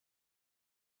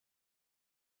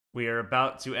We are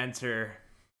about to enter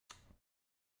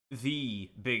the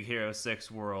Big Hero 6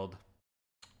 world,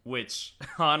 which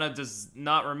Hana does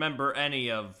not remember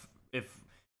any of,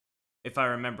 if I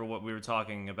remember what we were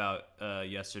talking about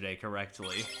yesterday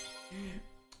correctly.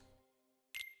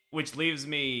 Which leaves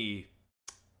me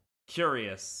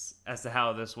curious as to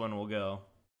how this one will go.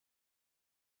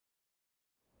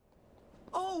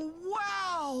 Oh,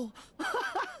 wow!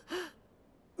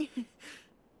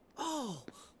 Oh,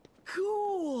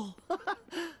 cool!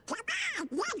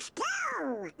 Let's go!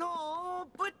 Oh,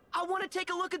 but I want to take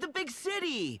a look at the big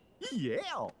city!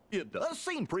 Yeah, it does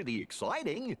seem pretty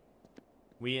exciting.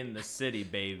 We in the city,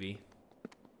 baby.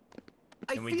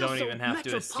 I And we feel don't so even have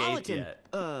to escape metropolitan.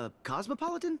 yet.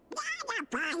 Cosmopolitan?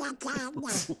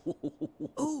 Metropolitan.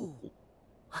 Ooh.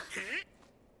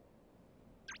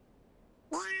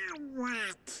 Now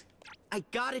what? I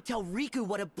gotta tell Riku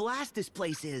what a blast this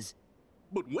place is.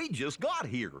 But we just got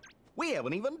here. We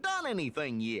haven't even done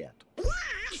anything yet.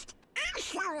 Blast? I'll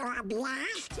show you a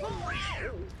blast.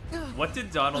 What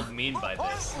did Donald mean by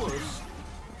this? Heartless.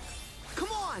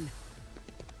 Come on!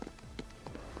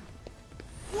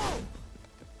 Whoa!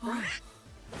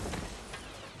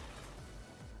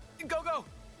 Go, go!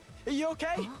 Are you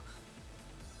okay?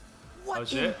 What Oh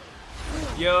shit.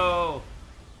 Yo!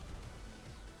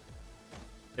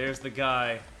 There's the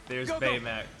guy. There's Go, go.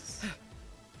 Baymax.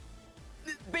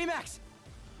 Baymax!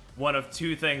 One of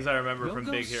two things I remember from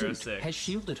Yoko's Big Hero suit 6. has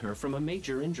shielded her from a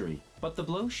major injury, but the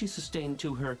blow she sustained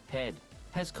to her head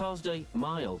has caused a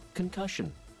mild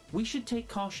concussion. We should take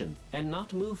caution and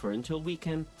not move her until we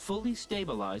can fully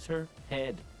stabilize her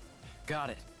head. Got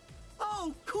it.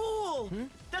 Oh, cool!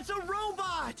 That's a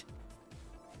robot!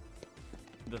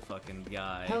 The fucking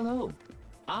guy. Hello,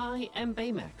 I am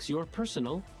Baymax, your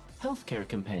personal healthcare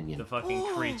companion. The fucking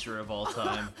creature of all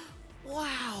time.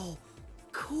 Wow!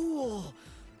 Cool!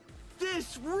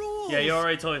 This rules! Yeah, you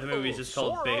already told me the movie's just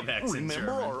called Sora, Baymax in remember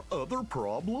German. our other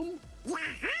problem?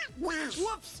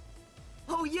 Whoops!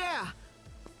 Oh, yeah!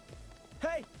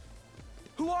 Hey!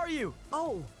 Who are you?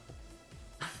 Oh.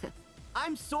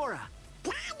 I'm Sora.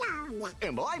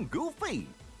 And I'm Goofy.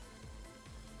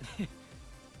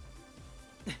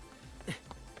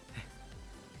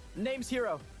 Name's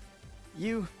Hero.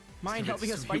 You mind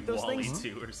helping us fight those Wall-E things?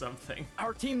 2 or something.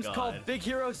 Our team's God. called Big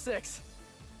Hero 6.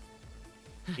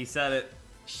 He said it.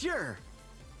 Sure.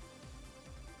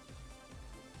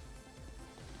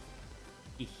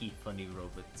 Hehe, funny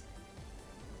robot.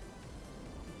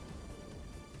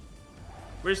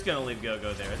 We're just gonna leave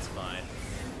Go-Go there, it's fine.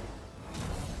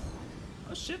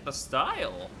 Oh shit, the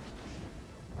style!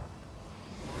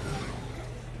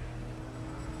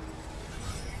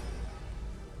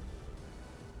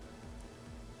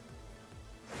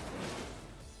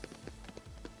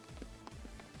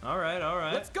 Alright,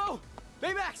 alright. Let's go!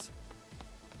 Baymax!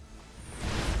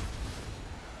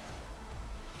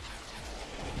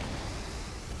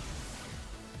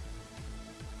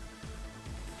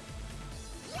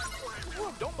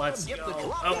 Don't Let's get go. the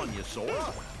drop Oh. on you,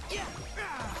 Sora.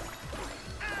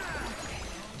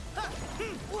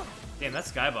 Damn, that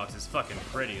skybox is fucking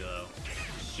pretty though.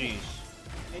 Sheesh.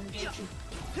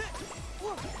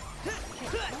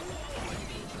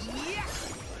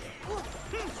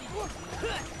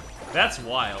 That's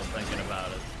wild thinking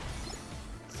about it.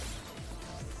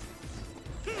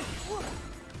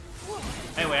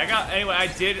 Anyway,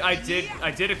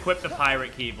 I did equip the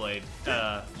pirate keyblade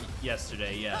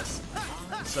yesterday, yes.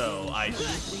 So I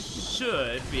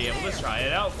should be able to try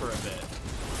it out for a bit.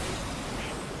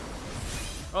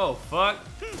 Oh fuck.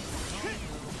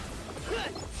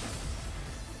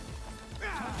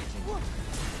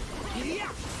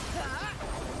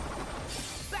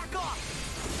 Back off!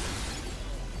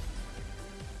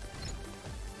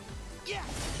 Yeah!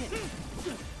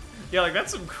 Yeah, like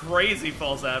that's some crazy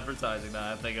false advertising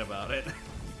now I'm thinking about it.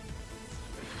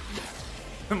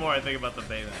 The more I think about the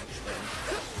Baymax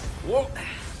thing. Whoa!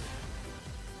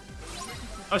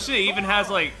 Oh shit, he even has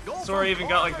like, Sora even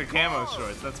got like the camo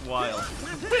shorts. That's wild.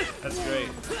 That's great.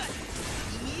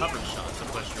 Cover shot to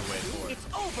push your way forward. It's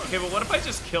over! Okay, but what if I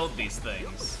just killed these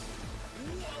things?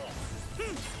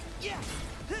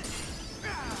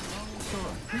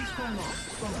 Sora, please form off.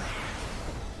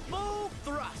 Move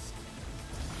thrust!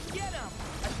 Get him!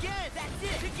 Again! That's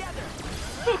it! Together!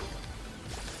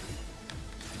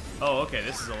 Oh, okay,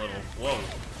 this is a little, whoa.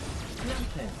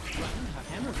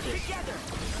 Hammer fist. Together!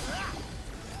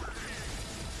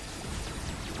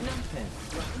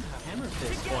 Hammer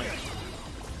fist. Point.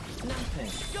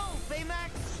 Go,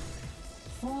 Baymax!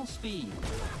 Full speed.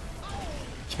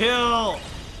 Kill!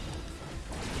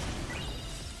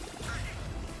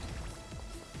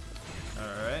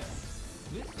 Alright.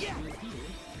 This Yeah. will heal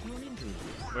to an injury.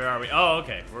 Where are we? Oh,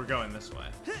 okay. We're going this way.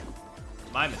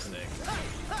 My mistake.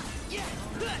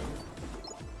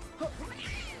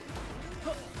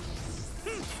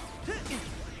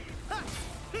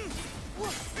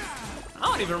 I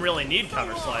don't even really need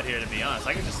cover slide here, to be honest.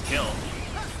 I can just kill.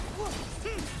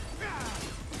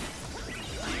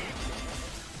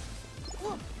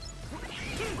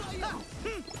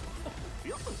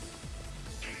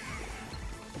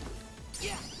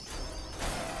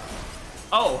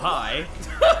 Oh, hi.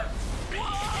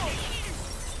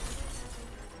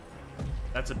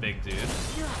 That's a big dude.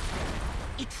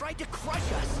 He tried to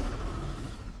crush us.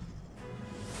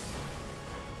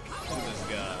 Look at this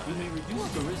guy. We may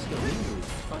reduce the risk of injury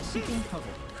by seeking cover.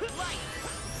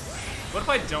 What if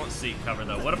I don't seek cover,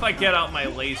 though? What if I get out my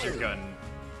laser gun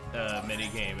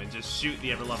minigame and just shoot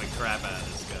the ever-loving crap out of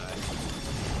this guy?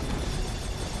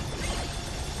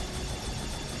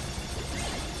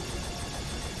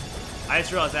 I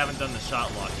just realized I haven't done the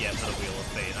shot lock yet for the Wheel of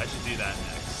Fate. I should do that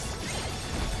next.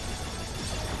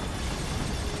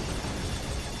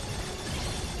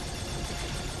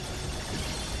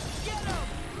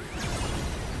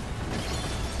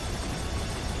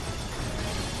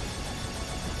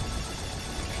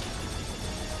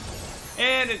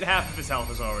 And half of his health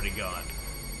is already gone.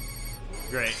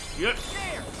 Great. Yep.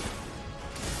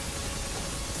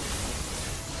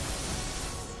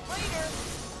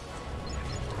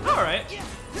 Alright.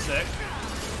 Sick.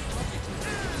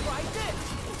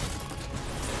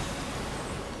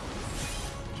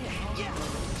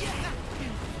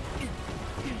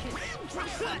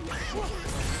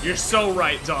 You're so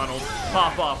right, Donald.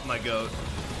 Pop off, my goat.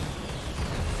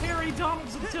 Harry,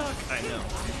 Donald's a duck. I know.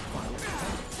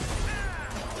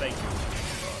 Thank you.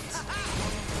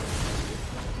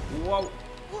 Whoa.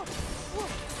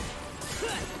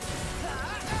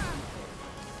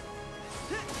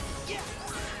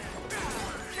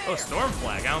 Oh, Storm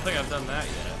Flag. I don't think I've done that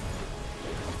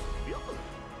yet.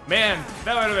 Man,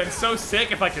 that would have been so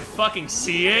sick if I could fucking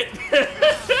see it.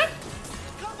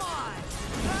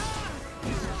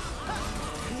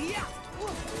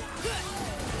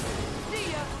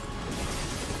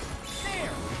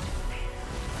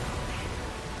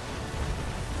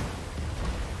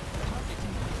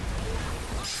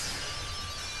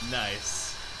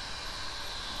 Nice.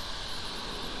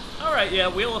 Alright, yeah,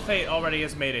 Wheel of Fate already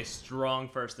has made a strong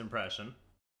first impression.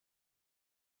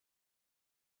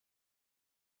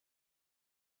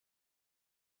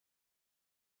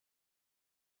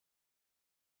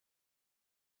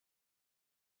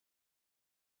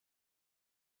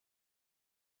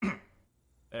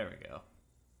 There we go.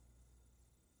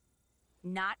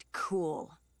 Not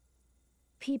cool.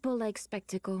 People like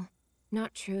spectacle,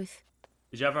 not truth.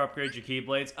 Did you ever upgrade your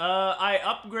Keyblades? I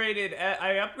upgraded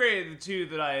the two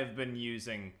that I have been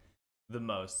using the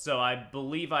most. So I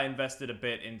believe I invested a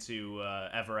bit into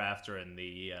Ever After and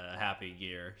the Happy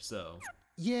Gear. So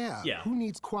yeah, yeah, who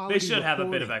needs quality? They should have a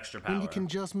bit reporting of extra power. when you can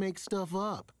just make stuff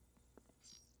up.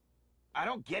 I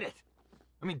don't get it.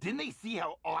 I mean, didn't they see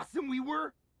how awesome we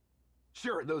were?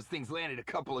 Sure, those things landed a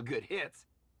couple of good hits,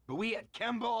 but we had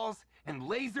chem balls and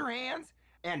laser hands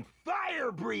and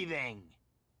fire breathing.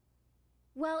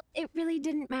 Well, it really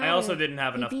didn't matter. I also didn't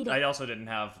have enough. beat it. I also didn't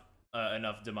have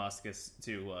enough Damascus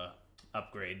to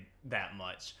upgrade that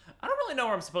much. I don't really know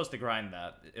where I'm supposed to grind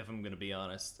that, if I'm gonna be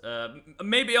honest.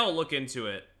 Maybe I'll look into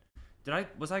it.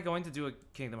 Was I going to do a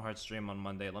Kingdom Hearts stream on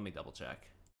Monday? Let me double check.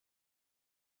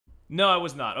 No, I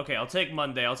was not. Okay, I'll take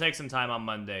Monday. I'll take some time on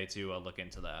Monday to look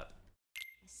into that.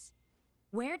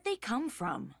 Where'd they come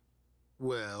from?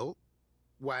 Well,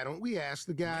 why don't we ask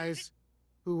the guys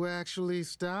who actually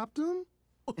stopped them?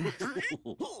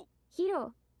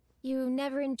 Hiro, you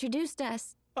never introduced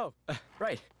us. Oh,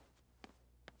 right.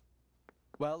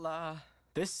 Well,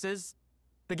 this is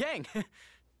the gang.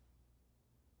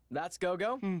 That's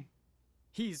Go-Go.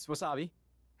 He's Wasabi.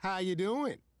 How you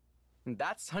doing? And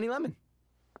that's Honey Lemon.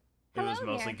 It was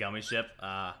Hello mostly there. Gummy Ship.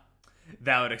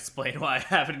 That would explain why I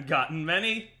haven't gotten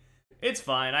many. It's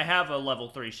fine. I have a level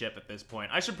 3 ship at this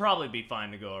point. I should probably be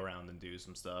fine to go around and do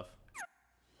some stuff.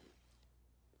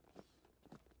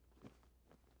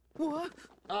 What?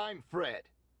 I'm Fred.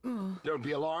 Don't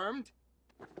be alarmed.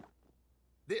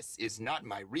 This is not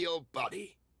my real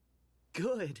body.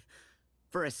 Good.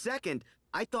 For a second,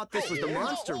 I thought this was the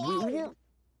monster.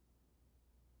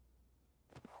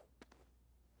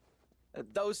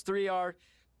 Those three are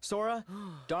Sora,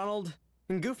 Donald,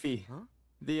 and Goofy. Huh?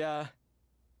 The,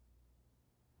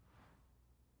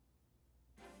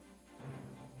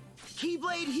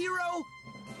 Keyblade Hero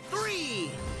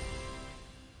 3!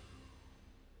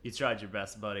 You tried your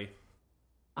best, buddy.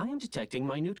 I am detecting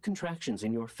minute contractions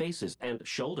in your faces and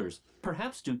shoulders,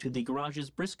 perhaps due to the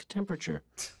garage's brisk temperature.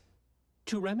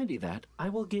 To remedy that, I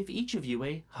will give each of you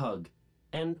a hug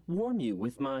and warm you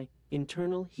with my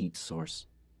internal heat source.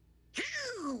 Hey,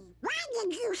 why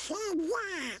did you say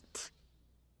that?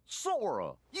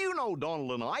 Sora, you know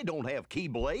Donald and I don't have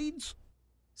keyblades.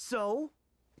 So,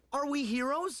 are we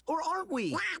heroes or aren't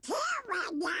we? Not here,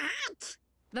 we're not.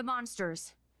 The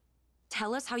monsters.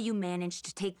 Tell us how you managed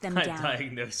to take them I down.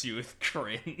 diagnose you with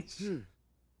cringe.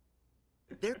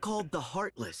 They're called the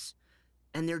Heartless,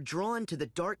 and they're drawn to the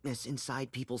darkness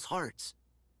inside people's hearts.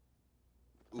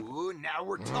 Ooh, now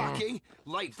we're talking.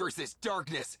 Light versus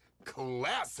darkness.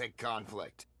 Classic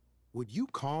conflict. Would you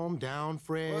calm down,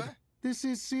 Fred? What? This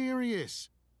is serious.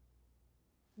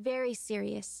 Very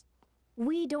serious.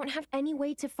 We don't have any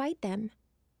way to fight them.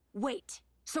 Wait,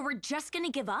 so we're just gonna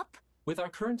give up? With our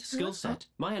current skill set,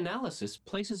 my analysis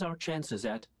places our chances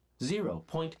at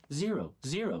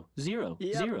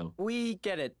 0.00000. We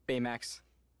get it, Baymax.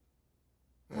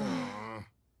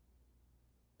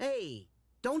 Hey,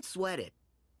 don't sweat it.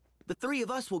 The three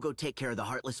of us will go take care of the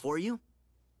Heartless for you.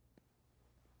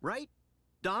 Right?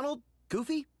 Donald?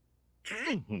 Goofy?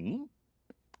 Mm-hmm.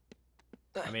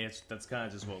 I mean, that's kind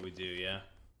of just what we do, yeah.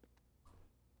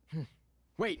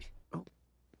 Wait.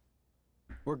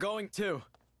 We're going too.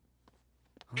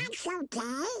 It's okay.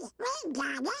 We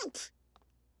got it.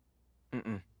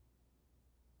 Mm-mm.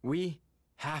 We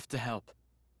have to help.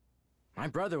 My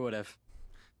brother would have.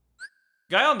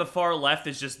 Guy on the far left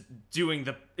is just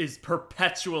is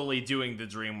perpetually doing the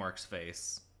DreamWorks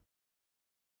face.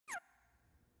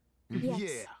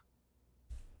 Yes.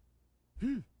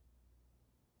 Yeah.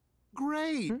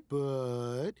 Great,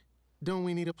 but don't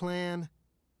we need a plan?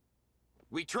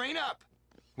 We train up.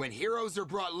 When heroes are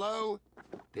brought low,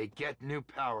 they get new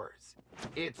powers.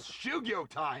 It's Shugyo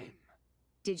time.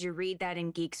 Did you read that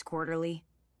in Geeks Quarterly?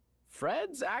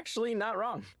 Fred's actually not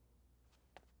wrong.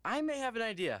 I may have an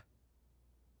idea.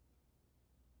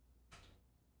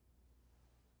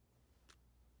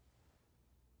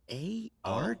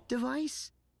 AR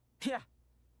device? Yeah.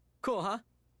 Cool, huh?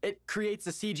 It creates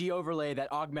a CG overlay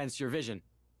that augments your vision.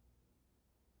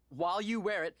 While you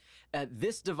wear it,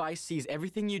 this device sees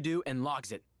everything you do and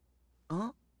logs it.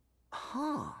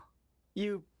 Huh.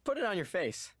 You put it on your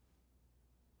face.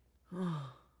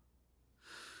 Oh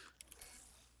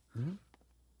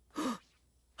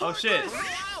shit!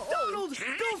 Donald!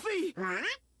 Goofy! What?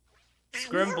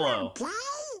 Scrimblow.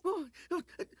 Okay?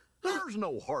 There's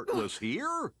no Heartless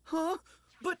here. Huh?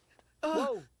 But,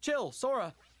 Whoa, chill,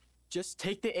 Sora. Just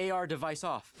take the AR device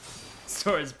off.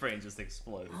 Sora's brain just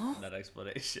exploded in that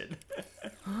explanation.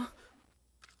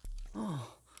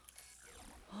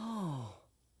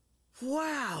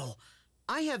 wow.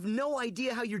 I have no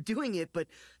idea how you're doing it, but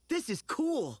this is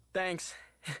cool. Thanks.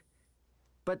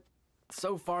 But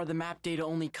so far the map data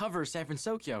only covers San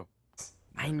Francisco.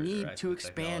 I need Right, to the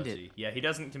expand it. technology. Yeah, he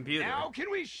doesn't compute it. Now can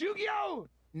we Shugyo?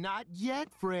 Not yet,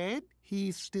 Fred.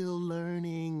 He's still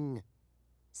learning.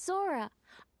 Sora,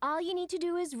 all you need to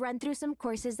do is run through some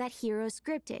courses that Hero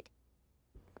scripted.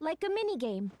 Like a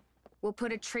minigame. We'll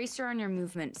put a tracer on your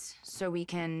movements so we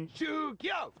can...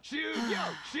 Shugyo! Shugyo!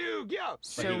 Shugyo!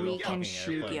 So we can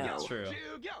Fucking airplane, Shugyo. that's true.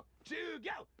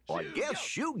 Shugyo! I guess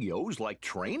Shugyo's like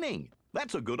training.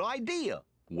 That's a good idea.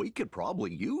 We could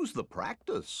probably use the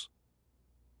practice.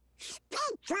 Speak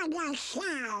for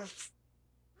yourself.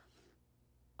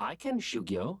 I can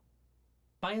Shugyo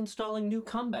by installing new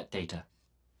combat data.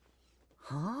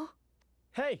 Huh?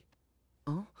 Hey,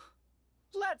 Oh?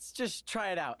 let's just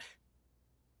try it out.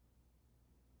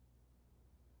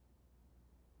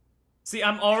 See,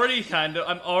 I'm already kind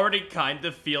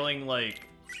of feeling like...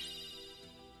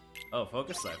 Oh,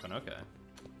 focus siphon, okay.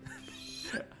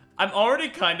 I'm already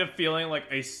kind of feeling like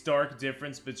a stark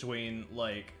difference between,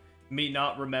 like, me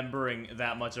not remembering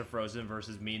that much of Frozen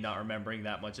versus me not remembering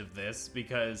that much of this,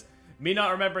 because me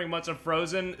not remembering much of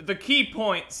Frozen, the key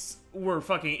points were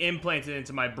fucking implanted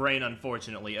into my brain,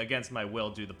 unfortunately, against my will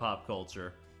due to pop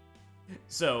culture.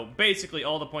 So, basically,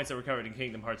 all the points that were covered in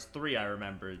Kingdom Hearts 3 I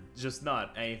remembered, just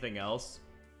not anything else.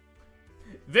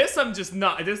 This I'm just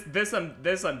not,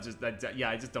 yeah,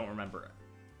 I just don't remember it.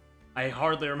 I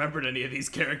hardly remembered any of these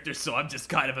characters, so I'm just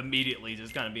kind of immediately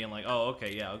just kind of being like, oh,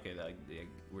 okay, yeah, okay,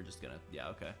 we're just gonna, yeah,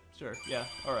 okay, sure, yeah,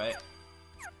 alright.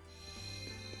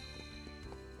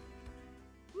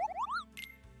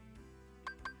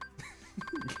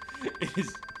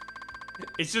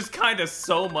 It's just kind of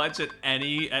so much at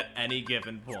any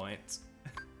given point.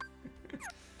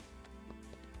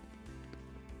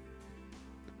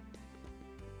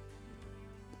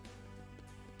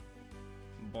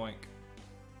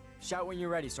 Shout when you're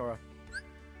ready, Sora.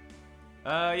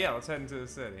 Yeah, let's head into the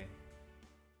city.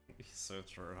 So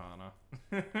true, Hana.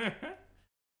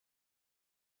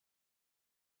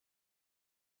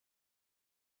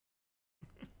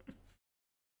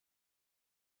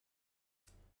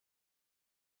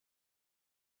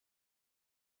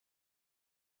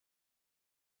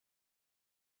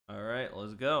 All right,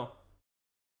 let's go.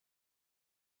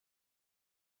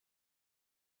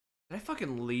 Did I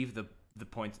fucking leave the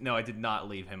points? No, I did not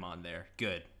leave him on there.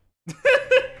 Good.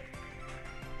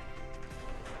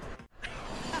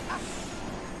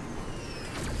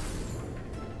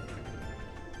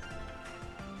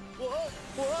 Whoa!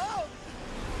 Whoa!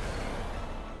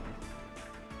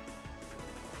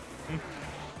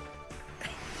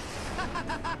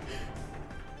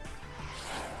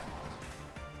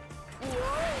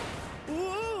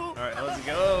 All right, let's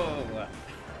go.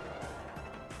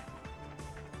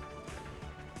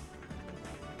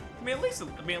 I mean, at least,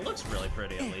 it looks really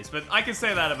pretty at least, but I can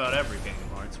say that about every Kingdom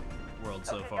Hearts world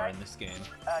so far in this game.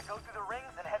 Go through the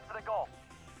rings and head for the goal.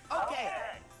 Okay.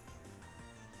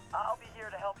 I'll be here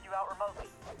to help you out remotely.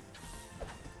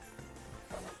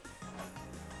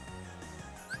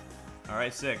 All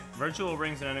right, sick. Virtual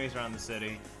rings and enemies around the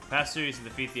city. Pass through to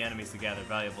defeat the enemies to gather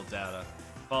valuable data.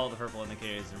 Follow the purple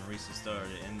indicators and reach the start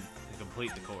and to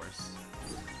complete the course.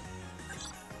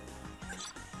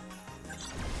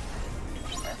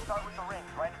 Let's start with the rings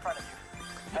right in front of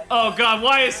you. Oh God,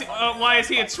 why is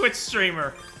he a Twitch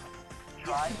streamer?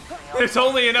 There's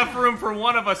only enough room for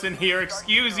one of us in here.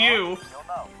 Excuse you. You'll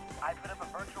know. I put up a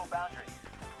virtual boundary.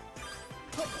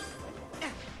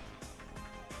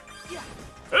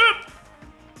 Oop!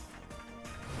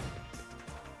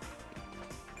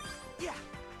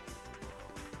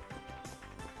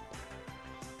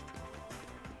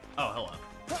 Oh, hello.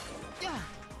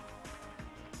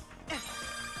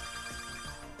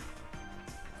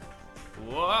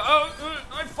 Whoa!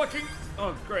 I fucking...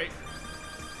 Oh, great.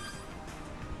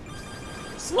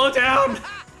 Slow down!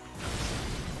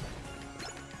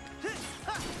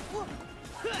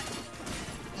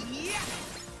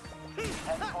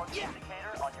 Head towards the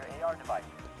indicator on your AR device.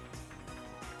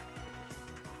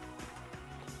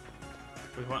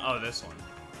 Which one? Oh, this one.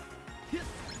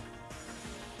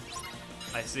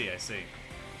 I see.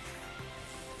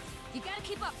 You gotta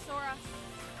keep up, Sora.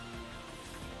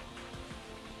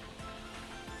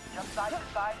 Jump side to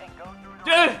side and go through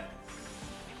the rings.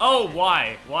 Oh,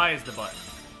 why? Why is the button?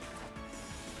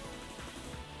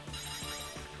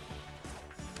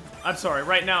 I'm sorry,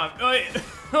 right now I'm...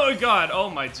 Oh God, oh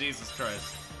my Jesus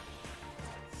Christ.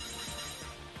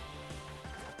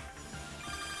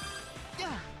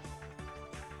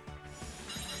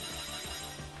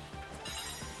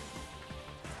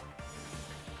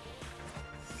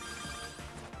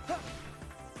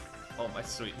 Oh my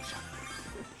sweet.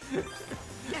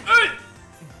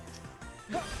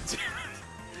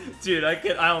 Dude, I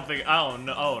don't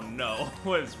know. Oh no,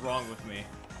 what is wrong with me?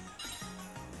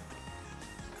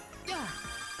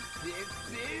 This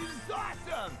is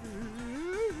awesome!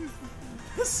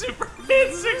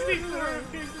 Superman 64!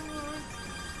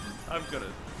 I'm gonna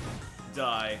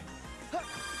die.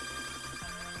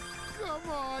 Come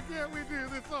on, can't we do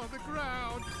this on the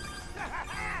ground?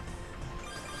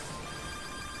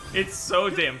 It's so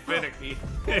damn finicky.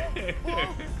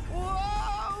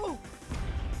 Whoa!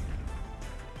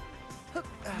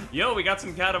 Yo, we got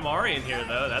some Katamari in here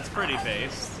though. That's pretty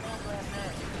based.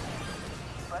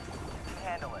 But you can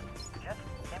handle it. Just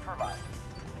improvise.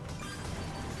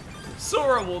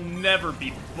 Sora will never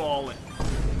be falling.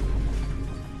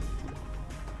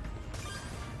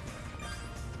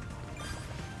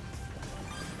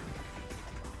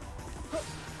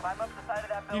 Climb up the side of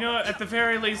that You building. know what? At the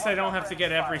very least, I don't have to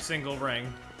get every single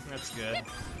ring. That's good.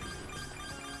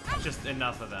 Just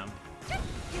enough of them.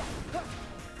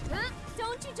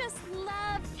 Don't you just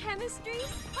love chemistry?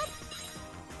 Oh.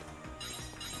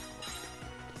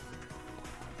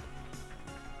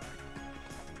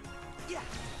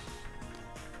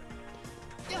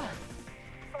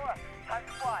 Sora, time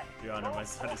to fly. Your Honor, my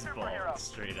son is bald.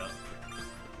 Straight up.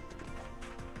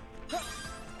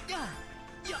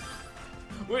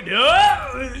 Wait,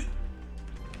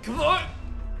 come on!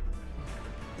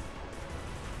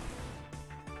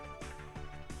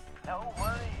 No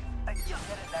worries. I can get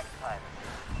it next time.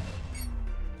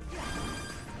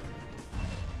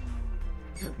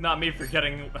 Not me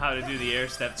forgetting how to do the air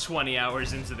step 20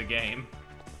 hours into the game.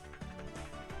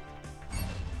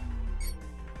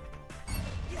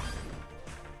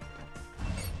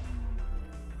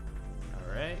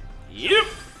 Alright. Yep!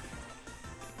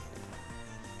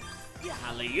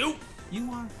 Alley-oop!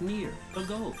 You are near the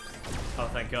goal. Oh,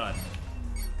 thank God.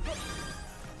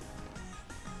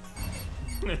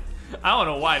 I don't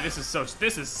know why this is so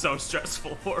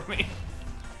stressful for me.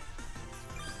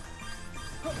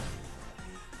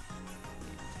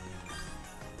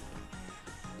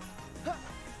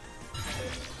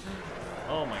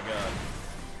 Oh my god.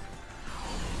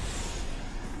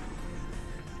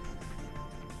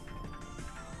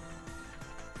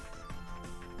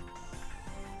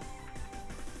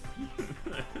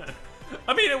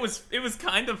 I mean, it was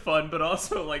kind of fun, but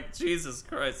also like, Jesus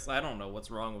Christ, I don't know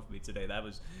what's wrong with me today. That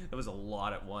was a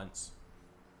lot at once.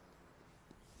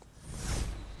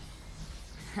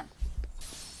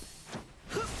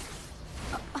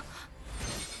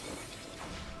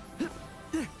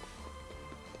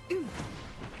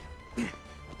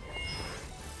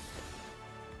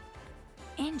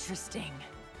 Interesting.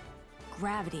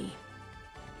 Gravity,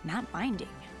 not binding.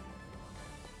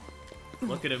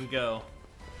 Look at him go.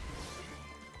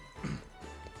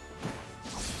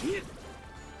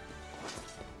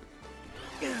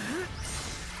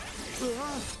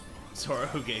 Sora,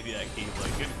 who gave you that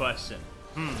keyblade? Good question.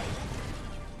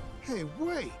 Hey,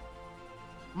 wait!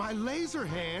 My laser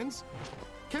hands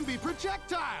can be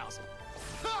projectiles!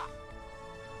 Ha!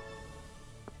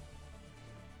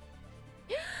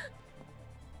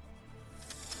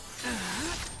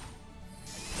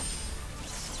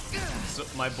 So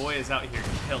my boy is out here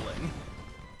killing.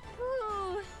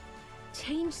 Ooh.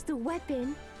 Change the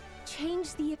weapon,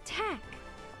 change the attack.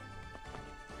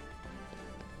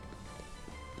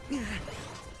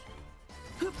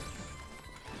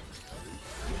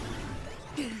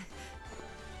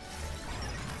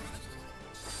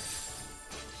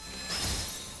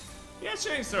 Yeah,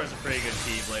 Shooting Star is a pretty good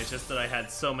keyblade, just that I had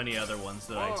so many other ones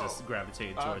that I just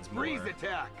gravitated towards more. Freeze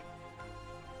attack.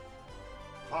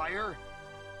 Fire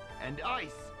and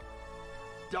ice.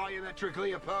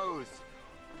 Diametrically opposed.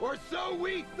 Or so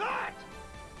we thought!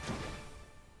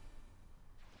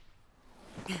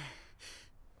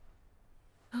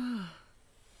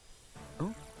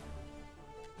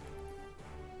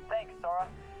 Thanks, Sora.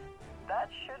 That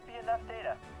should be enough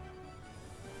data.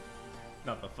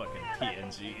 Not the fucking Sparked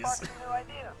PNGs. some new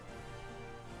ideas.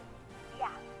 Yeah,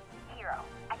 Hero.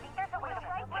 I think there's a way to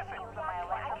break this from my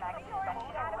electromagnetic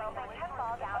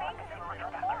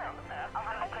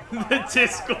The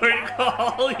Discord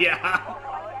call, yeah.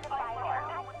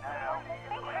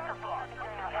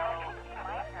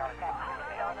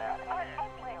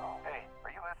 Hey,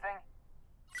 are you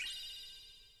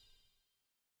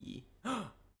listening?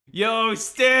 Yo,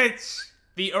 Stitch!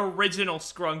 The original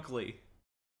Skrunkly.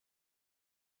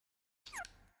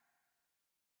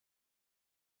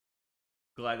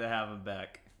 Glad to have him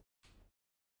back.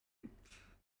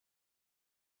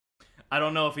 I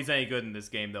don't know if he's any good in this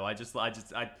game though. I just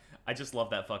love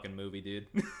that fucking movie, dude.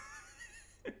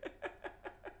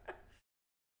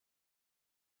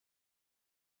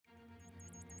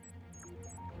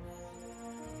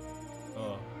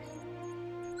 Oh.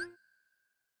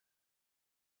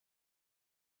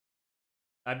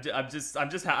 I'm just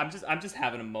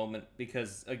having a moment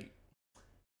because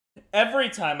every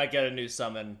time I get a new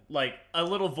summon, like a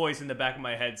little voice in the back of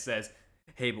my head says,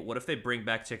 "Hey, but what if they bring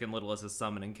back Chicken Little as a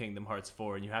summon in Kingdom Hearts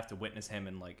 4 and you have to witness him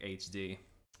in like HD?"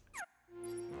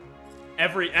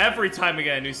 Every time I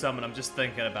get a new summon, I'm just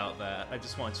thinking about that. I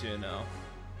just want you to know.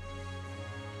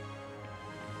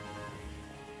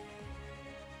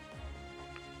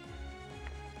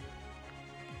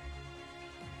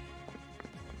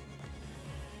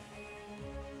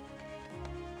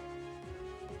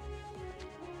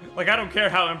 Like, I don't care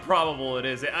how improbable it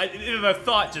is. The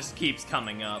thought just keeps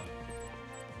coming up.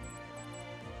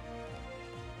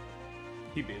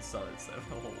 He'd be a son instead of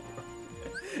the whole world.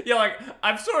 Yeah, like,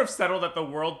 I've sort of settled that the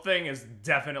world thing is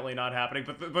definitely not happening,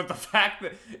 but the fact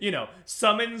that, you know,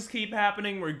 summons keep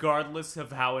happening regardless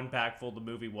of how impactful the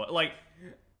movie was. Like,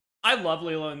 I love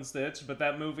Lilo and Stitch, but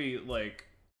that movie, like,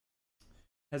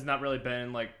 has not really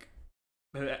been, like...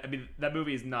 I mean, that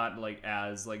movie is not, like,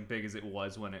 as, like, big as it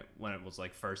was when it was,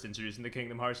 like, first introduced into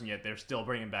Kingdom Hearts, and yet they're still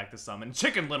bringing back the summon.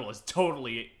 Chicken Little is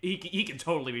totally... He can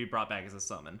totally be brought back as a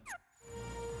summon.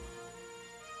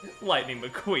 Lightning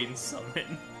McQueen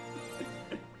summon.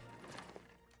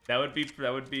 That would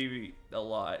be a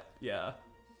lot, yeah.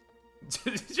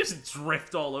 Just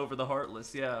drift all over the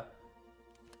Heartless, yeah.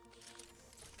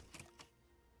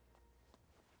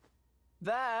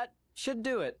 That should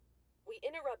do it. We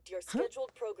interrupt your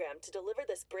scheduled program to deliver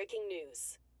this breaking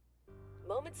news.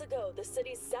 Moments ago, the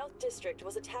city's South District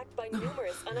was attacked by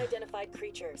numerous unidentified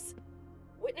creatures.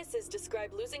 Witnesses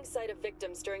described losing sight of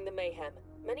victims during the mayhem.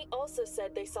 Many also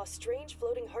said they saw strange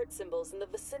floating heart symbols in the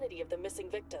vicinity of the missing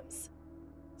victims.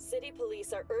 City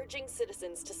police are urging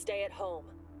citizens to stay at home.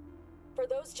 For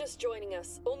those just joining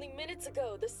us, only minutes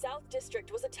ago, the South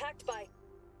District was attacked by...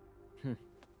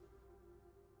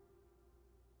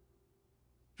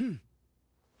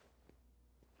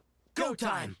 Go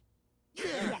time!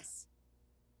 Yes.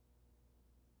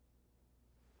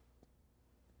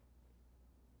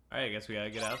 Alright, I guess we gotta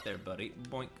get out there, buddy.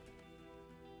 Boink.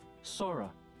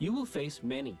 Sora, you will face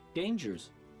many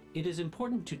dangers. It is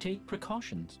important to take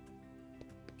precautions.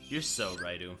 You're so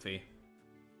right, Oomphy.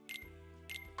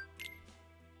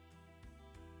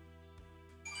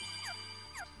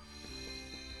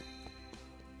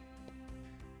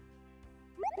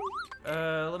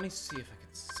 Let me see if I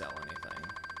can sell anything.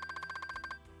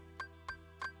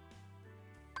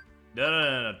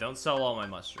 No, don't sell all my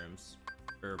mushrooms.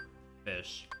 Or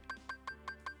fish.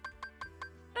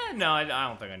 No, I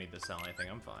don't think I need to sell anything.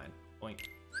 I'm fine. Boink.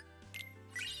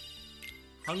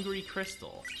 Hungry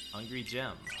crystal. Hungry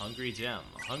gem. Hungry gem.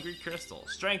 Hungry crystal.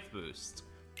 Strength boost.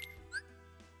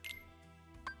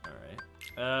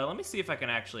 Alright. Let me see if I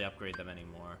can actually upgrade them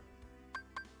anymore.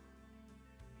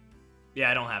 Yeah,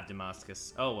 I don't have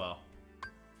Damascus. Oh well.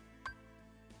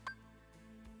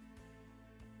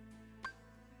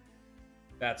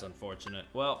 That's unfortunate.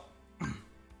 Well...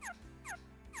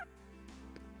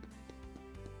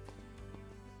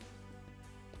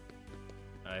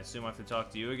 I assume I have to talk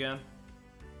to you again?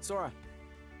 Sora,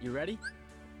 you ready?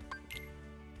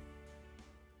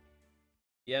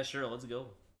 Yeah, sure, let's go.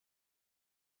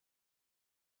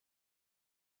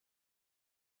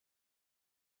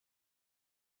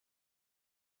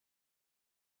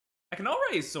 I can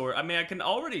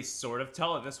already sort of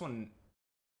tell if this one...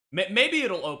 Maybe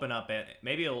it'll open up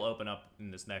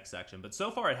in this next section, but so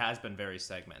far it has been very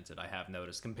segmented, I have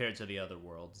noticed, compared to the other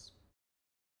worlds.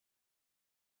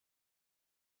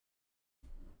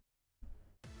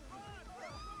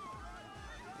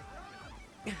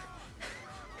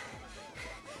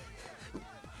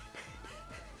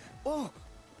 Oh!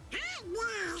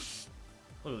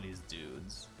 Look at these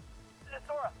dudes.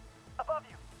 Sora, above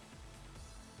you.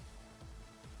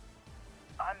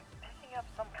 I'm picking up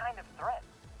some kind of threat.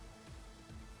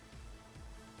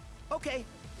 Okay,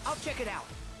 I'll check it out.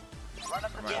 Run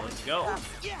up the Alright, let's go.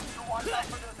 Yeah. So watch out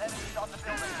for those enemies on the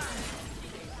building.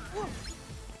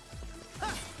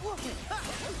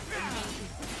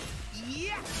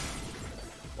 Yeah.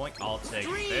 Boink, I'll take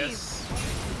this.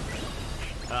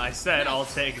 I said I'll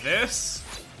take this.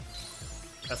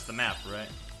 That's the map, right?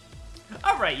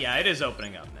 Alright, yeah, it is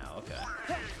opening up now, okay.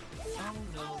 Oh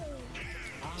no.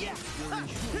 Yeah. Will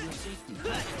ensure your safety.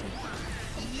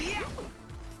 Yeah.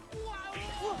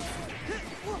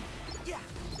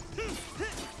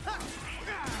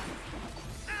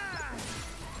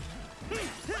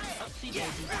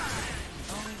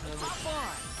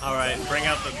 Alright, bring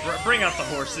out the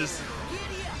horses.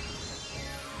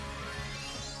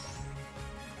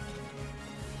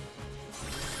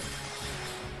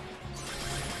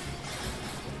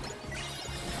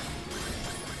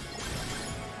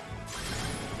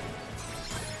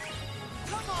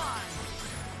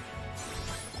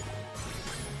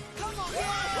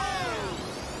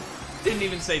 Didn't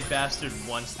even say bastard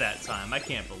once that time. I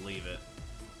can't believe it.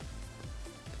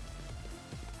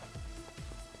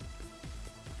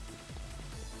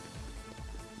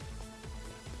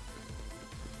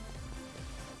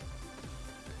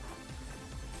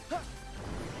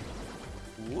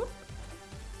 Whoop.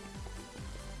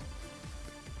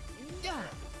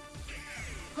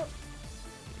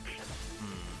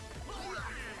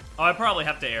 Oh, I probably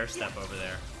have to air step over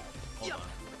there. Hold on.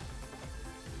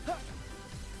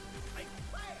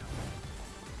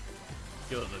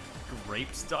 Yo, the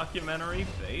Grapes documentary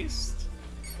based?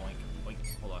 Boink,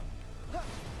 boink, hold on.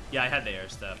 Yeah, I had the air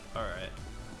step. Alright.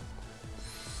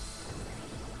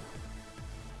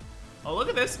 Oh, look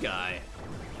at this guy.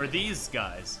 Or these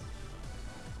guys.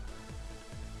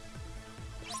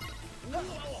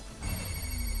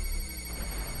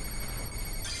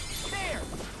 There.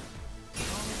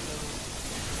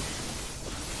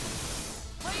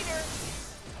 Later.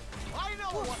 I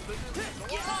know what to do.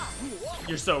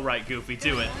 You're so right, Goofy.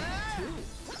 Do it.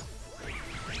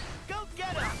 Go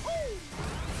get him.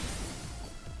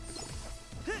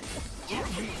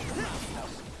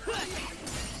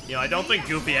 You know, I don't think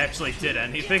Goofy actually did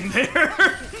anything there.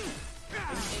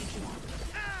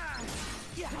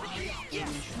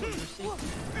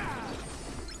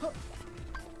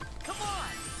 Come on.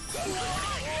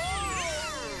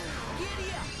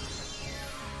 Giddy up.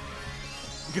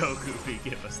 Go, Goofy.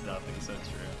 Give us nothing. So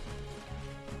true.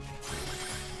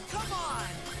 Come on.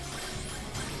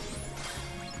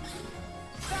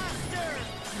 Faster.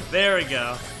 There we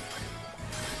go.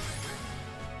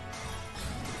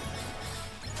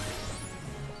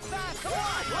 Faster.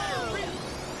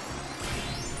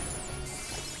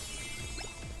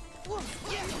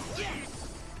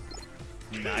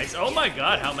 Nice. Oh my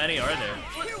god, how many are there?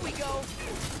 Here we go.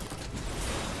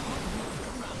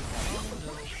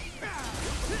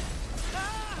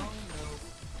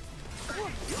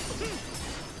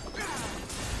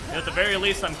 At the very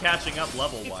least, I'm catching up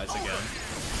level-wise again.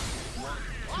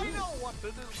 I know what to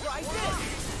do. Right there.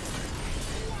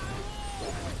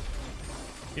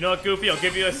 You know what, Goofy? I'll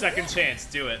give you a second chance.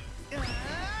 Do it.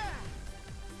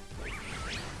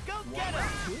 Go get him.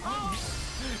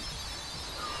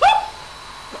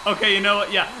 Okay, you know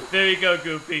what? Yeah, there you go,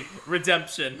 Goofy.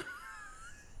 Redemption.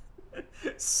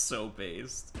 So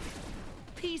based.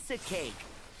 Piece of cake.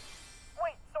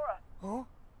 Wait, Sora. Huh?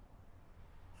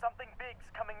 Something big's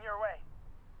coming your way.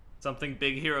 Something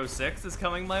Big Hero 6 is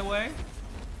coming my way?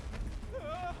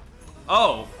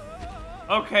 Oh.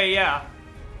 Okay, yeah.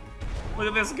 Look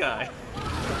at this guy.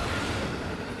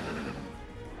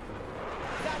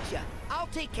 Gotcha. I'll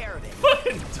take care of it.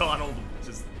 Fucking Donald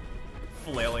just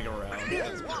flailing around.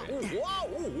 That's great.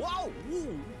 Whoa.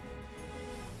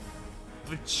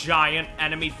 The giant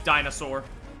enemy dinosaur.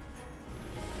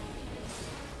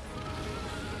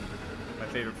 My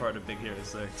favorite part of Big Hero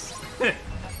 6. Yeah.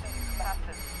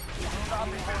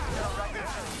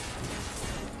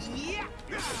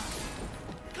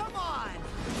 Come on.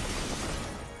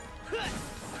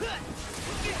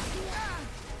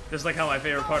 Just like how my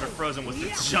favorite part of Frozen was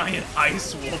the giant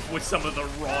ice wolf with some of the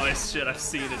rawest shit I've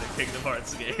seen in a Kingdom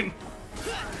Hearts game.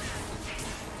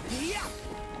 Yeah.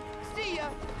 See ya.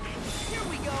 Here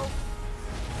we go.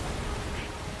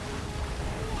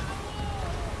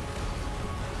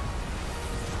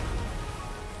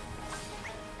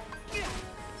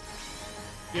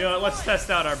 You know what, let's test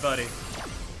out our buddy.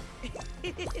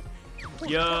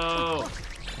 Yo!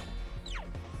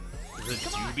 The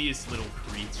dubious little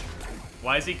creature.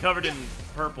 Why is he covered in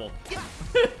purple?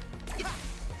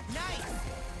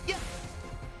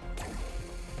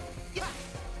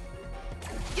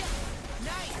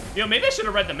 You know, maybe I should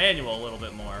have read the manual a little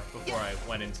bit more before I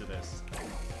went into this.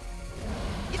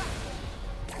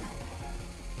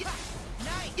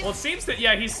 Well, it seems that,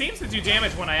 yeah, he seems to do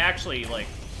damage when I actually, like,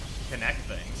 connect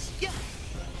things.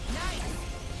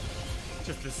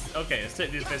 Just this, okay,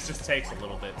 this just takes a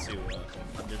little bit to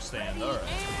understand. All right.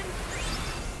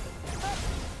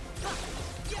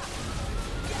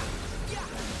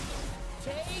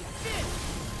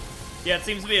 Yeah, it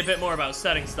seems to be a bit more about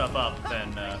setting stuff up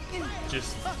than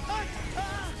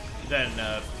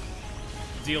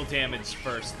deal damage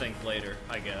first, think later,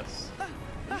 I guess.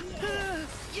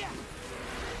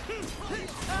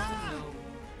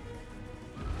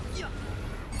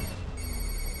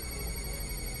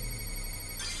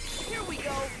 Here we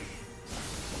go.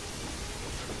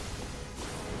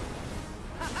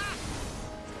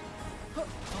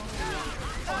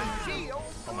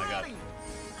 Oh my god.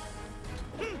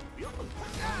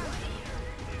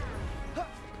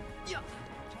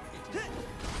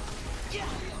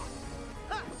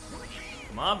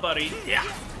 Come on, buddy. Yeah.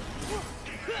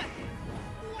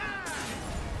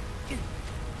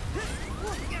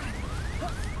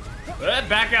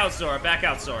 Back out, Sora. Back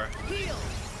out, Sora.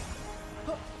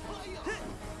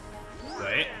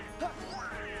 Wait.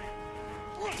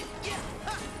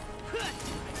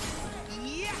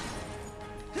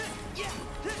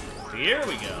 Here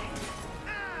we go.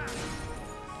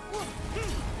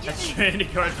 Has Trinity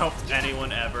Card helped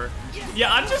anyone ever?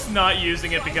 Yeah, I'm just not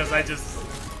using it because I just...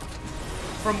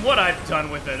 From what I've done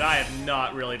with it, I have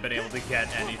not really been able to get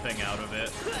anything out of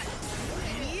it.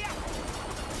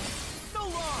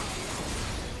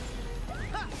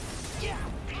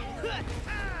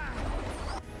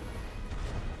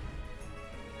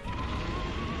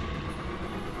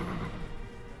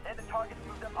 And the target's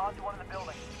moved up onto one of the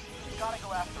buildings. You gotta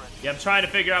go after it. Yeah, I'm trying to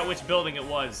figure out which building it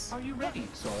was. Are you ready,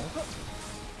 Sora?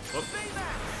 Whoop.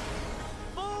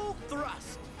 Full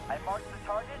thrust. I marked the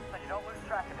target so you don't lose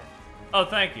track of it. Oh,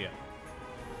 thank you.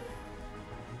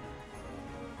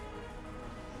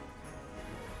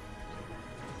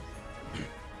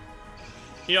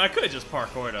 You know, I could have just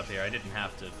parkoured up here. I didn't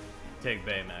have to take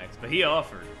Baymax, but he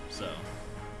offered, so.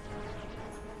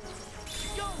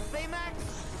 Go, Baymax.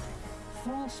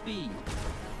 Full speed.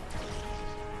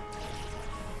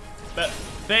 But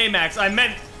Baymax, I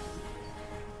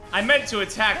meant to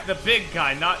attack the big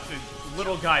guy, not the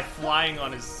little guy flying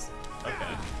on his.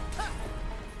 Okay.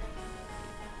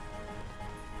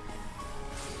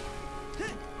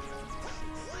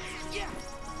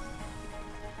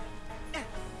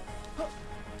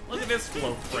 Look at this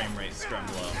flow frame rate scrum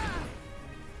low.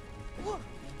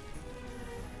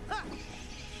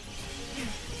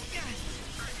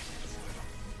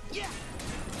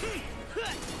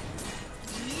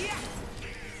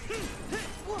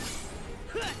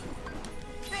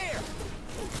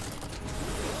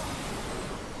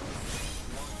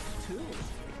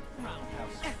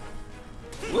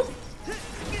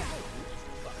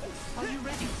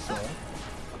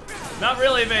 Not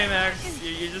really, Baymax.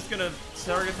 You're just gonna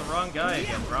target the wrong guy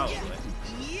again, probably.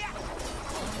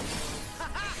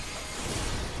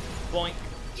 Boink.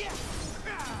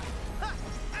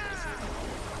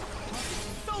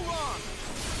 So long.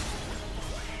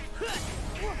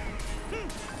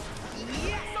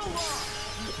 So long.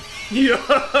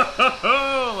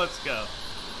 Yo, let's go.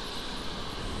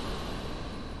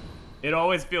 It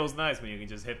always feels nice when you can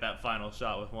just hit that final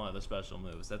shot with one of the special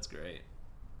moves. That's great.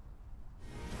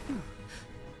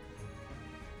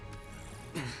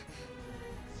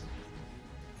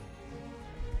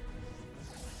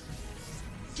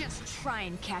 Just try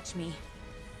and catch me.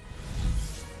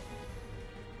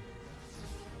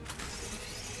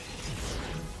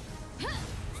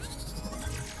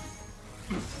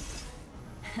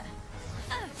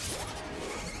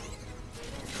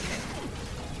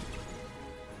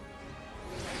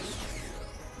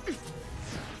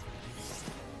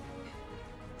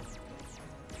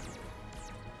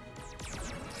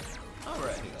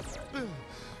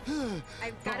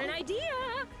 I've got an idea.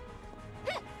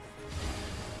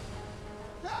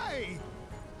 Hey!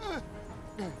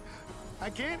 I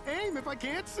can't aim if I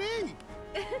can't see.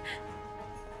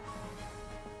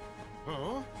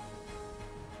 Huh?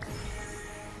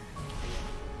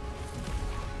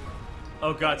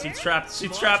 Oh god, she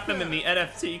trapped them in the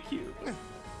NFT cube.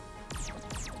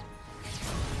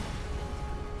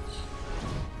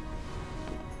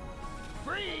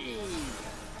 Freeze!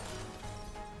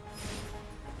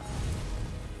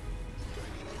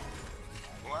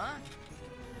 What?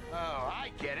 Oh,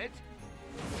 I get it.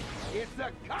 It's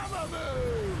a combo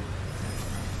move!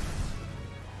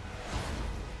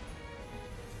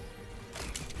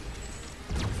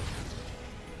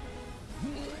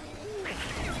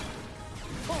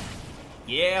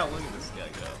 Yeah, look at this guy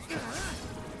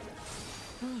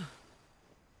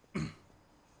go.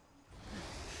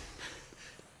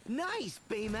 Nice,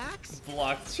 Baymax.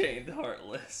 Blockchained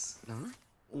Heartless. Huh?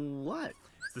 What?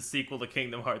 It's the sequel to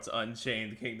Kingdom Hearts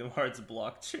Unchained, Kingdom Hearts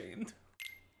Blockchained.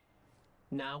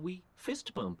 Now we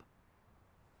fist bump.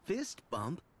 Fist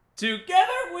bump?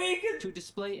 Together we can... To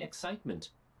display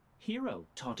excitement. Hero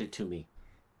taught it to me.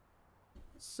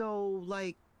 So,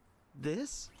 like,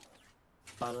 this?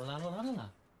 Ba-la-la-la-la-la.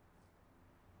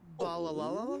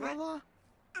 Ba-la-la-la-la-la?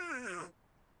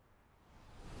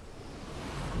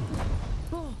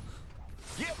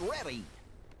 Get ready.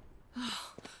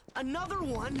 Another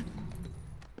one?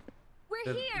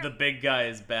 We're here. The big guy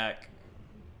is back.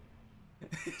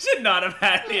 Should not have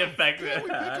had the effect Can't it we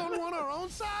pick had. on one our own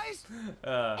size?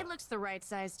 It looks the right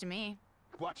size to me.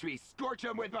 Watch me scorch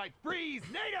him with my freeze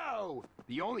NATO!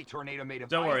 The only tornado made of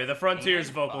Don't ice worry, the Frontiers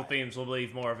and vocal fire. themes will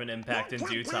leave more of an impact in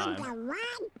due time.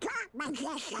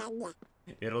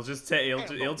 It'll just take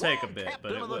it'll take a bit,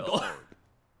 but it will.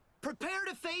 Prepare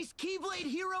to face Keyblade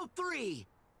Hero 3!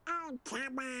 Oh,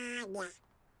 come on.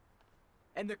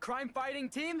 And the crime-fighting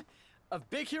team of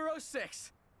Big Hero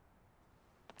 6.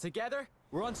 Together,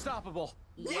 we're unstoppable.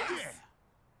 Yes!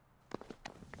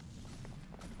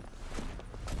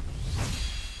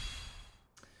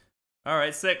 All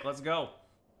right, sick. Let's go.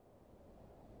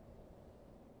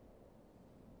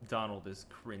 Donald is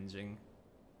cringing.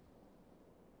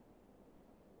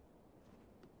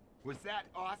 Was that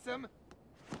awesome?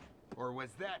 Or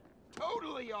was that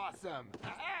totally awesome?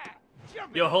 Aha!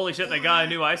 Jumping Yo, holy shit! They got a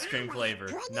new ice cream flavor.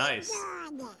 Nice.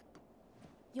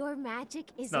 Your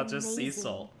magic is It's not just sea amazing.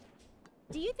 salt.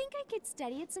 Do you think I could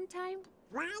study it sometime?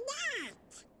 Why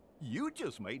not? You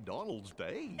just made Donald's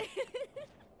day.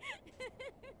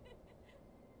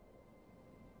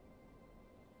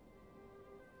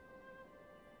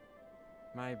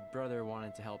 My brother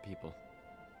wanted to help people.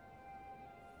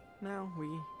 Now we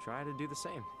try to do the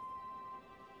same.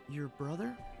 Your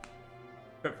brother?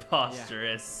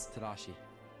 Preposterous. Yeah, Tadashi.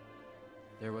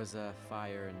 There was a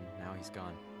fire and now he's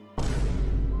gone.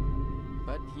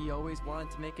 But he always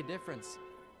wanted to make a difference.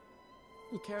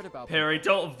 He cared about them. Perry,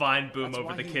 don't vine boom That's over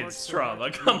why the he kid's worked so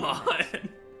hard trauma. to be Come nice. on.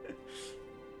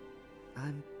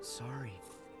 I'm sorry.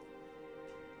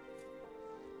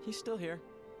 He's still here.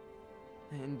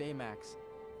 In Baymax.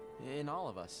 In all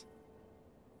of us.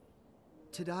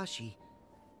 Tadashi,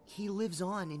 he lives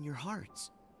on in your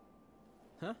hearts.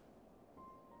 Huh?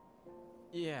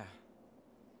 Yeah.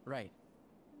 Right.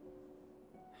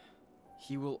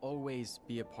 He will always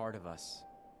be a part of us.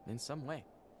 In some way.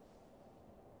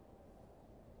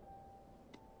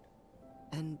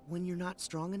 And when you're not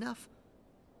strong enough,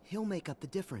 he'll make up the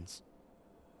difference.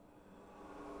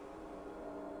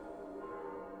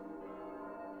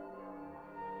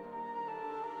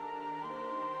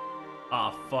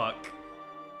 Ah, fuck.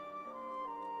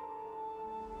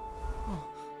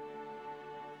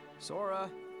 Sora,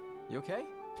 You okay?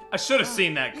 I should have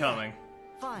seen that coming.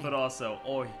 Fine. But also,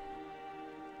 oi.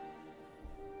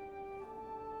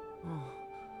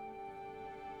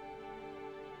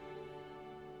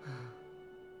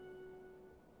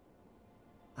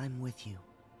 I'm with you.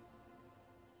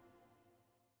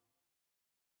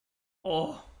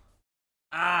 Oh.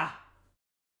 Ah.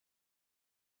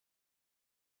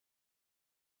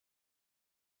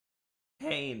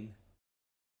 Pain.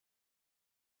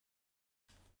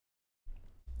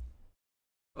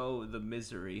 Oh, the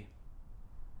misery.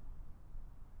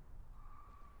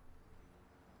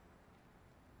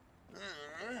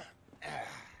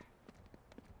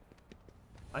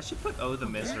 I should put "Oh, the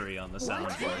misery" on the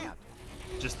soundboard.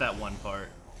 Just that one part.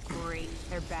 Great,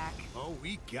 they're back. Oh,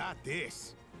 we got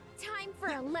this. Time for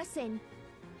a lesson.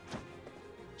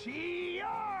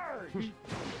 Charge!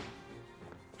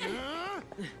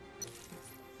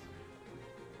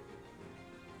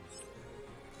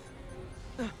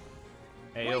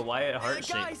 Hey, yo, why a heart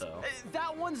shape guys, though?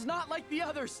 That one's not like the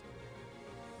others.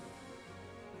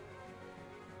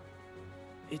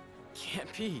 It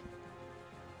can't be.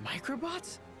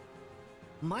 Microbots?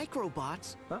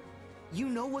 Microbots? Huh? You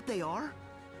know what they are?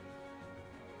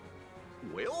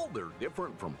 Well, they're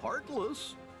different from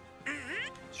Heartless.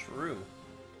 True.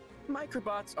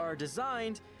 Microbots are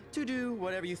designed to do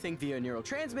whatever you think via a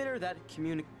neurotransmitter that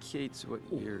communicates what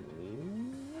you're...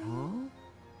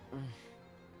 Huh?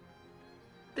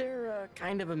 They're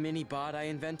kind of a mini bot I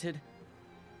invented.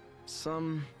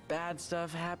 Some bad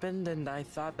stuff happened and I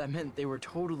thought that meant they were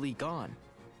totally gone.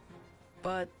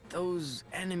 But those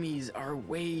enemies are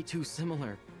way too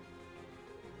similar.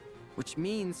 Which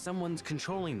means someone's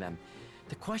controlling them.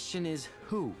 The question is,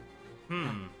 who?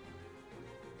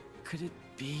 Could it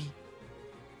be...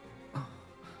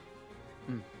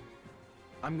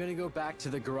 I'm gonna go back to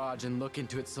the garage and look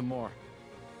into it some more.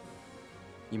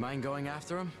 You mind going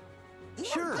after him?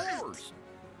 Sure. Of course.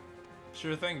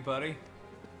 Sure thing, buddy.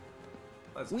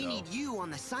 Let's We go. need you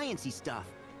on the sciencey stuff.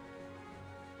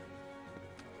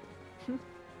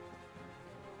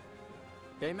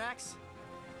 Baymax?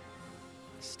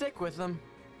 Stick with them.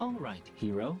 All right,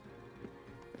 Hero.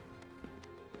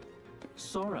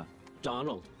 Sora,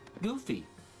 Donald, Goofy.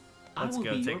 Let's I will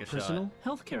go be take your a shot. personal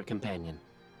healthcare companion.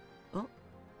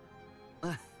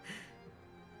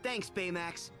 Thanks,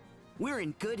 Baymax. We're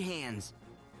in good hands.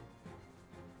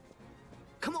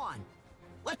 Come on,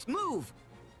 let's move.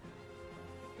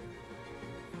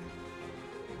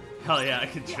 Hell yeah, I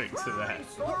can drink to that.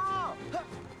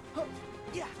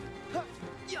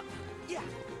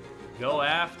 Go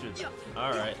after them.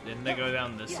 Alright, didn't they go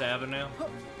down this avenue?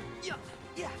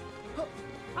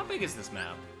 How big is this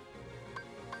map?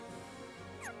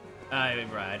 I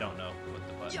don't know what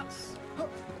the buttons.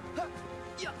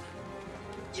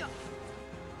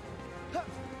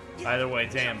 Either way,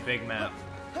 damn, big map.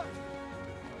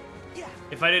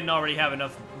 If I didn't already have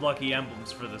enough lucky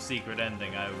emblems for the secret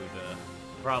ending, I would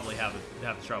probably have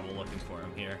trouble looking for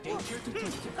him here.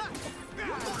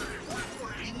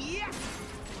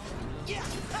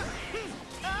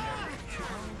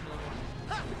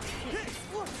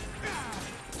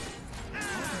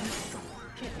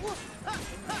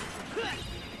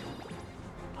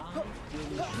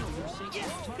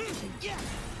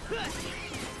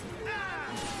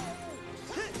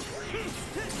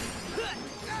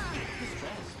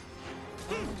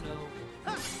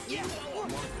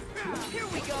 Here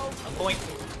we go. Boink.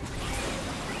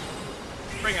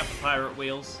 Bring up the pirate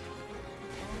wheels.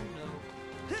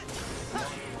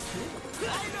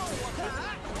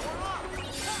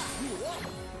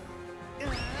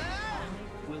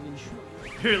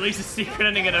 You release a secret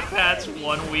ending in a patch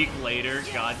 1 week later.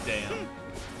 God damn.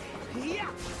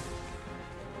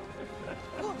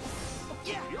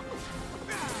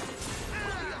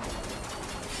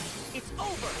 It's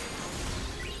over.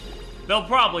 They'll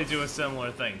probably do a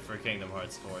similar thing for Kingdom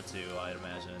Hearts 4 too, I'd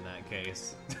imagine, in that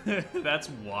case. That's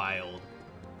wild.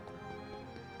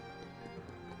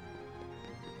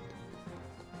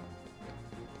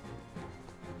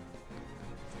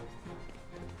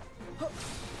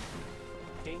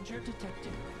 Danger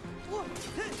detected.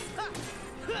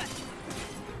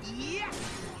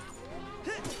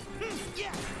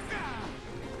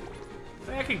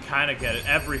 I can kind of get it.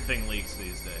 Everything leaks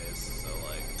these days, so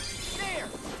like. There.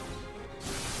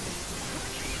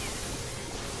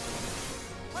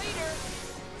 Later.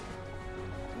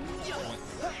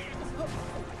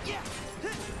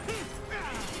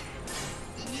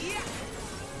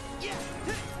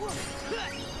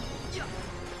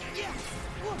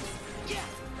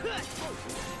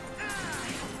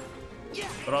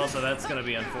 But also, that's gonna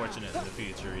be unfortunate in the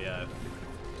future, yeah.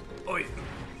 Oi!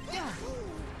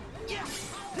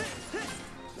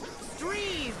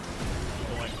 Stream!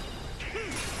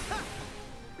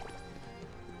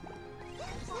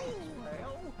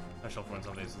 Special friends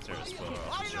on these materials spoiler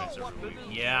off.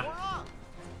 Yeah.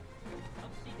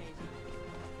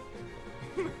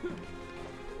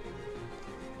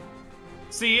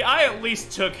 See, I at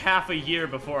least took half a year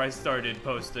before I started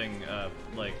posting,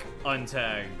 like,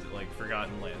 untagged, like,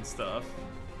 Forgotten Land stuff.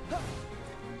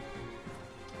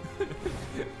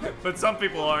 But some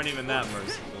people aren't even that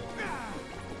merciful.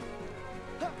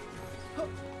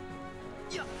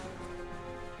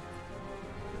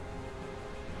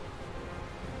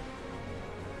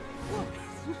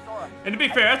 And to be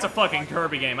fair, that's a fucking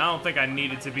Kirby game. I don't think I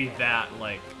needed to be that,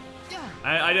 like...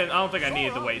 I don't think I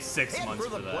needed to wait 6 months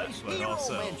for that, but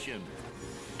also...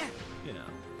 You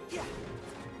know.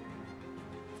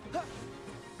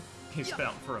 He's been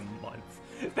out for a month.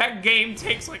 That game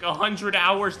takes like 100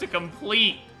 hours to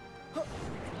complete!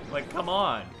 Like, come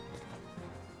on.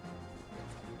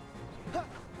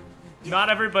 Not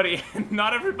everybody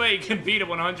can beat a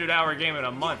 100-hour game in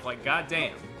a month, like,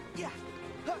 goddamn.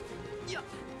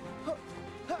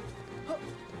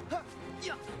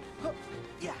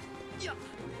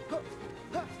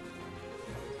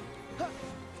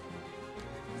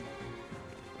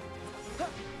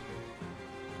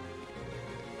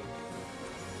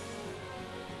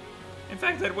 In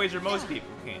fact, I'd wager most people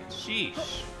can't.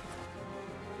 Sheesh.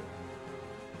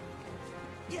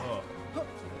 Oh.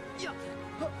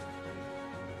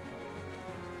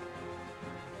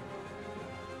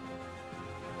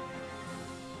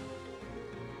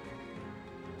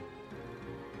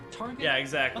 Target yeah,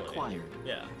 exactly. acquired.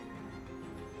 Yeah.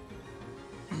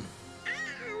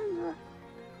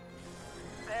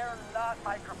 They're not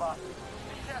microbots.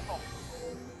 Be careful.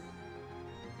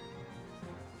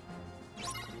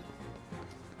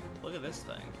 Look at this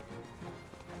thing.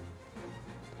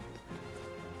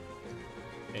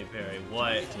 Hey Perry,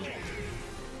 what?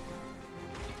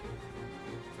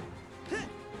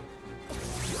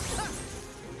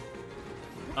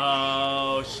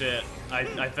 Oh shit. I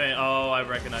think, oh, I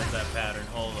recognize that pattern.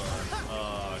 Hold on.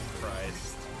 Oh,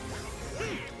 Christ.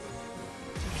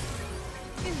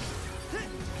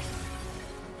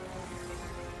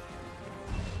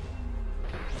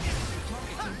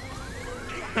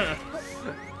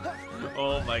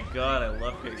 Oh my god, I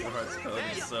love Kingdom Hearts Code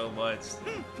so much.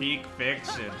 Peak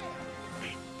fiction.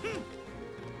 Can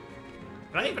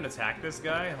I even attack this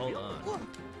guy? Hold on.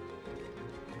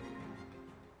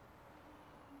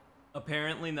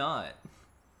 Apparently not.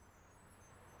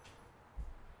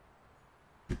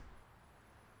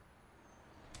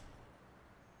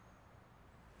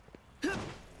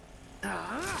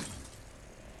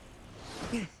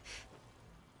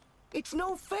 It's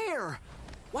no fair!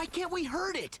 Why can't we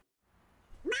hurt it?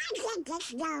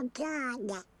 It's no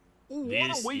good.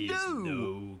 This what do we is do?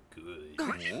 no good.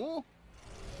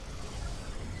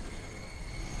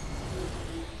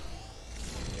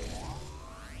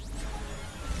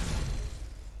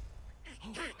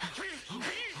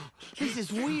 This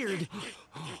is weird.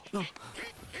 Sora?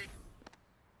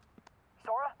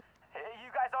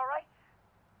 You guys alright?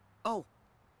 Oh,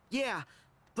 yeah,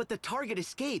 but the target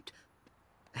escaped.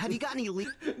 Have you got any lead?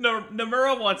 No,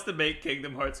 Nomura wants to make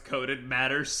Kingdom Hearts Coded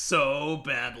matter so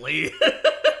badly.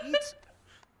 Tons.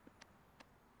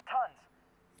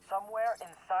 Somewhere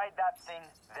inside that thing,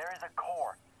 there is a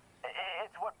core.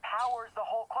 It's what powers the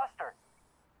whole cluster.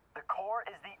 The core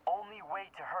is the only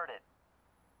way to hurt it.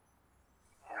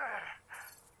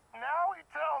 Now he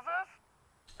tells us.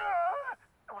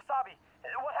 Wasabi,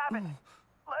 what happened?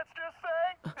 Let's just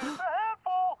say it's a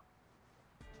handful.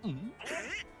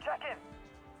 Check in.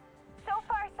 So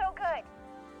far, so good.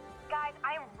 Guys,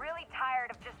 I am really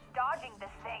tired of just dodging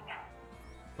this thing.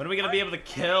 When are we gonna be able to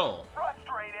kill?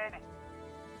 Frustrated.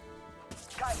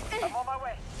 Guys, I'm on my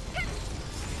way.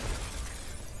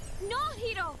 No,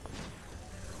 Hiro!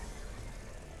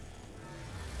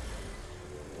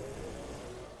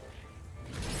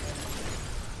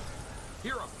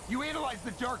 Hiro, you analyzed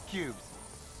the dark cubes.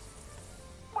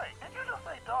 Wait, did you just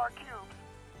say dark cubes?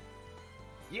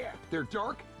 Yeah, they're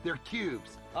dark, they're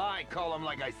cubes. I call them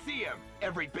like I see them.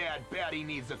 Every bad baddie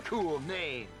needs a cool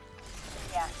name.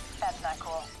 Yeah, that's not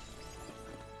cool.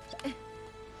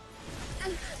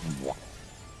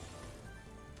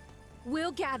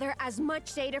 We'll gather as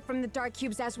much data from the dark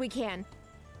cubes as we can.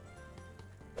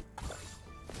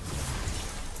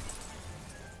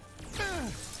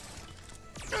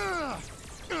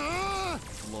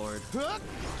 Lord.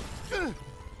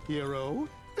 Hiro,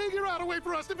 figure out a way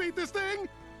for us to beat this thing!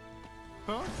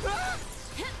 Huh?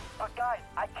 But guys,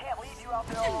 I can't leave you out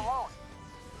there all alone.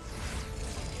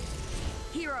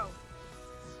 Hiro.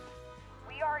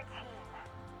 We We are a team.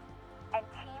 And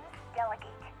teams delegate.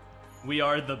 We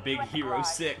are the Big Hero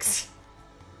 6.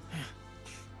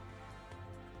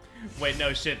 Wait,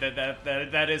 no shit.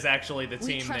 That is actually the team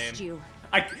name. We trust you.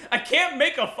 I can't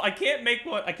make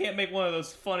one of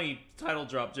those funny title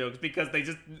drop jokes because they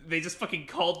just fucking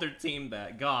called their team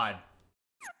that. God.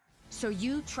 So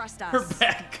you trust us. Her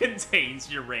bag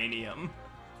contains uranium.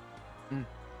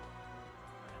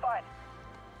 Fine.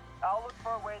 I'll look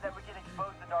for a way that we can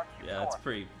expose the Dark Cube Yeah, core. that's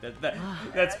pretty.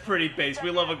 That's pretty base. We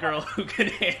love a girl who can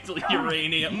handle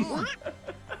uranium.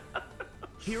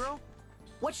 Hero,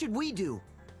 what should we do?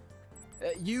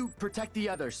 You protect the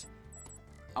others.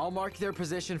 I'll mark their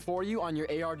position for you on your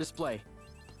AR display.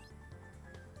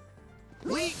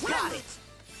 We got it!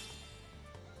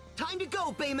 Time to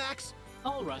go, Baymax!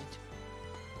 All right.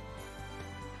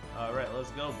 All right,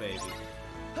 let's go, baby.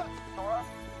 Sora,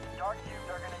 the Dark Cubes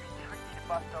are going to be tricky to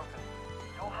bust open.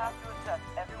 You'll have to assess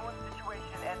everyone's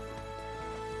situation and...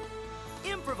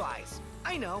 Improvise!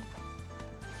 I know.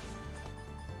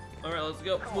 All right, let's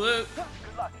go. Cool. Whoa.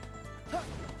 Good luck.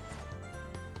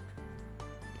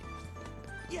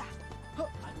 Yeah.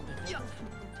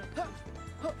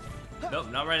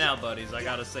 Nope, not right now, buddies. I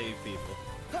gotta save people.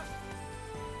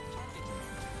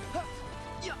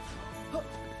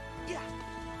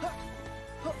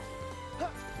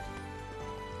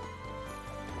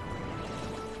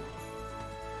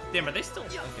 Damn, are they still...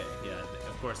 Okay, yeah,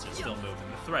 of course they're still moving.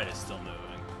 The thread is still moving.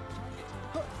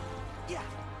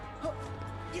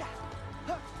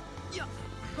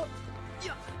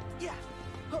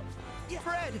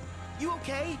 Fred, you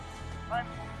okay? I'm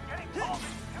getting close.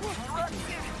 You will direct me.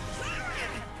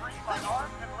 Free my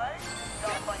arms and legs.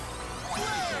 Got my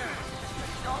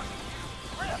Dark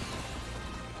Grip.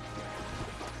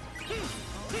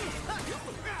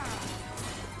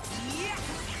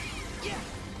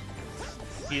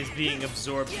 He is being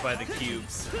absorbed by the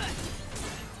cubes.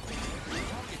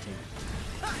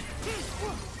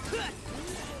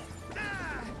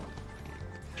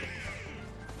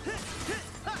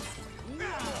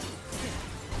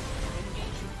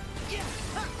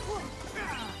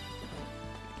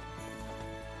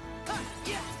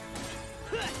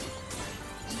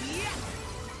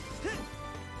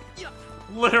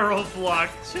 Literal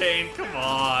blockchain, come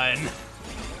on.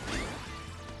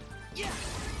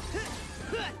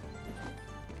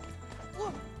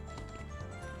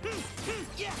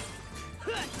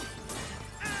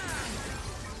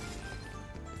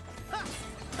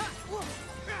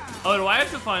 Oh, do I have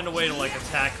to find a way to, like,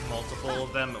 attack multiple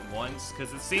of them at once?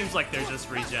 Because it seems like they're just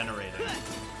regenerating.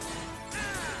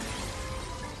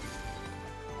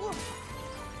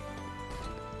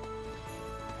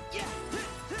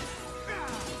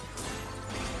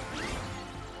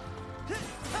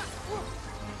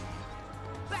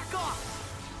 Back off!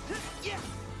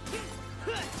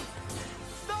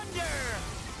 Thunder!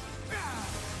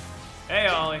 Hey,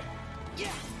 Ollie.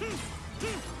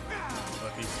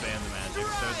 Look, he spanned the magic,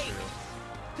 so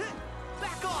true.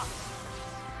 Back off!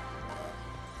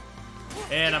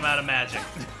 And I'm out of magic.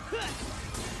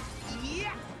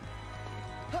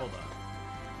 Hold on.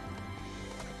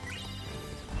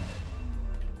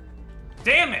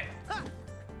 Damn it!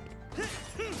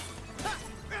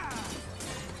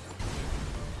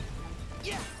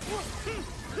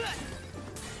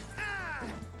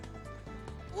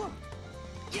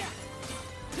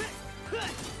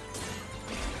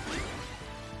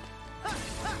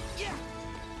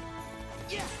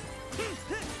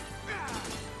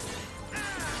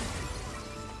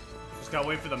 Just gotta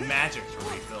wait for the magic to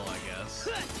refill, I guess.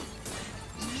 I don't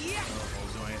know if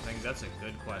it'll do anything. That's a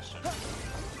good question.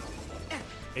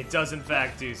 It does, in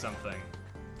fact, do something.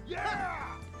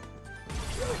 Yeah!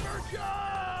 Super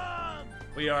job!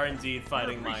 We are indeed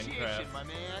fighting Appreciation, Minecraft. my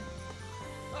man.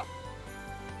 Huh.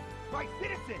 My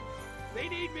citizens, they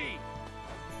need me.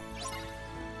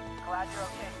 Glad you're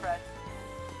okay, Fred.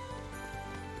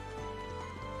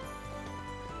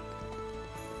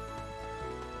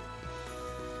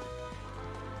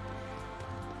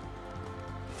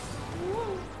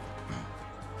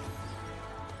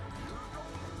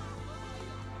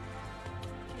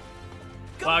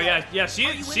 Wow, yeah, she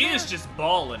is just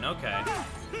balling. Okay. I don't know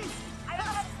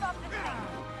how to stop this thing.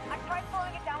 I tried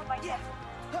slowing it down with my chest.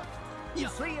 You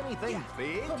see anything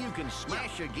big you can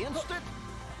smash against it?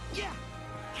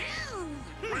 Ow!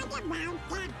 What about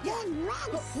that big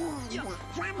red seed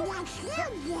from the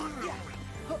studio?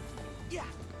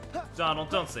 Donald,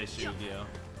 don't say Shugio.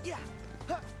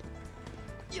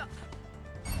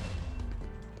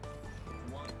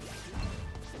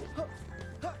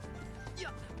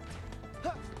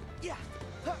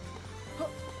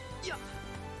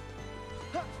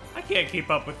 I can't keep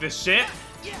up with this shit.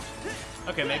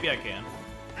 Okay, maybe I can.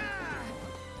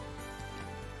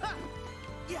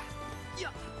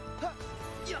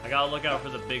 I gotta look out for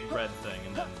the big red thing,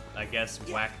 and then I guess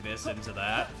whack this into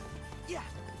that.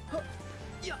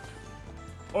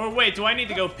 Or wait, do I need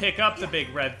to go pick up the big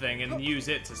red thing and use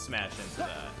it to smash into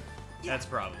that? That's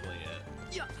probably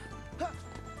it. You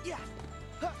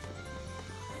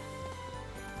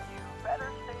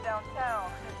better stay downtown.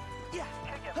 You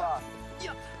could get lost.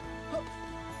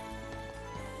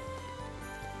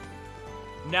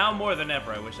 Now more than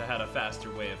ever, I wish I had a faster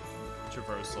way of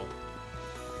traversal.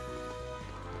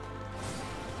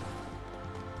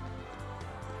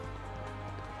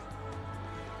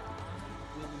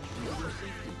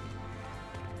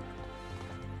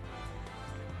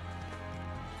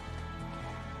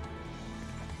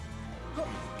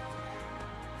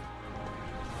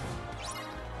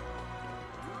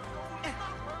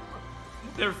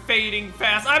 They're fading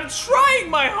fast. I'm trying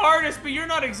my hardest, but you're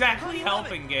not exactly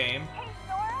helping, game. Hey,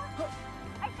 Sora?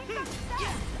 I think I'm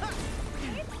stuck.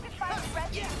 Maybe we could find a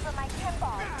residue for my chem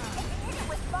ball. If you hit it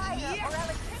with fire or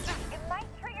electricity, it might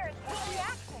trigger a chain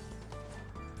reaction.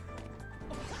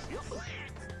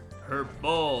 Her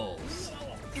balls.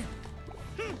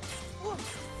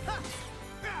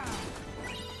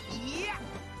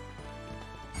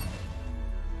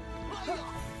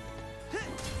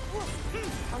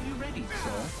 Are you ready,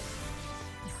 sir?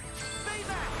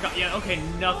 God, yeah, okay,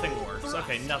 nothing works.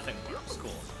 Okay, nothing works.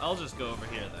 Cool. I'll just go over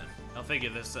here then. I'll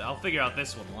figure out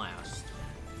this one last.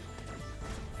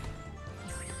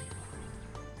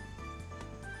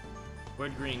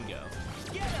 Where'd green go?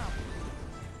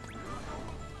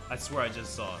 I swear I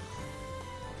just saw it.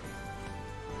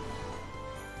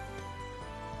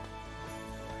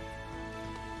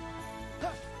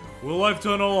 Well, I've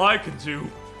done all I can do.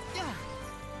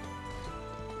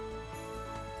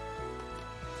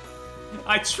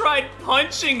 I tried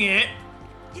punching it.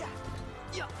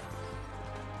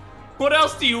 What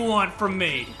else do you want from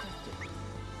me?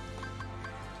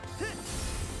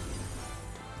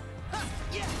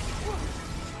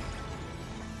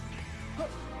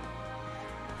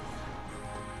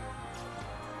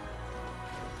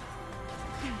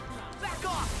 Back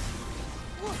off!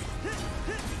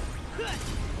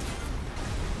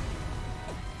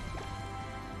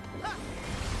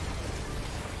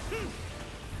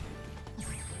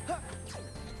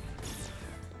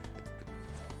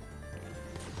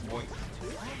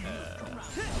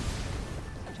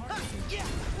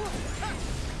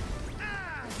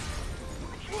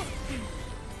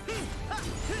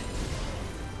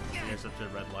 Here's up to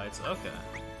red lights. Okay.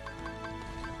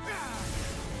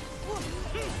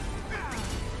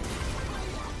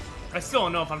 I still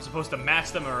don't know if I'm supposed to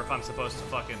match them or if I'm supposed to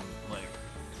fucking, like,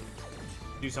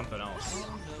 do something else.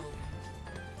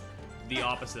 The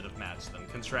opposite of match them.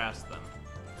 Contrast them.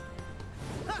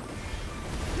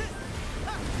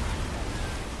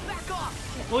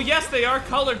 Well, yes, they are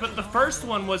colored, but the first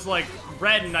one was like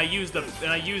red, and I used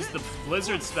the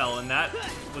blizzard spell, and that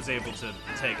was able to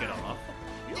take it off.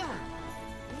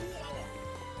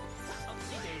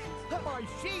 My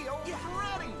shield's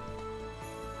ready!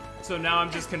 So now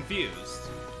I'm just confused.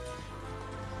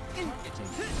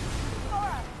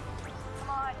 Sora, come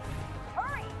on,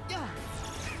 hurry!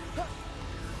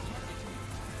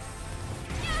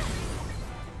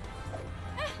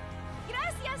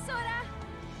 Gracias, Sora.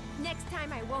 Next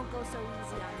time I won't go so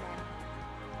easy on them.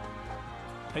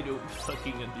 I don't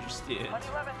fucking understand.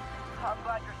 2011, I'm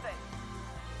glad you're safe.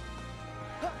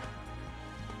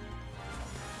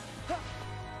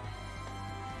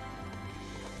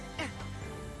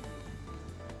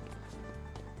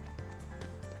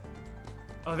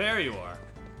 Oh, there you are.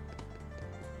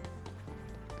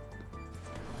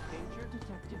 Danger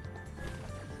detected.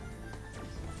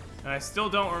 And I still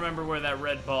don't remember where that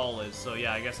red ball is, so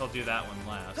yeah, I guess I'll do that one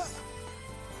last.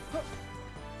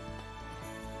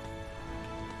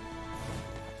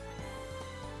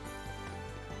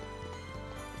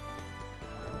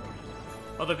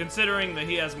 Although considering that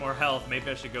he has more health, maybe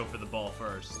I should go for the ball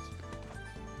first.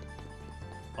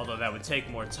 Although that would take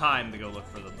more time to go look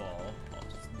for the ball.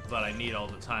 But I need all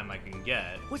the time I can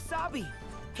get. Wasabi,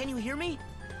 can you hear me?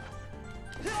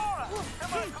 Sora!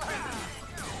 Come on, come on!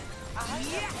 I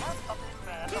have a big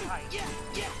man behind you.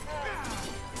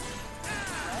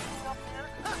 Standing up here,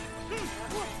 an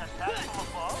attack from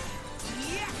above.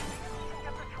 You can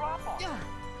get the drop on.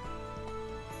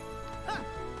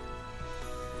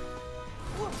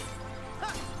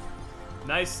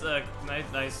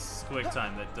 Nice quick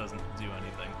time that doesn't do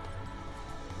anything.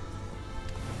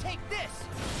 Take this!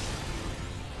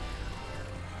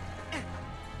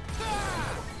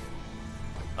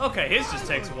 Okay, his just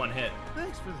takes one hit.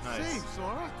 Thanks for the Nice. save,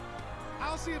 Sora.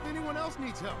 I'll see if anyone else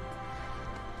needs help.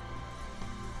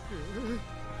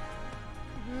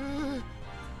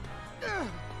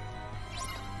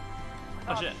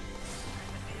 Oh shit.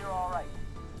 You're all right.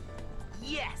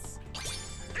 Yes!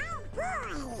 Oh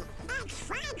boy! Let's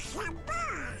find some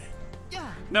more!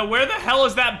 Now where the hell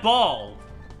is that ball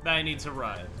that I need to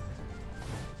ride?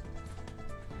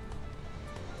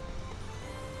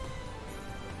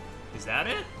 Is that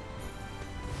it?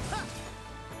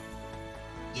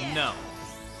 No.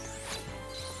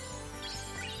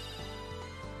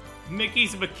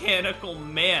 Mickey's Mechanical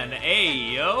Man. Hey,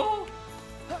 yo!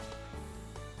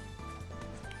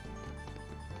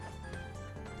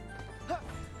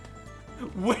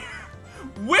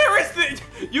 Where is the...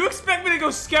 You expect me to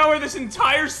go scour this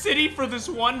entire city for this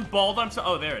one ball that I'm so...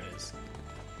 Oh, there it is.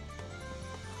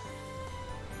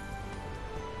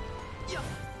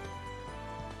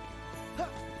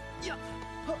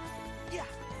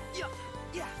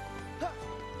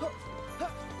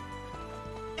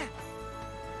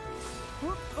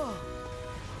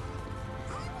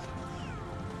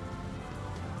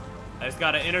 I just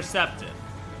gotta intercept it.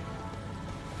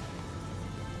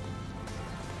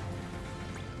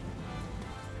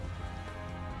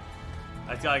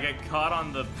 I just gotta get caught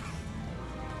on the...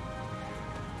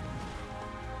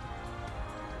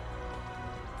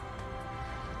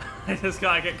 I just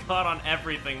gotta get caught on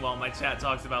everything while my chat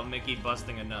talks about Mickey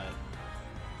busting a nut.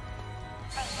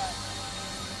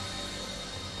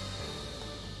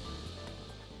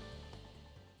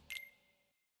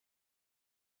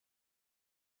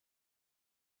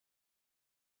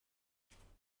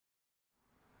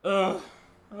 Ugh.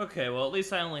 Okay, well at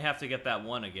least I only have to get that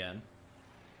one again.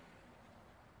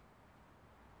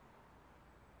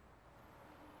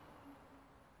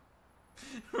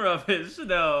 Rubbish,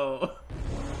 no.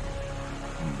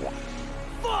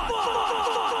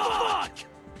 Fuck!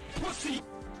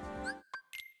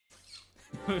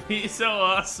 Be so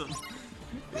awesome.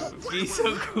 Be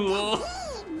so cool.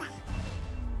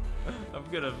 I'm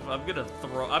gonna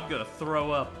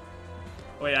throw up.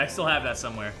 Wait, I still have that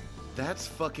somewhere. That's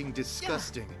fucking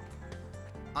disgusting.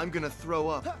 I'm gonna throw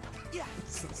up.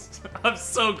 I'm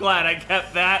so glad I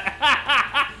kept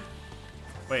that.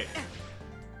 Wait.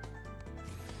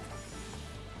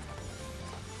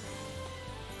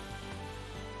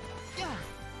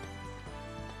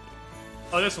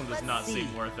 Oh, this one does not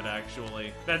seem worth it,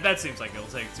 actually. That seems like it'll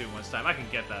take too much time. I can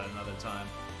get that another time.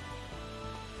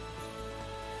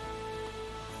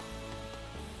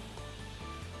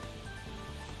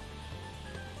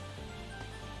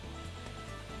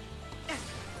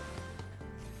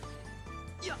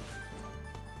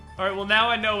 Alright, well now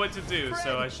I know what to do,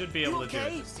 so I should be able to do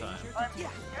it this time. I'm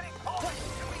getting close.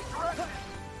 Can we direct it?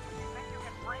 You think you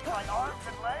can free my arms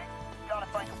and legs? You gotta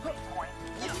find a weak point.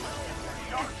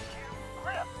 Sharp Q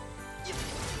grip.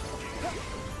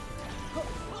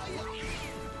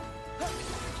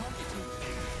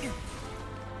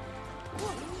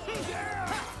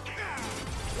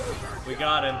 We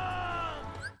got him.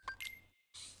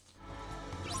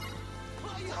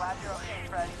 Glad you're okay,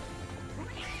 Fred.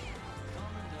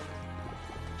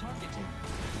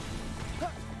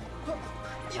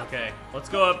 Okay, let's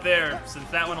go up there. Since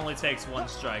that one only takes one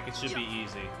strike, it should be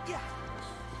easy.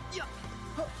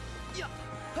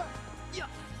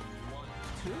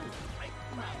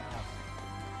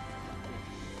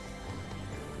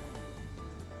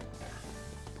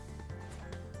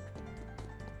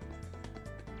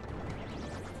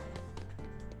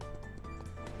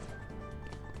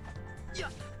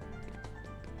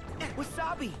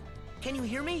 Wasabi! Can you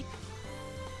hear me?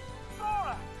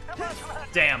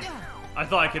 Damn. I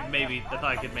thought I could maybe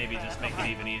just make it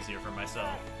even easier for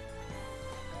myself.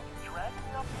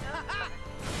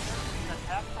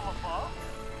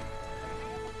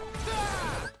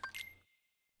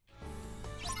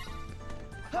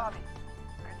 Tommy,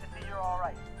 good to see you're all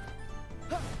right.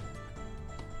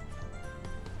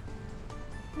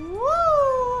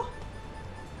 Woo!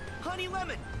 Honey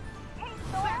Lemon! Hey,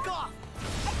 Sora! Back off!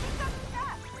 I think I'm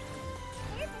stuck.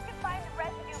 See if you can find the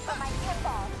residue from my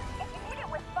pinball. If you hit it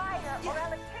with fire or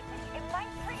electricity, it might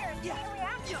trigger a chain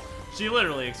reaction. She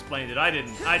literally explained it. I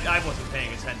wasn't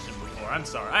paying attention before. I'm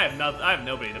sorry. I have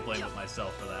nobody to blame but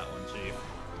myself for that one, Chief.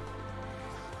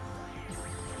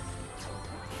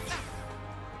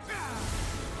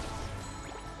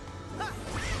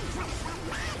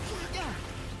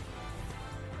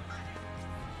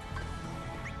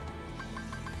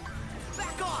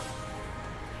 Back off!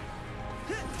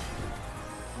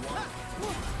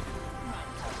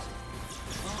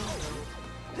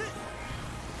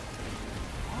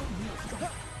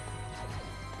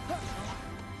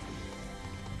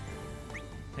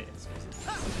 It's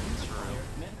true.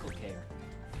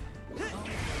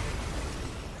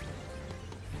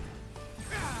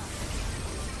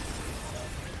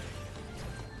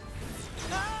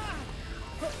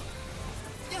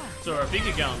 So if he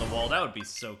could get on the wall, that would be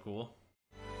so cool.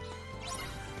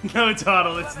 No,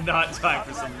 Donald, it's not time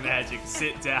for some magic.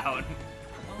 Sit down.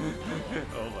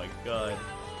 Oh my god.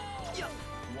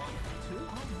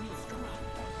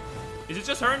 Is it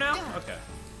just her now? Okay.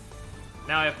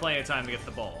 Now I have plenty of time to get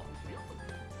the ball.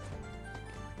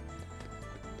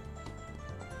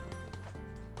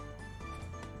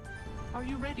 Are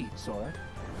you ready, Sora?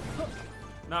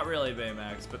 Not really,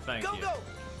 Baymax, but thank you. Go!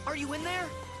 Are you in there?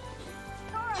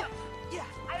 Sora! Yeah.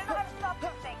 I don't know how to stop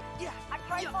this thing. Yeah. I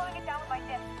tried slowing it down with my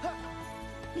dip.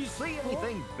 You see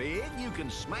anything big you can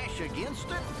smash against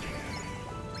it?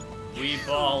 We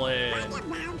ballin'.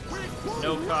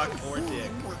 No cock or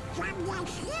dick.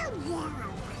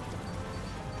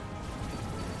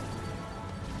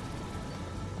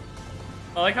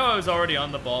 I like how I was already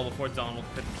on the ball before Donald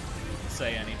could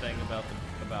say anything about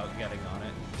getting on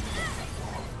it.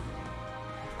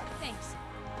 Thanks.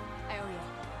 I owe you.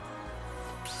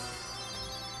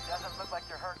 Doesn't look like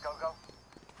you're hurt, Go-Go.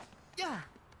 Yeah.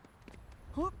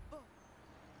 Listen,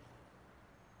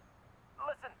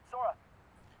 Sora.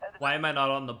 Why am I not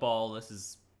on the ball? This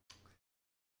is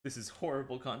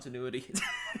horrible continuity. The cubes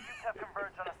have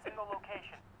converged on a single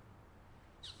location.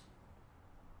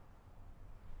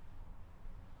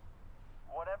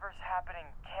 Whatever's happening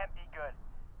can't be good.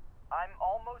 I'm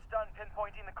almost done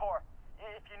pinpointing the core.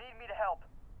 If you need me to help.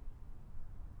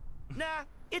 Nah,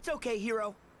 it's okay,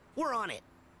 Hero. We're on it.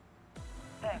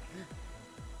 Thanks.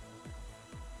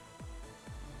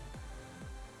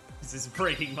 This is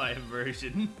breaking my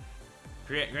immersion.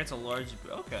 Grants a large...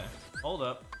 Okay, hold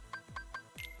up.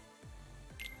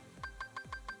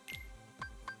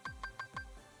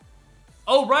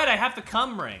 Oh, right, I have the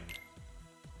cum ring.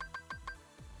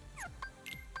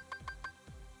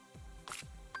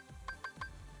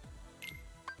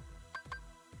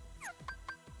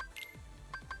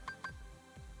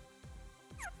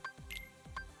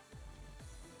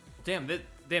 Damn,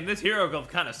 this hero golf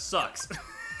kind of sucks.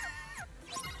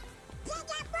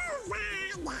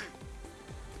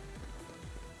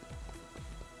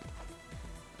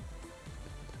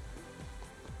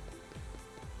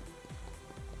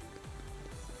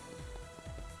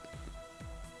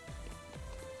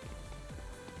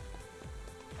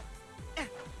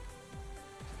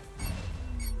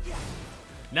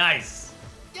 Nice.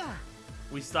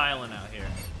 We styling out here.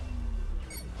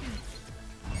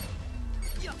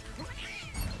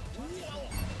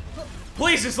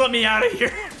 Please just let me out of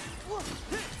here.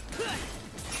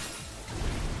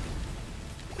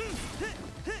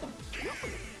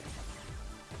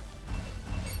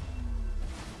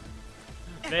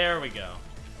 There we go.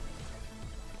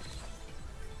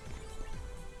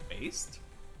 Based?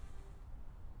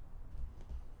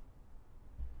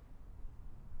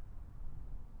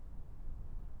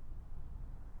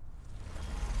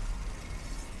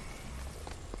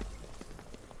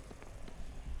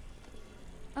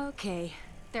 Okay,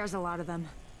 there's a lot of them.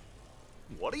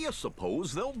 What do you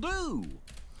suppose they'll do?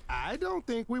 I don't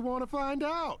think we want to find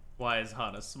out. Why is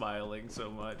Hana smiling so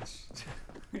much?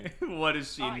 What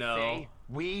does she know? Say,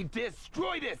 we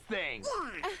destroy this thing!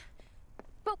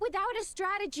 But without a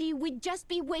strategy, we'd just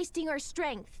be wasting our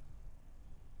strength.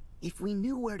 If we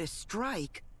knew where to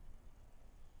strike...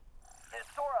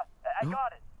 Sora, I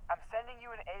got it. I'm sending you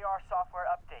an AR software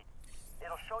update.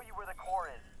 It'll show you where the core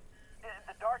is.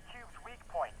 The Dark Cube's weak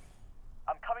point.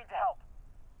 I'm coming to help.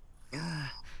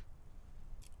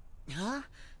 Huh?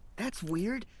 That's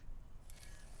weird.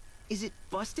 Is it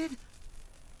busted?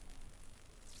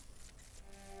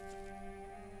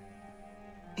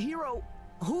 Hero,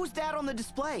 who's that on the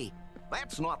display?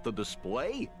 That's not the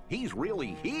display. He's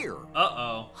really here.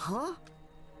 Uh-oh. Huh?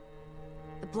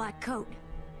 The black coat.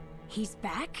 He's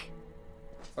back?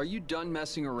 Are you done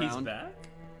messing around? He's back?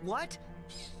 What?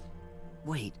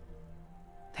 Wait.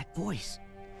 That voice.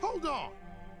 Hold on.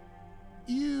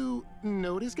 You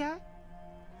know this guy?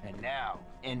 And now,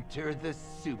 enter the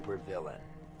supervillain.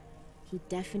 He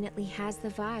definitely has the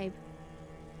vibe.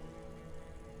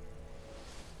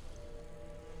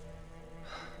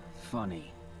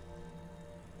 Funny.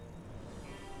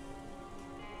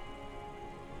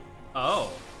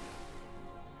 Oh.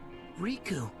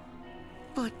 Riku.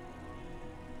 But...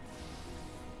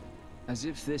 As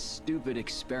if this stupid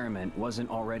experiment wasn't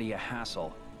already a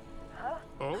hassle.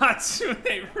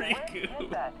 Hatsune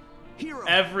Riku. Hero,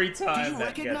 Every time do you that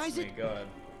recognize gets me it? going.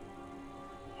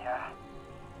 Yeah.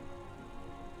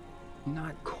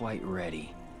 Not quite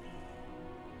ready.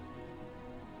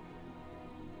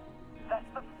 That's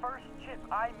the first chip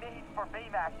I made for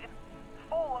Baymax. It's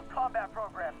full of combat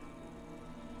programs.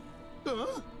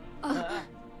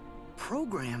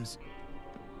 Programs?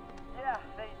 Yeah,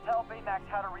 they tell Baymax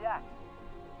how to react.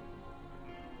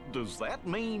 Does that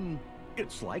mean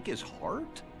it's like his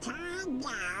heart? Kind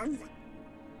of.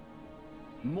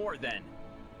 More than.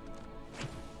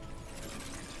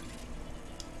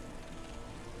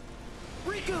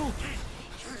 Riku!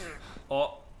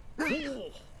 Oh.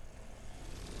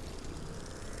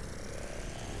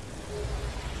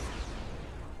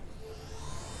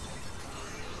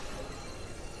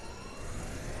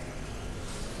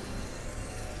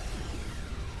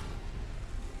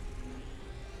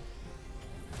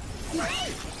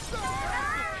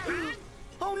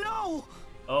 Oh no!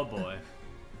 Oh boy.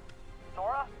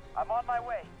 Sora, I'm on my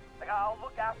way. I'll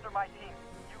look after my team.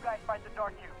 You guys fight the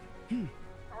Dark Cube.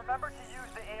 Remember to use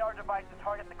the AR device to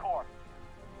target the core.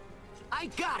 I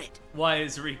got it! Why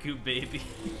is Riku baby?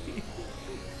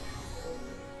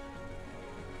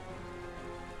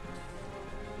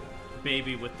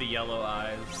 Baby with the yellow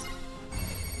eyes.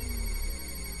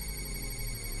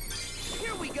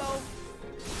 Here we go!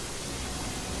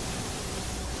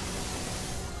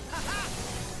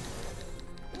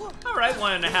 Alright,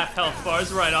 1.5 health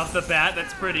bars right off the bat.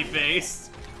 That's pretty based.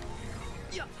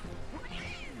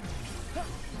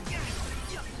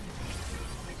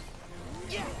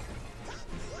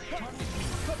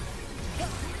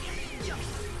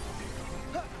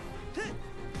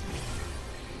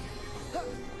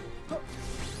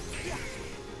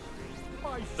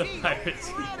 The pirate's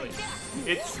healing.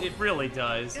 It really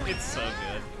does. It's so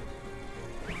good.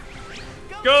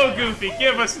 Go, Goofy!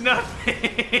 Give us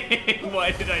nothing!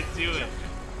 Why did I do it?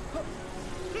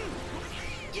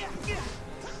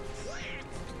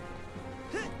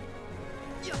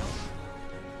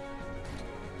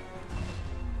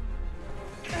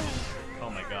 Oh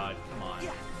my god, come on.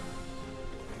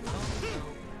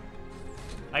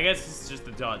 I guess it's just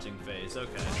the dodging phase.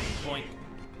 Okay. Point.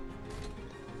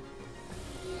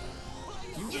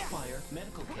 You require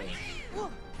medical care.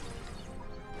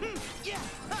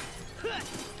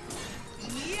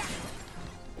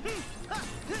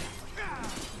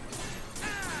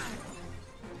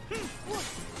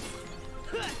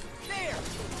 There!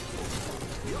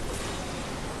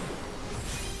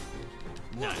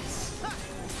 Nice.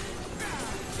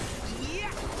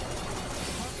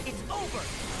 It's over!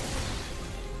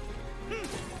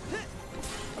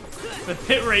 The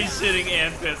hit rate sitting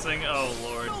and pissing. Oh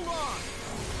lord.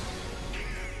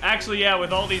 Actually, yeah,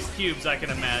 with all these cubes, I can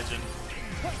imagine.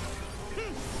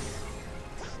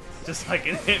 Just like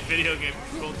in hit video game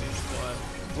Cruelty Squad.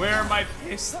 Where are my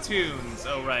piss tunes?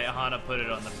 Oh right, Hana put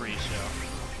it on the pre-show.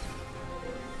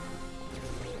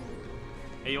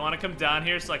 Hey, you want to come down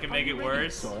here so I can make it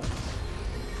worse?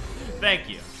 Thank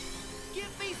you.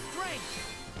 Give me strength!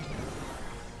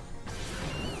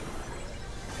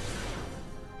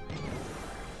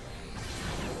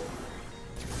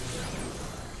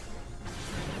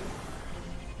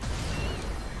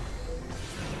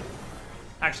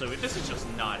 Actually, wait, this is just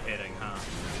not hitting, huh?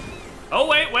 Oh,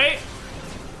 wait, wait!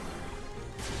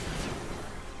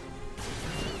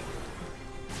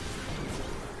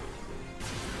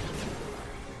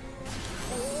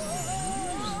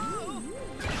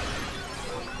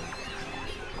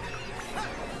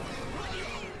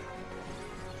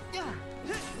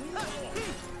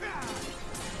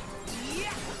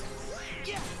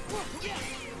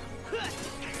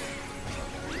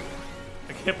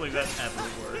 I can't believe that ever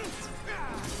worked.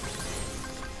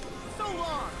 So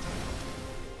long!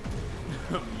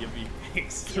 Yummy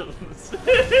pixels.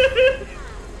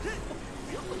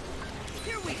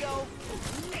 Here we go!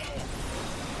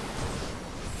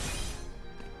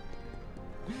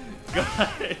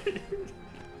 God.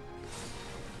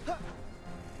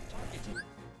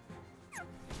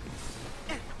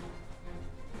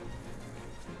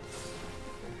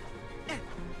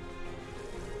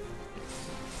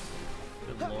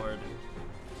 Good lord.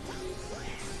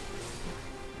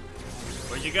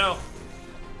 Where'd you go?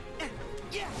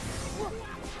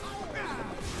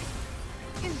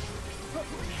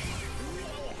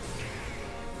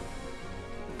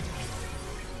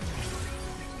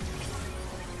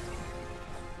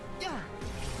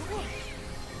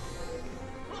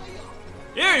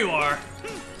 Here you are!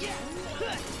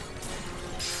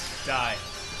 Die.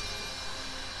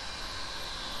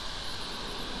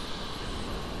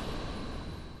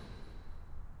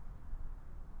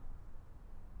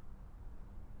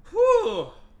 Whew!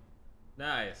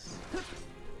 Nice.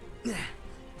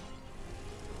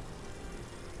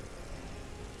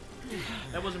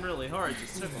 That wasn't really hard,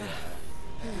 just took a while.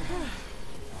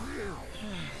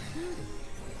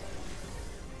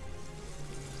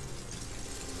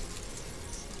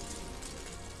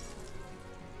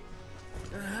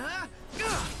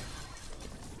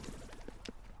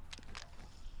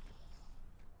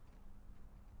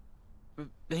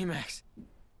 Baymax.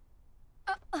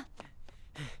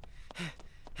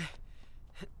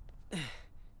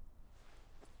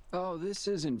 Oh, this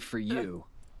isn't for you.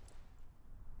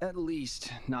 At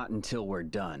least, not until we're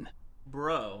done.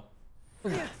 Bro.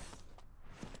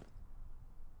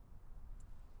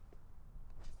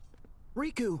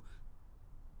 Riku!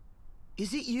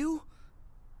 Is it you?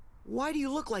 Why do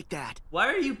you look like that? Why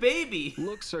are you baby?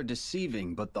 Looks are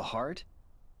deceiving, but the heart?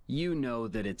 You know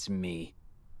that it's me.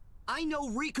 I know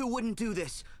Riku wouldn't do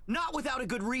this. Not without a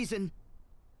good reason.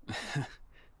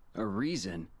 A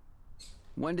reason?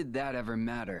 When did that ever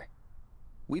matter?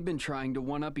 We've been trying to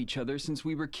one-up each other since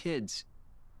we were kids.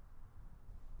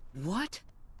 What?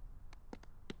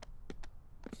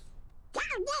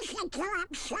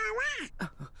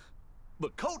 The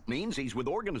coat means he's with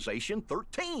Organization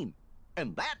 13.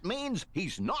 And that means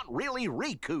he's not really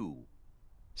Riku.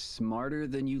 Smarter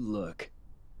than you look.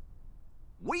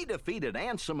 We defeated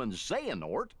Ansem and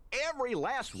Xehanort, every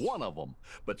last one of them.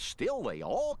 But still, they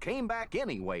all came back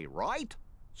anyway, right?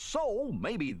 So,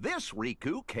 maybe this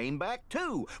Riku came back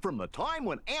too, from the time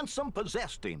when Ansem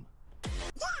possessed him.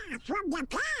 Yeah, from the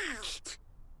past.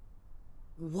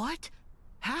 What?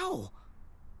 How?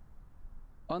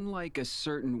 Unlike a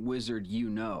certain wizard you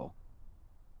know,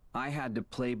 I had to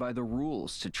play by the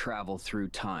rules to travel through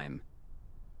time.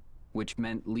 Which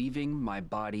meant leaving my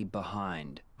body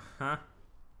behind. Huh?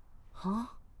 Huh?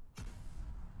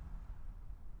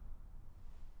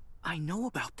 I know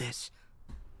about this.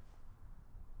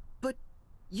 But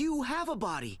you have a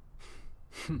body.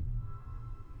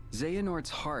 Xehanort's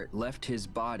heart left his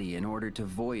body in order to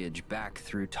voyage back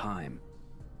through time.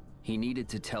 He needed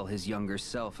to tell his younger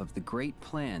self of the great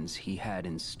plans he had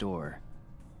in store.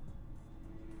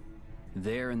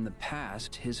 There in the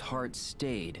past, his heart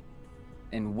stayed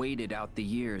and waited out the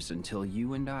years until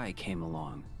you and I came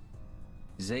along.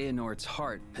 Xehanort's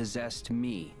heart possessed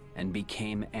me and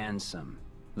became Ansem,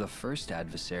 the first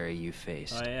adversary you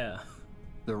faced. Oh yeah.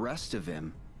 The rest of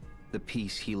him, the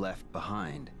piece he left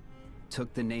behind,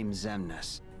 took the name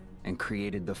Xemnas and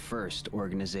created the first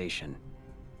organization.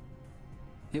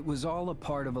 It was all a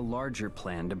part of a larger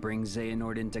plan to bring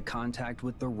Xehanort into contact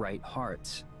with the right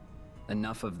hearts.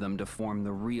 Enough of them to form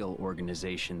the real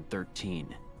Organization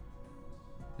 13.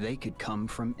 They could come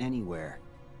from anywhere.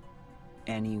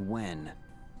 Any when.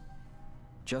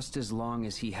 Just as long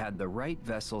as he had the right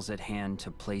vessels at hand to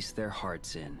place their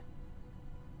hearts in.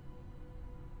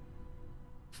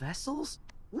 Vessels?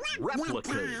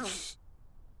 Replicas!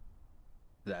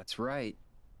 That's right.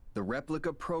 The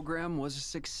replica program was a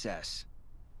success.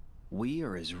 We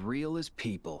are as real as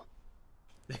people.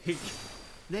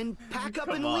 Then pack up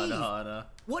and Come on, leave. Hana.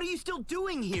 What are you still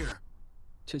doing here?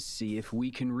 To see if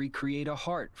we can recreate a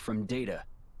heart from data.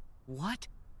 What?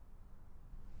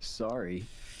 Sorry.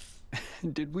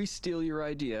 Did we steal your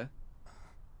idea?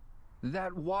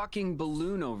 That walking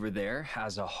balloon over there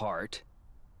has a heart.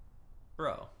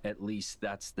 Bro. At least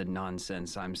that's the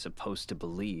nonsense I'm supposed to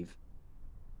believe.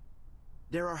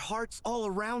 There are hearts all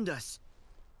around us.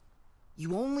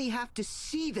 You only have to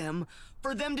see them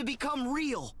for them to become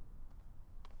real.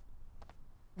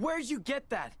 Where'd you get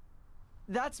that?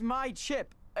 That's my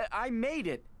chip. I made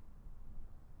it.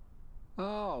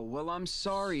 Oh, well, I'm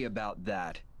sorry about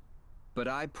that. But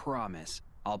I promise,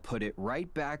 I'll put it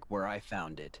right back where I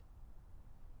found it.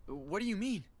 What do you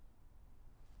mean?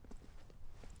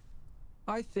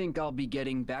 I think I'll be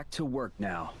getting back to work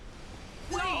now.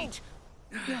 Wait!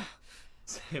 I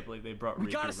can't believe they brought We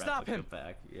Riku gotta stop Replica him.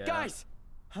 back. Yeah. Guys!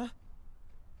 Huh?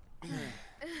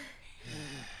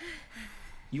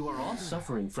 You are all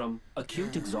suffering from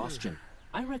acute exhaustion.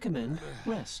 I recommend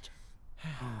rest.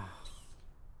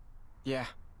 Yeah,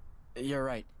 you're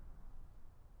right.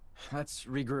 Let's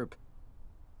regroup.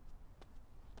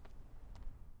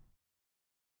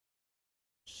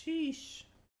 Sheesh.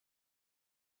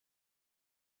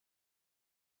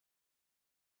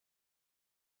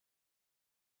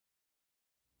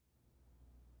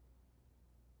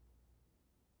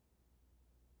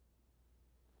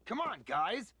 Come on,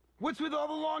 guys. What's with all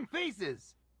the long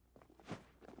faces?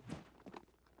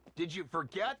 Did you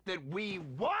forget that we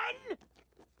won?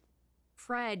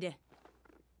 Fred.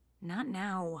 Not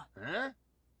now. Huh?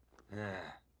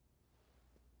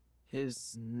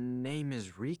 His name is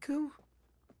Riku?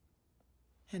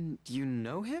 And you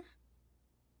know him?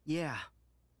 Yeah.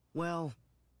 Well,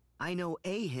 I know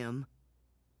him.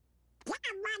 That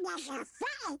one is a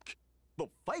fake. The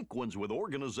fake one's with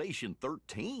Organization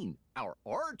 13, our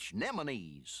arch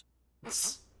nemesis.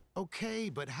 Okay,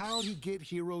 but how'd he get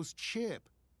Hero's chip?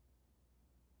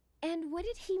 And what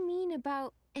did he mean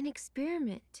about an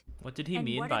experiment? What did he And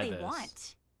mean what by do they this?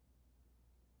 want?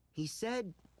 He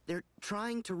said They're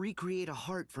trying to recreate a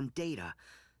heart from data.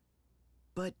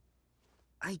 But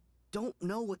I don't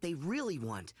know what they really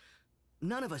want.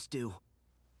 None of us do.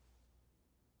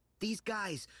 These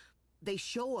guys, they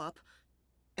show up,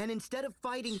 and instead of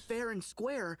fighting fair and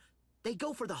square, they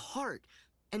go for the heart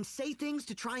and say things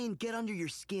to try and get under your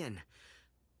skin.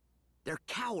 They're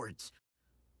cowards.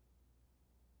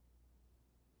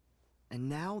 And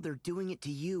now they're doing it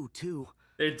to you, too.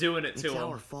 They're doing it to It's him.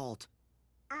 our fault.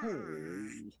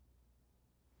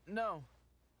 No,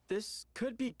 this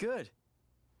could be good.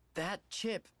 That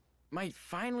chip might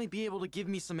finally be able to give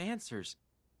me some answers.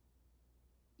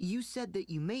 You said that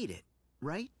you made it,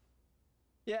 right?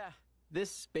 Yeah,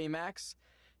 this Baymax,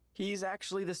 he's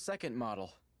actually the second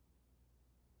model.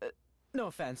 No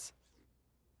offense.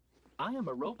 I am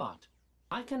a robot.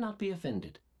 I cannot be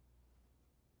offended.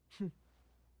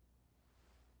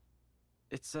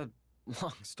 It's a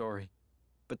long story,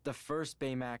 but the first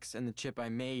Baymax and the chip I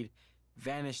made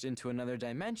vanished into another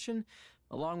dimension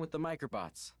along with the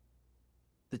microbots.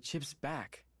 The chip's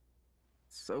back,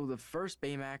 so the first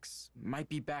Baymax might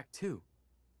be back too.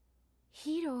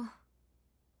 Hiro.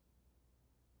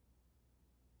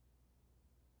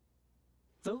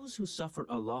 Those who suffer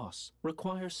a loss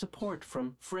require support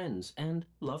from friends and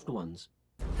loved ones.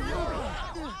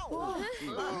 Oh,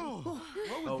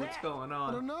 what's going on?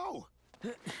 I don't know.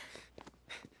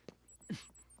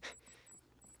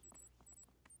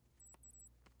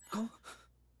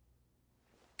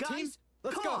 Guys,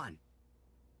 let's come go. on!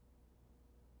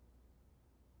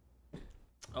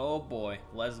 Oh boy,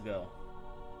 let's go.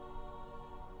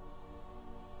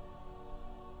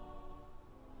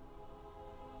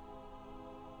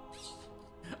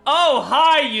 Oh,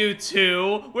 hi, you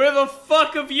two! Where the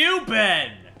fuck have you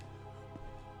been?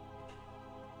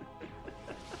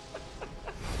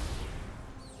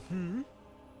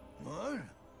 What?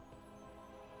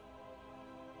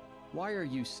 Why are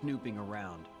you snooping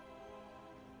around?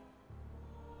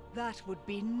 That would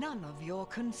be none of your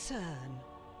concern.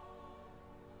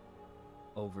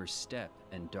 Overstep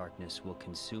and darkness will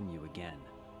consume you again.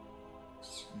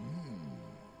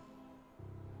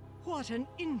 What an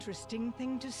interesting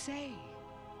thing to say.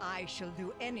 I shall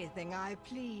do anything I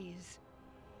please.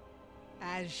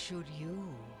 As should you.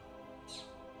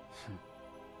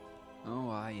 Oh,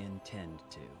 I intend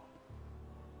to.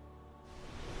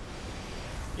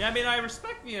 Yeah, I mean, I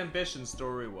respect the ambition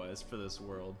story-wise for this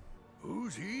world.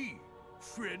 Who's he?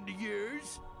 Friend of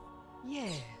yours?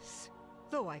 Yes,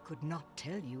 though I could not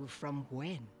tell you from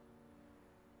when.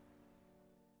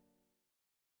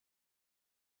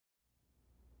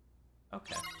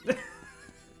 Okay.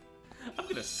 I'm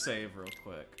gonna save real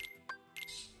quick.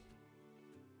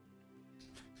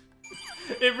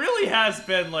 It really has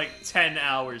been like 10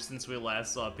 hours since we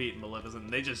last saw Pete and Maleficent,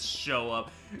 and they just show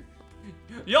up.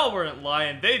 Y'all weren't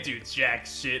lying, they do jack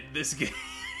shit in this game.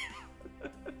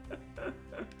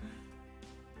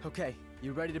 Okay,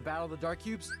 you ready to battle the Dark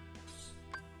Cubes?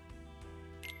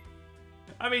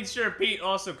 I mean, sure, Pete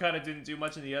also kind of didn't do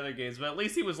much in the other games, but at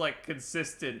least he was, like,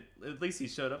 consistent. At least he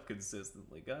showed up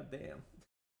consistently. God damn.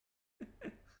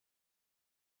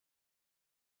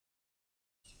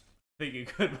 Thinking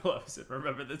good, Maleficent.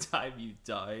 Remember the time you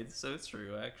died? So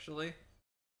true, actually.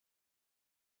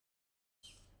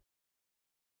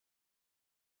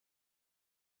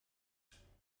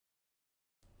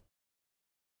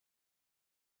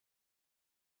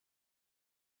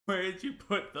 Where did you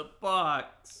put the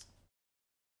box?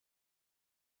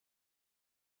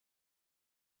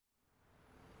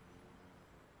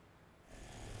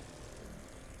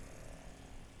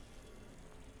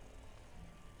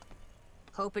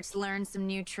 Hope it's learned some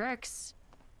new tricks.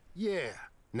 Yeah,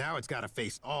 now it's gotta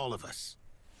face all of us.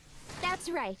 That's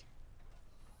right.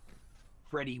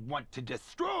 Freddy want to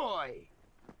destroy!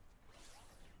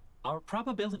 Our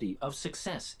probability of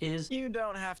success is... You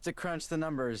don't have to crunch the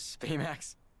numbers,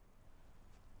 Baymax.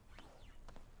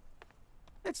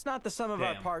 It's not the sum of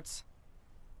our Damn. parts.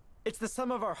 It's the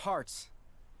sum of our hearts.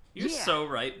 You're so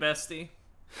right, bestie.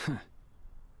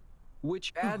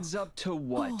 Which adds up to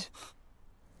what?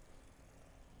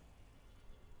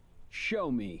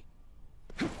 Show me.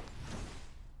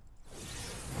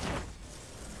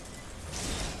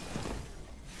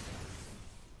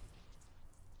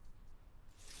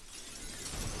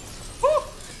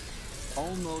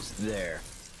 Almost there.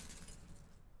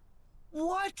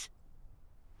 What?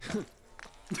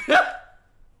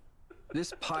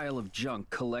 This pile of junk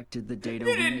collected the data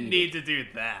You we didn't needed. need to do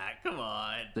that. Come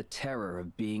on. The terror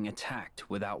of being attacked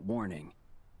without warning.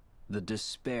 The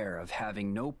despair of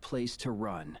having no place to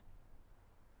run.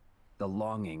 The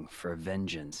longing for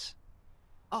vengeance.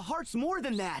 A heart's more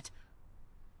than that.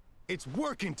 It's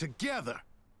working together.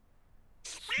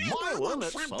 smiling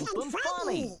at something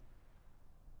funny.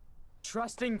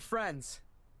 Trusting friends.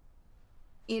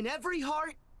 In every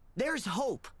heart, there's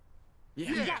hope.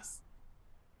 Yes.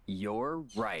 You're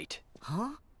right.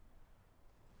 Huh?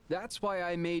 That's why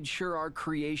I made sure our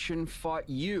creation fought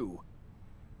you.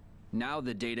 Now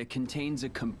the data contains a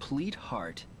complete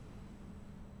heart.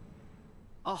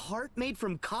 A heart made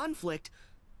from conflict?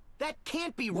 That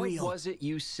can't be real. What was it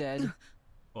you said?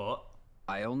 What?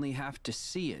 I only have to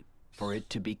see it for it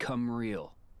to become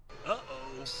real.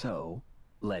 Uh-oh. So,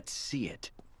 let's see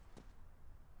it.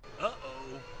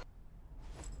 Uh-oh.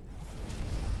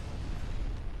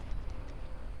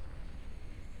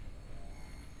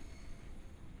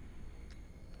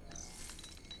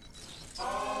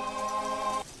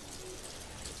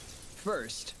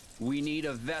 First, we need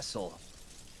a vessel.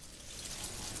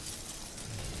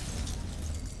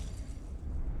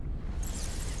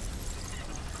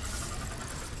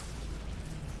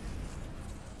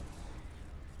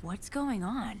 What's going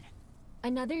on?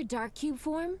 Another dark cube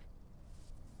form?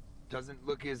 Doesn't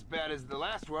look as bad as the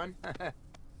last one.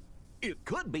 It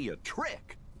could be a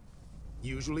trick.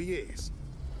 Usually is.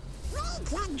 We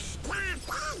can stop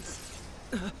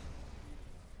it.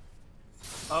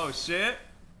 Oh, shit.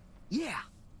 Yeah.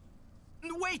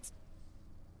 Wait!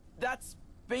 That's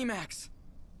Baymax.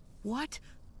 What?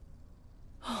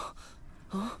 Huh?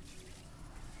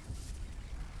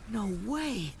 No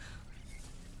way.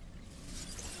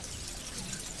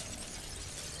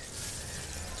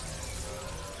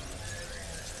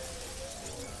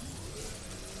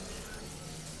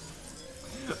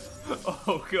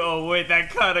 Oh, oh, wait, that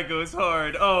kind of goes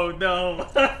hard. Oh, no.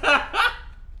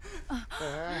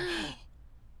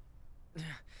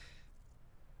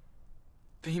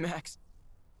 Baymax.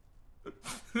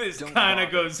 This kind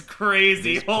of goes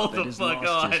crazy. This Hold the puppet has fuck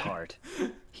lost on. his heart.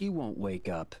 He won't wake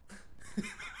up.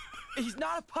 He's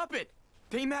not a puppet.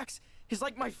 Baymax is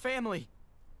like my family.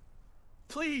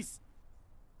 Please,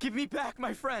 give me back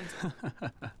my friend.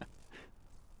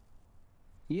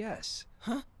 Yes.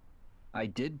 Huh? I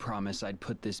did promise I'd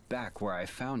put this back where I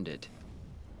found it.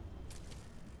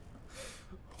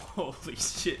 Holy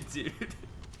shit, dude.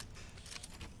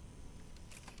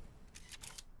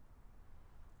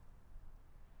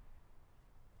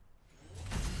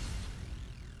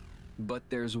 But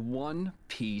there's one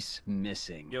piece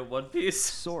missing. Yo, one piece?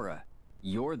 Sora,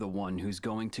 you're the one who's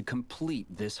going to complete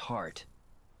this heart.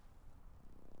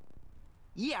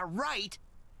 Yeah, right.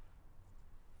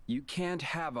 You can't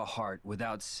have a heart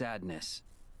without sadness,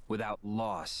 without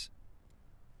loss.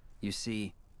 You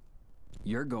see,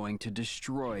 you're going to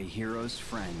destroy Hero's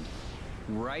friend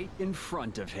right in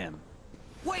front of him.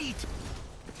 Wait!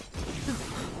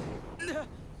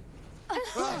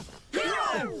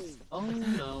 Oh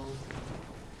no.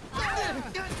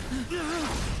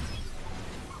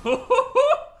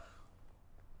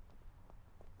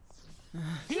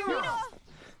 Hero!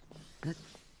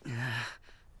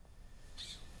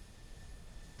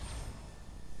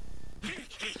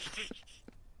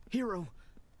 Hero,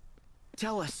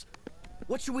 tell us,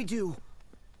 what should we do?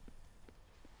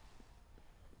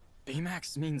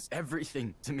 Baymax means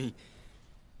everything to me.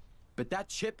 But that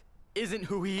chip isn't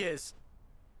who he is.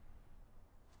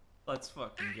 Let's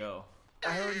fucking go.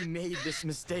 I already made this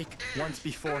mistake once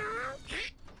before.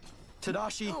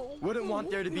 Tadashi wouldn't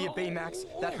want there to be a Baymax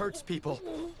that hurts people.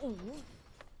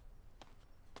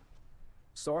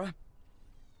 Sora,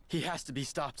 he has to be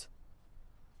stopped.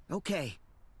 Okay,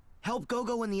 help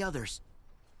Go-Go and the others.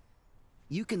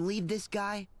 You can leave this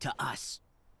guy to us.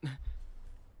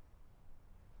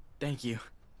 Thank you.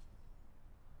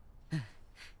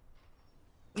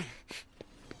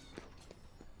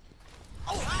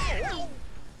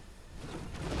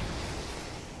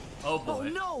 Oh boy. Oh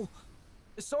no!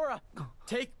 Sora,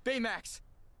 take Baymax.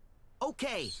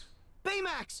 Okay,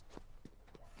 Baymax!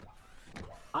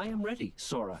 I am ready,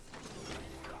 Sora.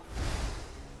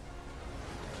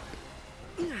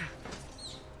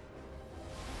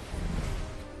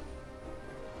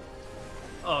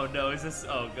 Oh no, is this,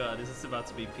 oh god, is this about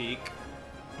to be peak?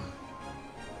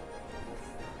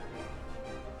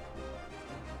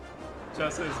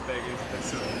 Just as big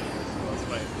as this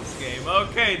fight in this game.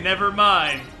 Okay, never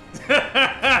mind.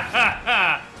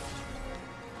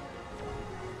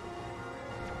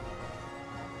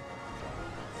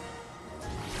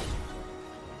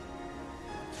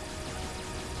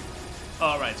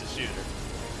 Alright, it's a shooter.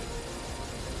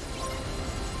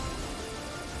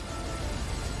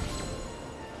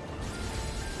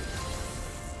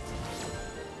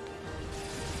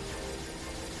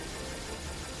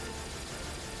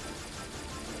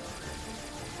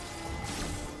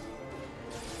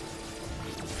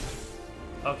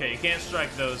 Okay, you can't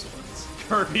strike those ones.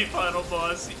 Kirby final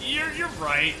boss. You're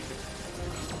right.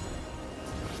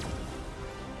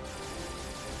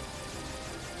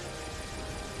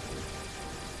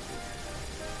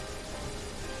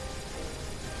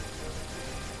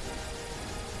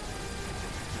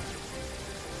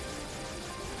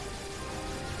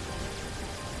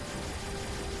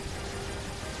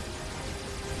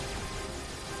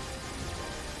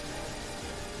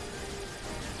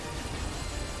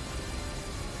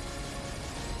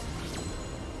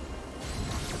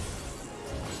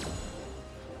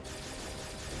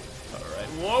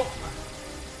 Whoa!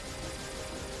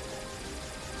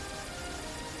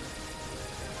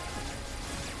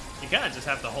 You kind of just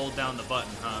have to hold down the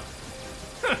button, huh?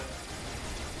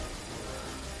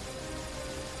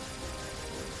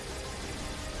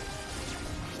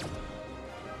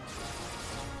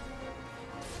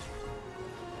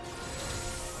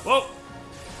 Whoa!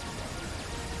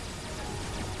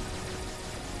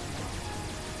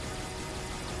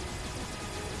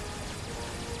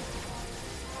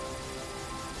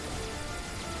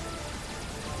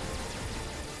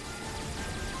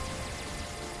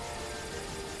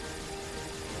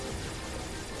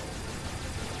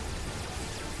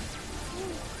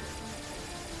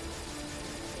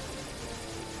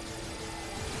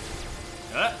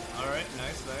 Alright,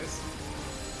 nice, nice.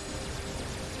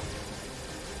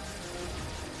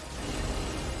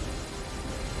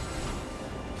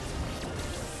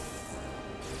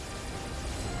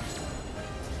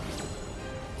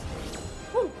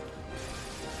 Woo.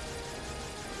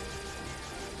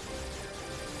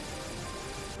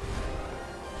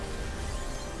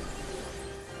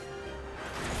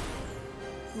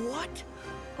 What?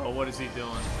 Oh, what is he doing?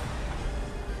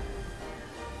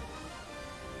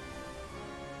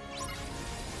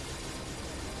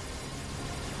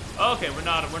 Okay, we're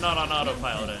not on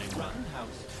autopilot anymore.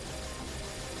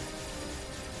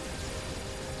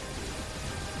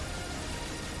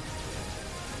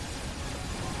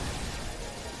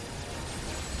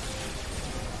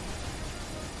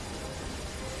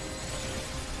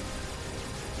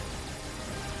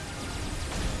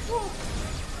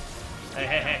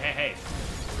 Hey.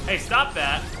 Hey, stop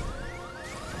that.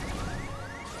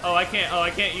 Oh, I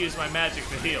can't use my magic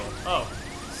to heal. Oh,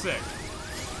 sick.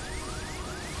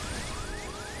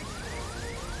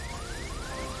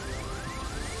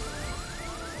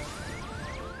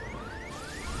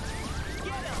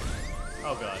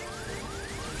 Oh god.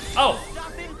 Oh!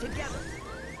 Stop in together.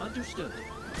 Understood.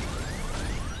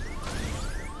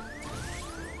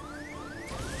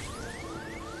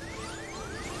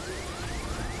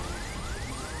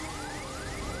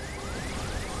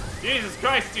 Jesus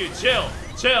Christ, dude, chill.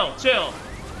 Chill.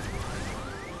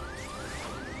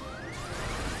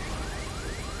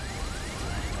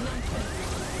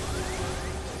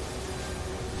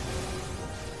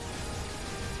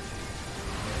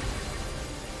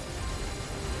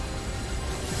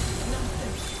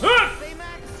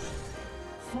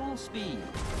 Full speed.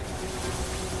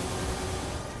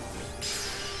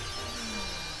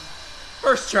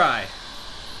 First try.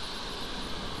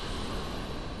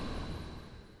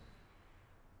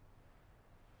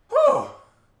 Whew.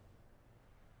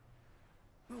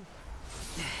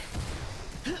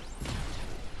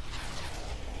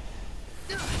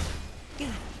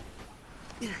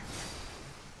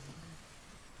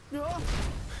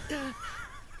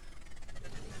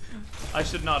 I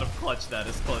should not have clutched that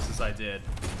as close as I did.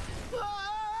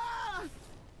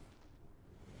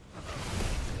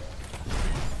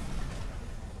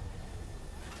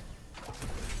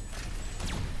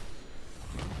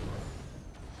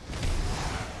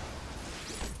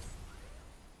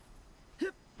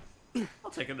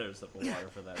 I'll take another sip of water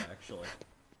for that, actually.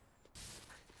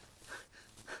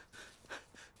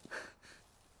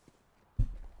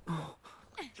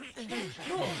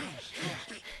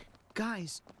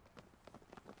 Guys.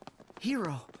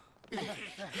 Hero.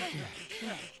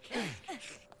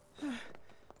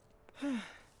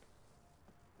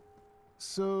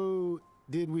 So,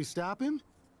 did we stop him?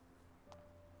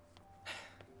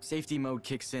 Safety mode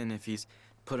kicks in if he's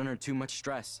put under too much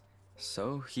stress.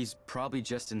 So, he's probably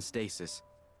just in stasis.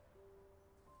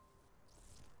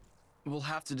 We'll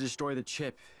have to destroy the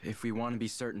chip if we want to be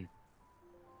certain.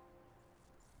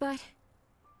 But...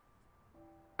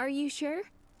 are you sure?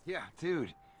 Yeah,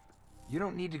 dude. You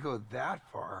don't need to go that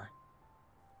far.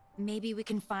 Maybe we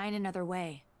can find another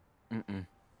way. Mm-mm.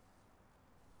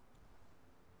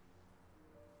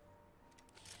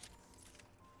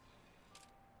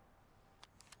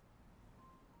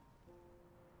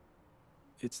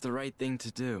 It's the right thing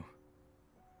to do.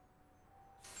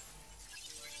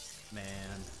 Man.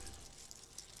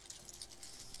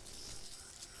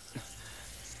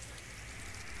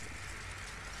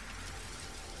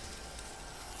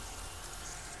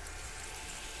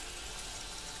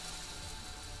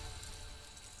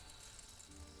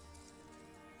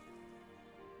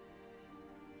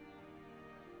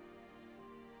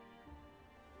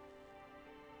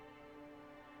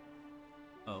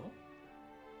 Oh?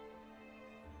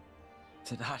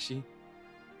 Tadashi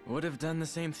would have done the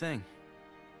same thing.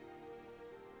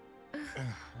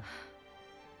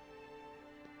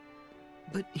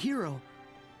 But Hiro,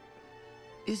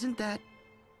 isn't that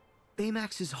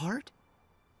Baymax's heart?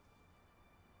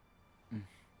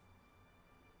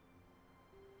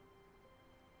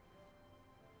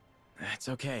 It's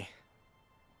okay.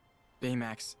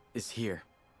 Baymax is here.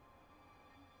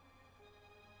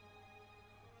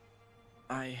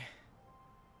 I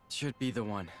should be the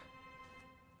one.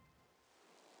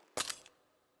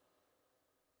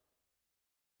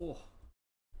 Oh.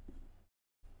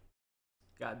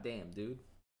 Goddamn, dude.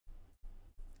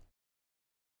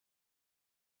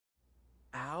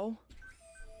 Ow?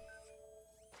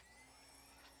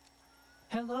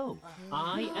 Hello,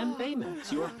 I am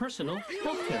Baymax, your personal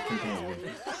healthcare companion.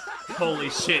 Holy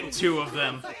shit, 2 of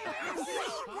them.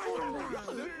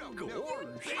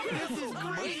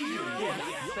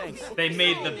 Thanks. They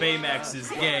made the Baymaxes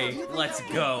gay. Let's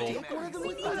go.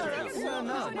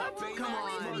 Come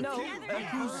on. No,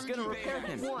 who's gonna repair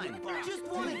him? One. Just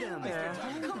one of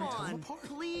them. Come on,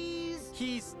 please.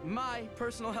 He's my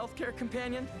personal healthcare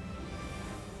companion.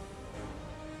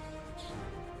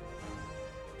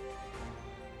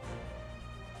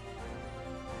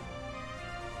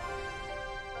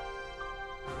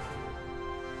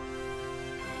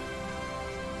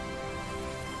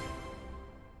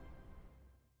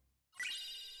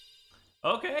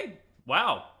 Okay.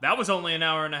 Wow. That was only an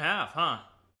hour and a half, huh?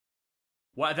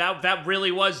 Wow, that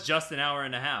really was just an hour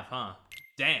and a half, huh?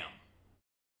 Damn.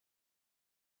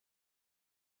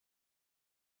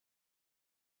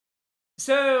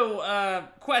 So,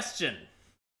 question.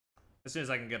 As soon as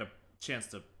I can get a chance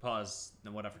to pause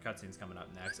whatever cutscene's coming up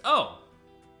next. Oh!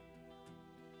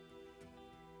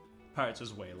 Pirates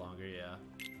was way longer, yeah.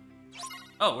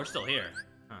 Oh, we're still here.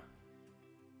 Huh.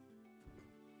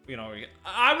 You know,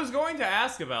 I was going to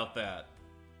ask about that.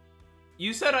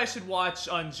 You said I should watch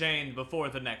Unchained before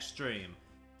the next stream.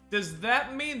 Does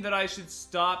that mean that I should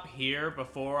stop here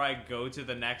before I go to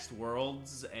the next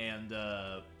worlds and,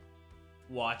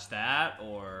 watch that,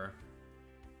 or...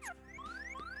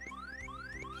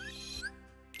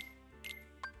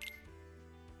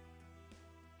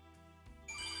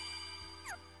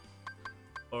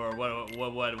 Or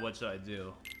what should I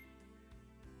do?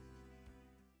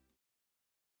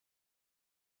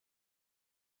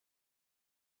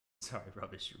 Sorry,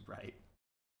 Rubbish, you're right.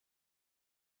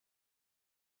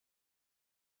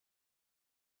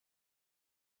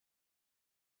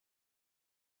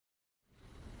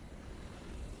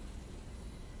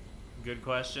 Good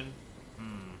question.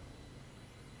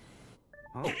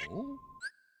 Oh.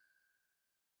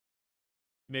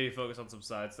 Maybe focus on some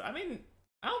side stuff. I mean,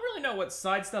 I don't really know what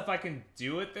side stuff I can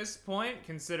do at this point,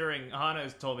 considering Hana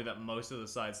has told me that most of the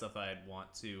side stuff I'd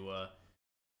want to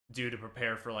do to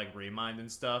prepare for like Remind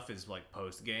and stuff is like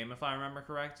post-game, if I remember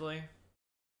correctly.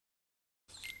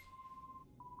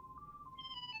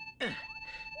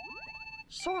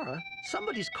 Sora,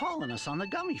 somebody's calling us on the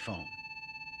gummy phone.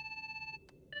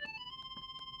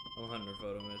 100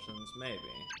 photo missions, maybe.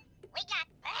 We got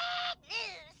bad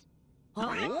news.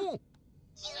 Oh.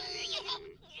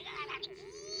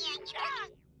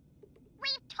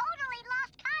 We've totally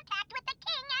lost contact with the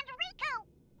king and Riku.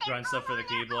 Grind stuff for the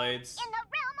Keyblades. In the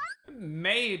realm of...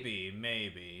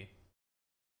 Maybe.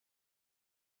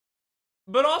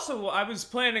 But also, I was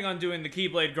planning on doing the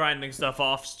Keyblade grinding stuff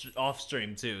off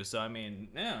stream too, so I mean,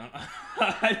 yeah,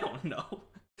 I don't know.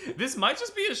 This might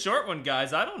just be a short one,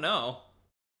 guys, I don't know.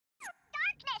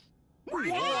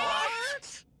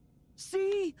 What?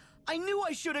 See? I knew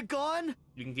I should have gone.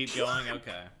 You can keep going?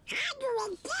 Okay. How do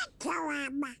we get to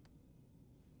him?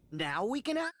 Now we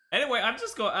can... Anyway, I'm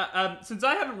just going... since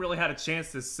I haven't really had a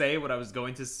chance to say what I was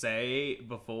going to say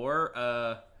before,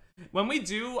 when we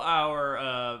do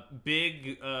our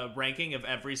big ranking of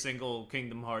every single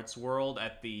Kingdom Hearts world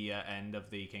at the end of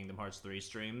the Kingdom Hearts 3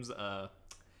 streams,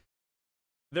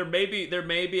 there may be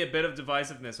a bit of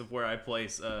divisiveness of where I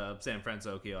place San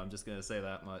Francisco. I'm just gonna say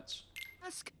that much.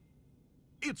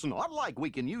 It's not like we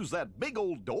can use that big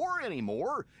old door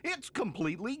anymore. It's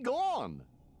completely gone.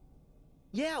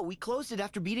 Yeah, we closed it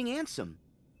after beating Ansem.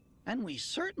 And we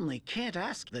certainly can't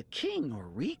ask the king or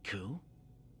Riku.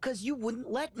 'Cause you wouldn't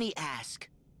let me ask.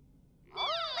 Only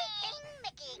King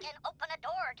Mickey can open a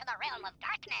door to the realm of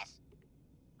darkness.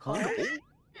 Huh? It's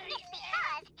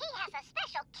because he has a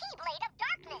special Keyblade of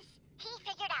Darkness. He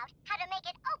figured out how to make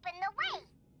it open the way.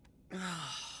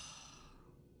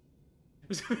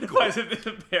 Why is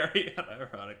it Barry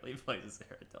unironically plays as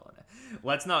Aerodolina?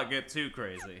 Let's not get too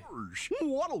crazy.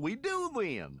 What'll we do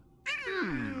then?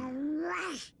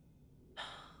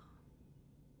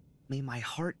 May my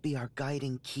heart be our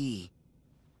guiding key.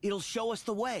 It'll show us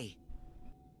the way.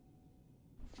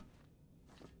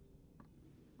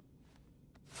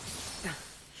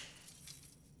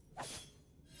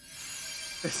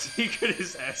 The secret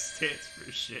is S stands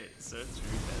for shit. So true,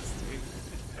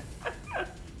 S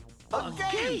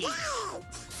Okay.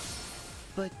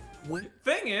 But what?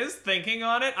 Thing is, thinking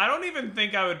on it, I don't even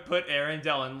think I would put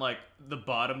Arendelle in like the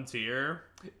bottom tier.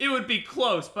 It would be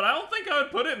close, but I don't think I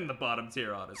would put it in the bottom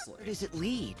tier, honestly. Where does it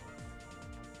lead?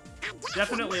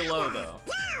 Definitely low though.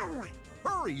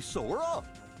 Hurry, Sora!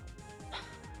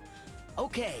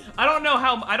 Okay. I don't know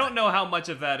how much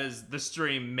of that is the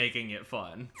stream making it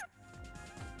fun.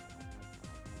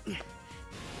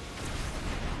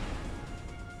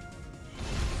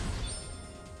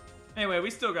 Anyway, we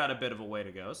still got a bit of a way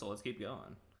to go, so let's keep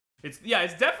going. It's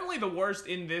definitely the worst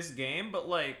in this game, but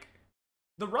like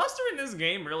the roster in this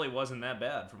game really wasn't that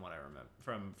bad from what I remember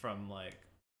from like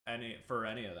any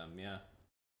of them, yeah.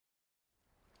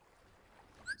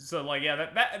 So like yeah,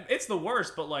 that it's the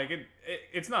worst, but like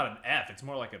it's not an F, it's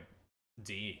more like a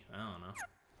D. I don't know.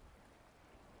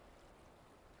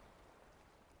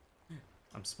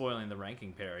 I'm spoiling the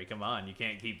ranking, Perry. Come on, you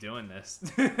can't keep doing this.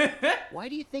 Why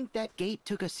do you think that gate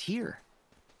took us here?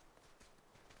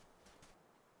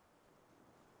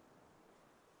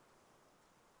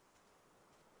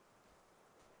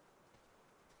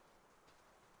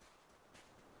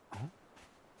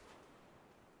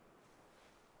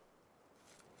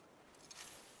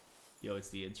 Yo, it's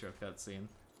the intro cutscene.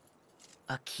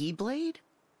 A Keyblade?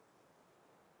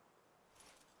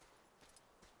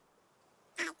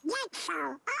 Not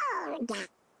so old.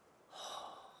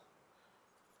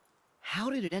 How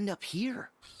did it end up here?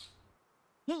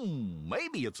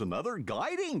 Maybe it's another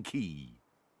guiding key.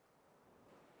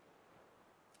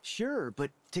 Sure,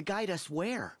 but to guide us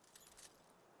where?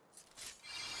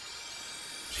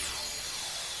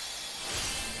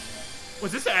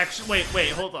 Was this actually...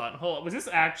 Wait, hold on. Was this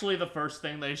actually the first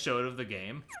thing they showed of the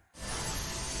game?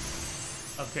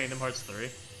 Of Kingdom Hearts 3?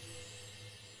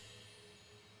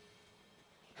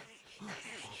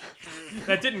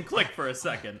 That didn't click for a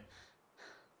second.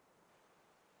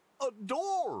 A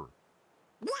door!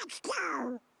 Let's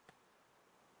go!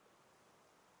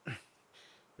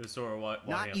 Sora, what?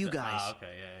 Not you guys. Ah,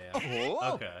 okay, yeah.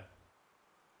 Oh. Okay.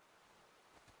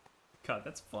 God,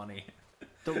 that's funny.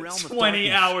 The realm of 20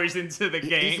 darkness. hours into the It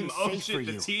game. isn't Oh safe for shit,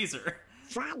 the you. teaser.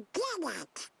 Forget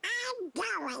it. I'm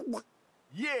going.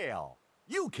 Yeah,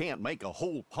 you can't make a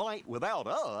whole pint without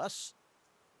us.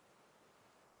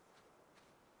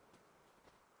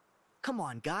 Come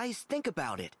on, guys, think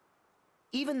about it.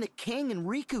 Even the king and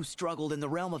Riku struggled in the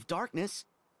realm of darkness.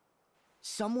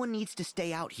 Someone needs to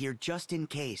stay out here just in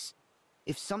case.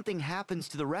 If something happens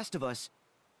to the rest of us,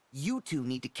 you two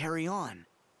need to carry on.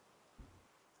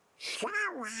 Sora,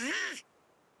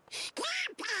 stop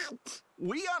it!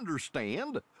 We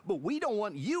understand, but we don't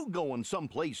want you going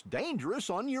someplace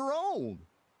dangerous on your own.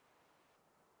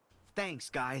 Thanks,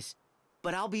 guys,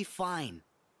 but I'll be fine.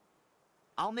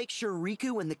 I'll make sure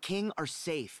Riku and the king are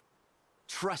safe.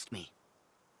 Trust me.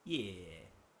 Yeah.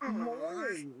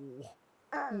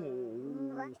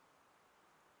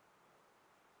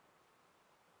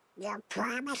 You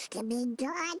promise to be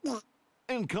good?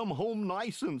 And come home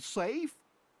nice and safe?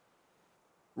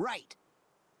 Right.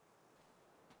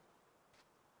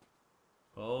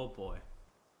 Oh boy.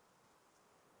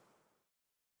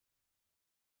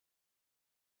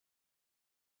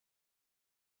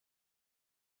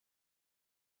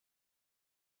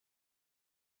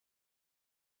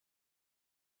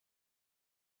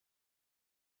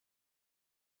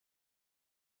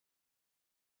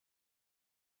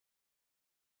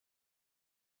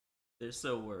 They're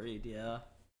so worried, yeah.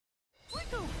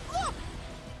 Riku, look!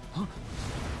 Huh?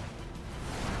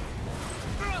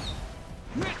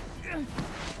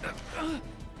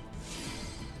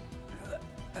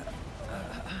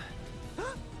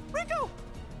 Riku!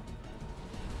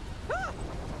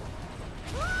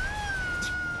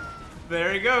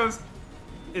 There he goes.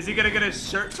 Is he gonna get his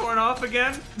shirt torn off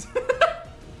again?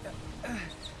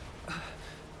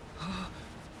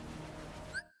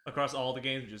 Across all the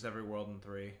games, or just every world in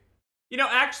 3? You know,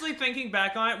 actually thinking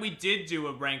back on it, we did do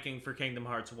a ranking for Kingdom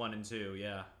Hearts 1 and 2,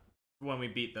 yeah. When we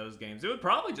beat those games. It would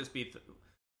probably just be...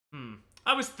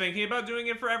 I was thinking about doing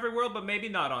it for every world, but maybe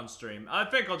not on stream. I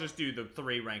think I'll just do the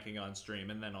 3 ranking on stream,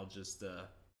 and then I'll just,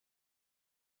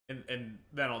 and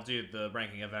then I'll do the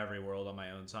ranking of every world on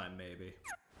my own time, maybe.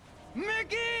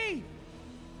 Mickey!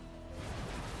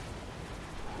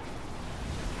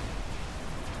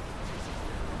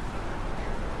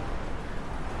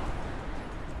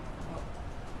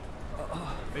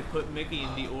 They put Mickey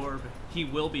in the orb. He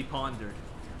will be pondered.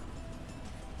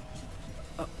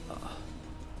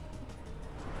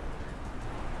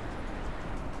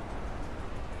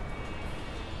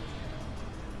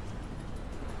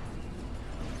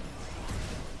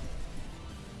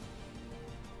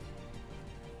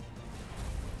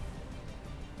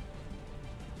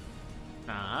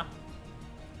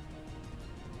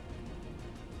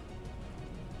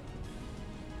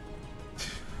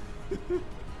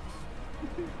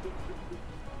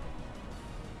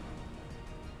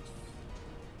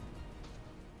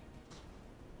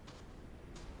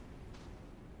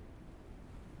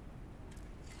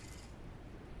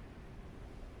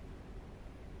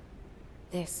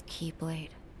 This Keyblade.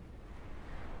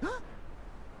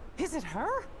 Is it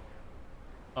her?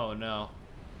 Oh no.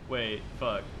 Wait,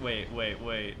 fuck.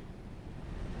 Wait.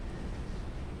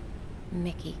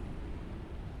 Mickey.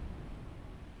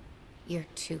 You're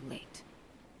too late.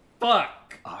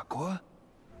 Fuck! Aqua?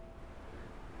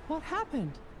 What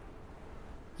happened?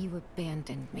 You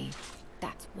abandoned me.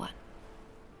 That's what.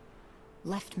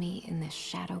 Left me in this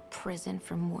shadow prison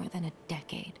for more than a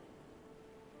decade.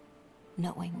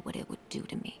 Knowing what it would do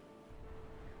to me.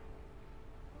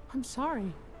 I'm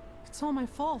sorry. It's all my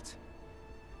fault.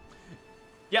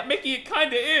 Yeah, Mickey, it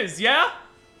kinda is, yeah?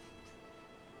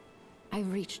 I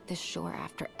reached this shore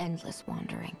after endless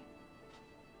wandering.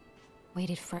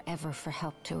 Waited forever for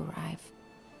help to arrive.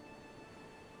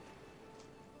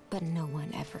 But no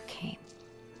one ever came.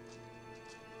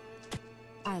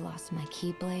 I lost my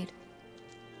Keyblade.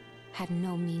 Had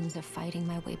no means of fighting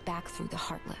my way back through the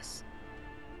Heartless.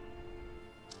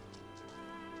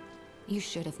 You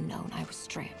should have known I was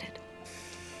stranded.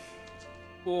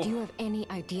 Oh. Do you have any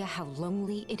idea how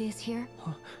lonely it is here?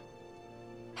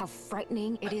 How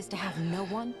frightening it is to have no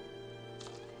one?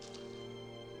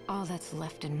 All that's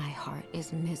left in my heart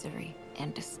is misery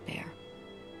and despair.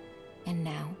 And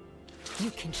now,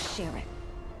 you can share it.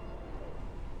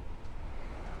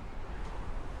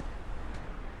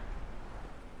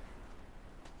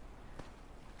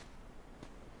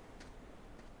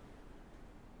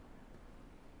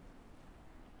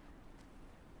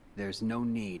 There's no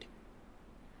need.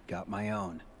 Got my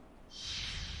own.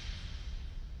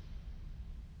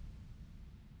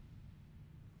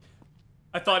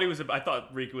 I thought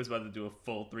Riku was about to do a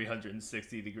full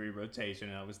 360-degree rotation,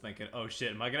 and I was thinking, oh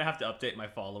shit, am I gonna have to update my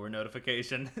follower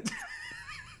notification?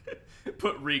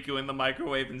 Put Riku in the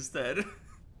microwave instead.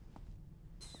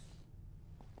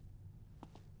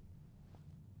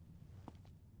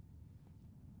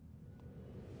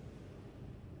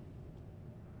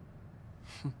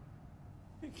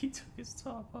 He took his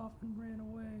top off and ran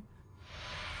away.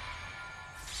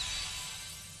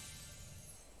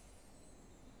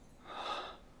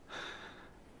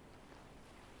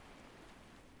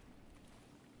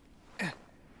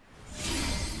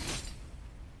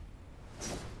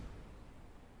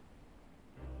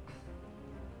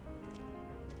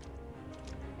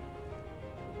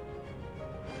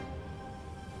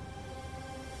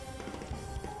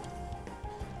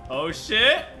 Oh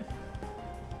shit!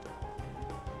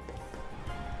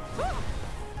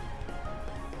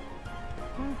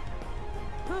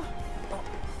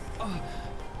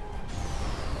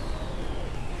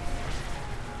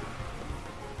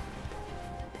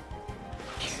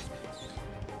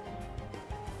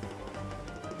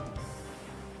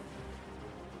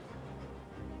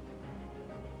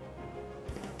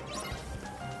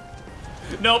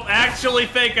 Nope, actually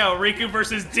fake out. Riku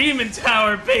versus Demon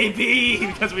Tower, baby!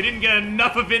 Because we didn't get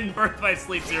enough of it in Birth by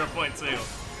Sleep 0.2.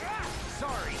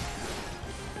 Sorry.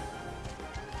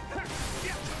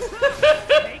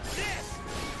 Take this!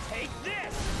 Take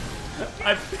this!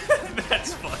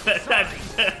 That's fun.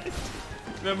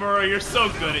 Memura, you're so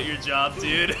good at your job,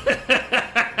 dude. Take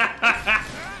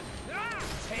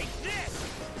this!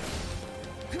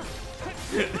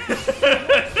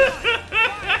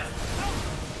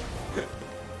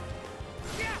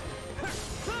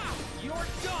 You're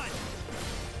done!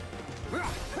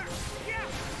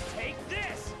 Take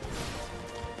this!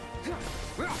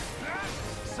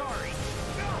 Sorry.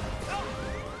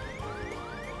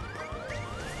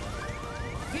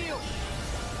 Heal!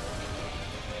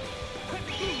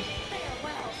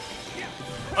 Farewell.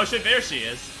 Oh shit, there she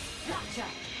is. Gotcha.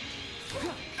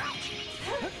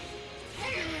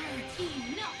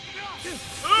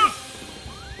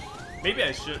 Maybe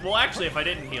I should. Well, actually, if I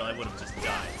didn't heal, I would have just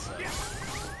died, so.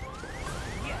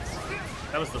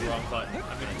 That was the wrong button.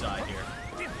 I'm gonna die here.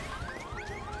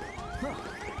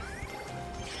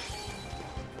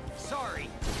 Sorry.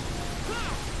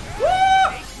 Woo!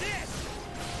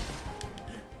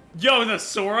 Yo, the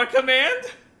Sora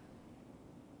command?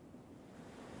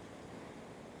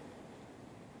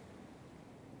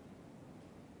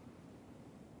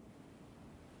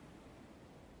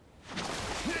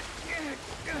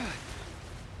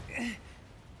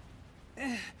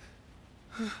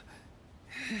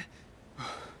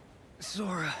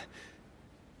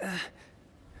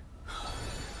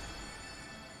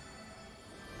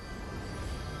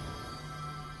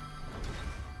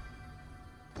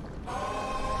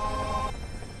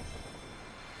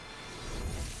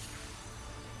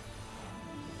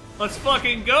 Let's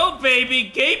fucking go, baby!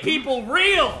 Gay people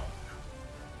real!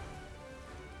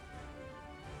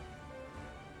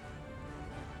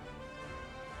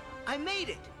 I made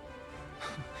it!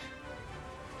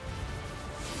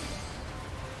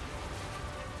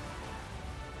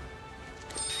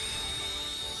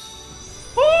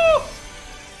 Woo!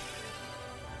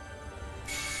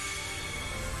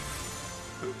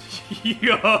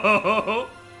 Yo!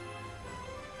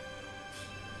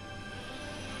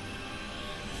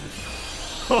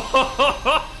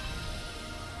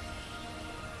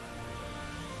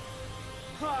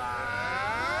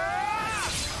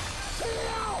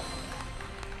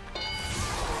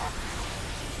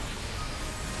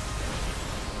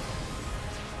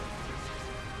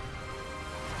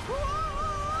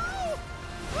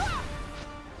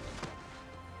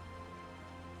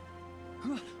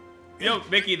 Yo,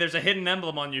 Mickey, there's a hidden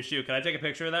emblem on your shoe. Can I take a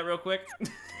picture of that real quick?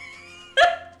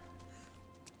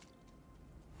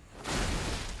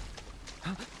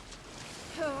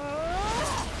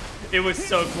 It was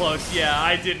so close. Yeah,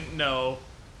 I didn't know.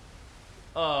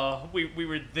 Oh, we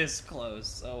were this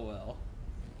close. Oh well.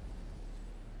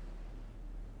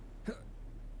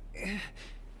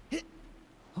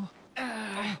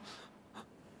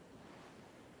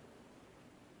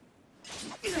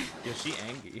 Yo, she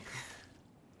angry.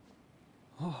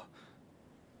 Oh.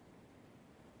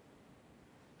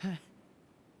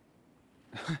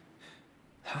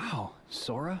 How,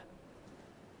 Sora?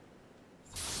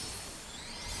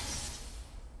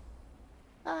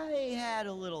 I had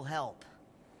a little help.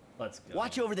 Let's go.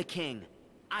 Watch over the king.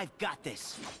 I've got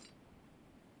this.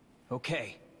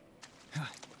 Okay.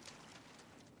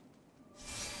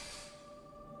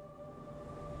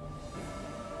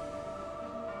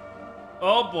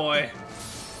 Oh boy.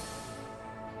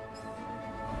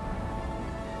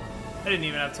 I didn't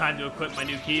even have time to equip my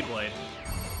new Keyblade.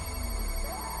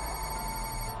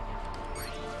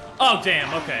 Oh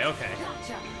damn, okay, okay.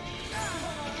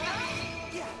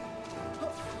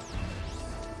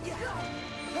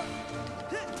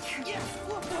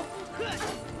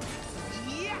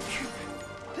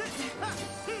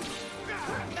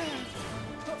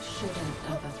 Shouldn't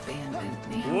have abandoned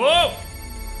me. Whoa!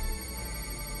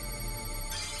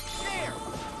 There!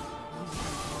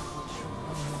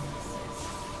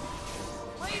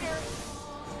 Later!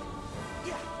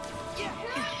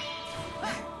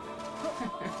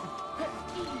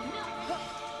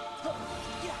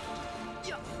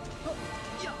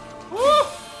 Woo!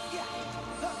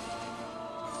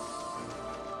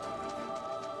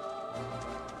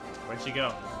 Where'd she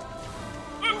go?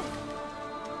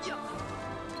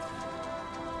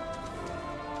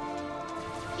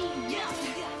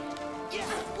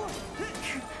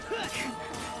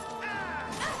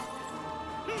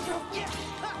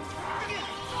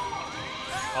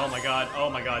 Oh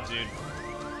my god, dude.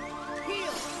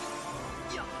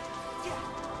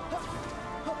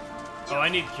 Oh, I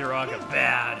need Kiraga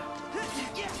bad.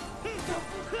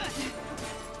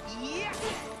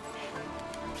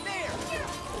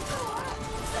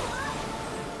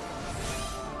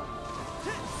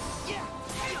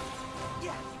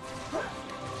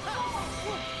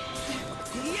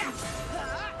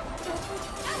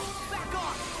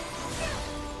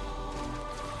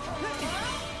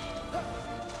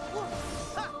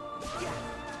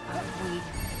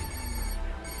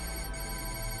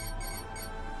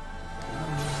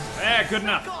 Yeah, good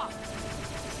enough.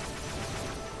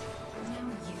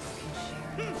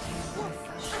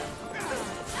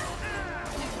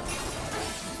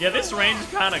 Yeah, this range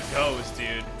kind of goes,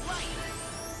 dude.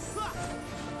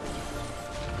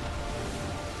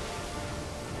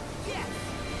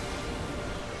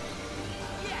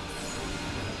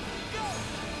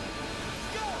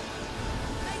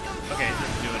 Okay, this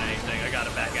isn't doing anything. I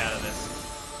gotta back out of this.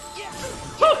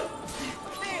 Woo!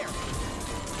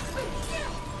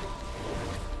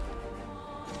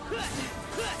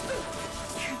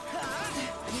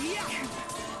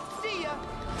 See ya!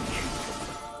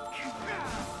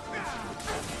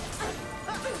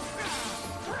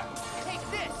 Take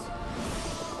this!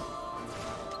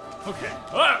 Okay.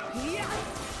 Ah!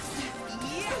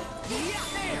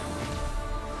 There!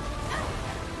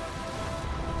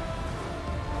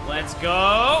 Let's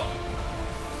go!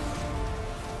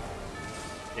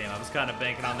 Damn, I was kind of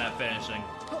banking on that finishing.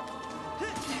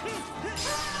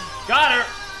 Got her!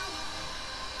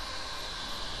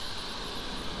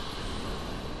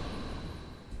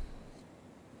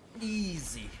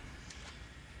 Easy.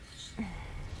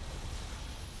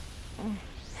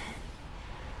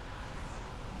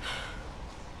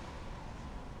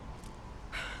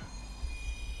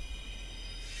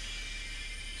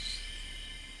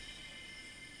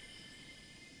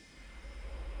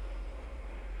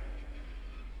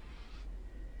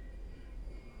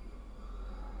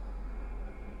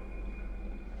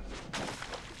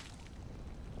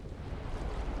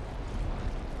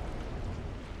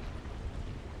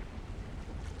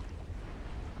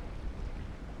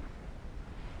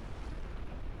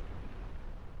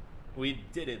 We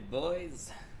did it,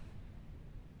 boys.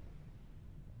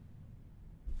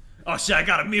 Oh shit, I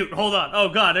gotta mute. Hold on. Oh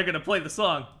god, they're gonna play the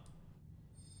song.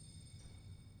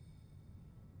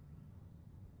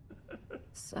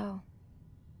 So,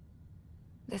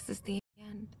 this is the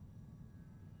end.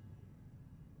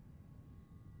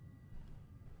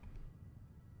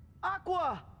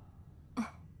 Aqua!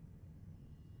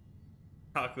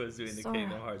 Aqua's doing the Sora.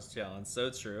 Kingdom Hearts challenge.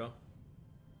 So true.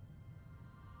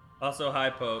 Also, hi,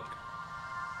 Poke.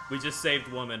 We just saved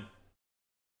woman.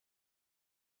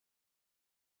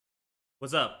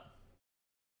 What's up?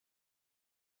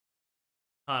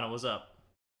 Hana, what's up?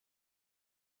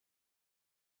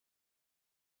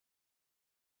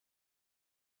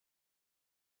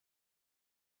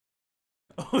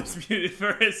 Oh, it's muted for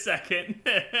a second.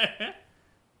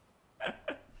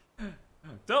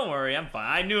 Don't worry, I'm fine.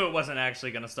 I knew it wasn't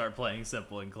actually gonna start playing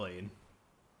Simple and Clean.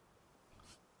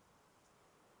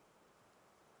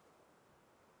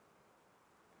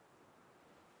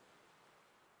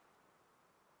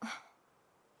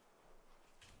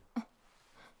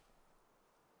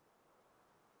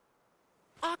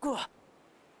 Aqua!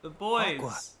 The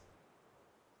boys.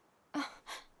 Aqua.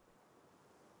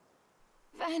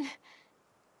 Ven.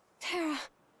 Terra.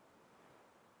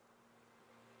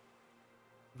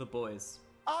 The boys.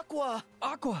 Aqua!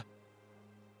 Aqua!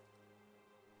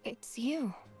 It's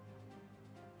you.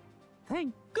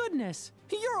 Thank goodness!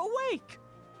 You're awake!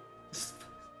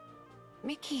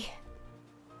 Mickey.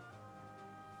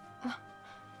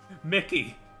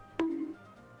 Mickey.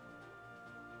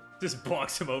 Just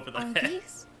bonks him over the Are head.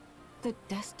 these the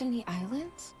Destiny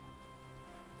Islands?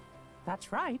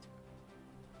 That's right.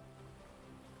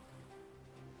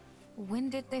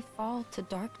 When did they fall to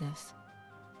darkness?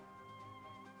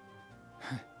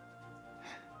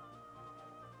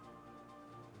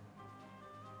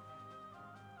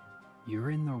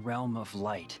 You're in the realm of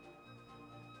light.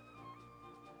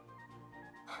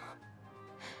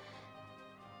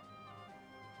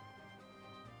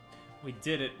 We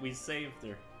did it. We saved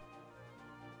her.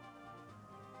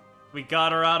 We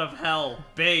got her out of hell.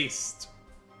 Based.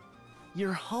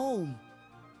 You're home.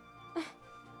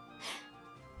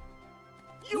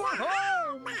 You're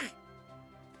home!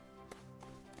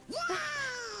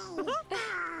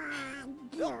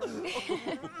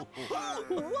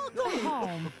 Welcome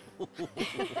home.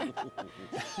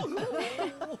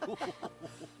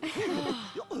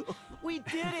 We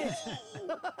did it!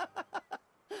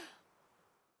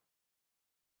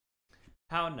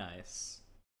 How nice.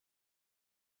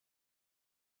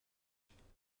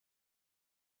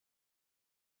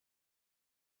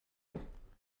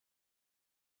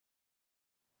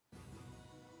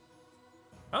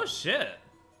 Oh shit.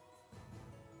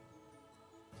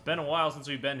 It's been a while since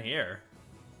we've been here.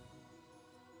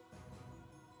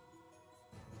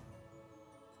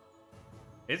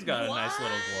 It's got a nice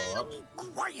little glow up.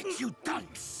 Quiet, you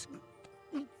dunce!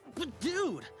 But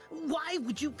dude, why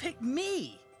would you pick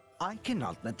me? I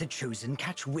cannot let the Chosen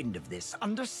catch wind of this,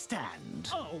 understand?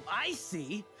 Oh, I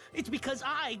see. It's because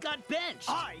I got benched.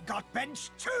 I got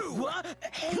benched too! What?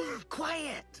 Hey,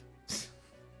 quiet!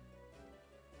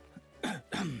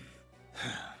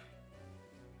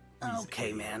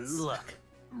 Okay, man, look.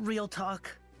 Real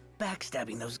talk,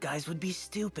 backstabbing those guys would be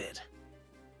stupid.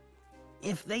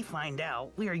 If they find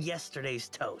out, we are yesterday's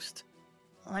toast.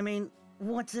 I mean,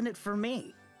 what's in it for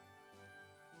me?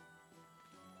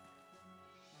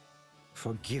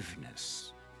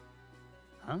 Forgiveness.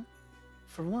 Huh?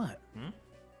 For what?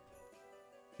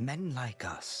 Men like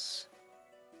us.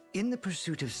 In the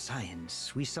pursuit of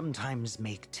science, we sometimes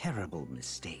make terrible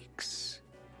mistakes.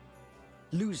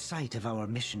 Lose sight of our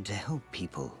mission to help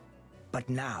people. But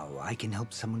now I can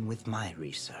help someone with my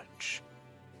research.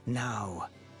 Now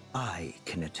I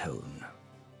can atone.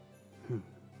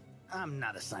 I'm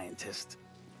not a scientist.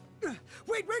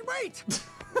 Wait!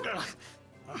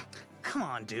 Come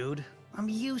on, dude. I'm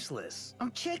useless.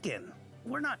 I'm chicken.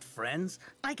 We're not friends.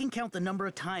 I can count the number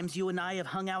of times you and I have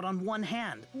hung out on one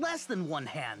hand. Less than one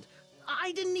hand.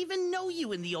 I didn't even know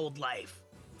you in the old life.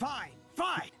 Fine.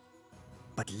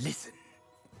 But listen.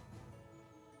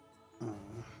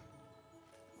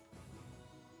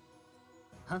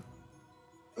 Huh?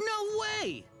 No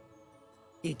way!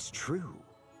 It's true.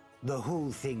 The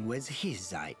whole thing was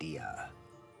his idea.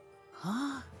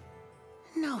 Huh?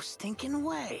 No stinking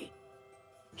way.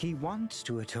 He wants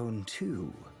to atone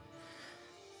too.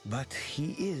 But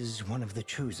he is one of the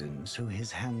Chosen, so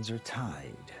his hands are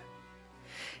tied.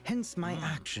 Hence my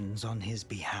actions on his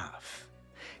behalf.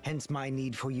 Hence my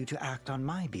need for you to act on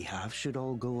my behalf should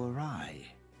all go awry.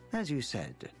 As you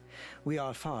said, we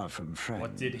are far from friends.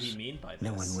 What did he mean by this?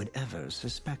 No one would ever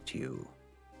suspect you.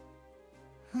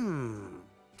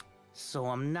 So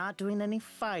I'm not doing any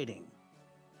fighting.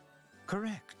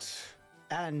 Correct.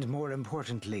 And more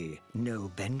importantly, no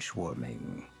bench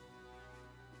warming.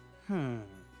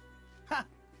 Ha!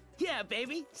 Yeah,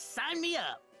 baby! Sign me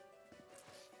up!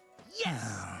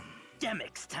 Yes!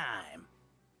 Demyx time!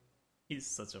 He's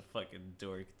such a fucking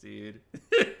dork, dude.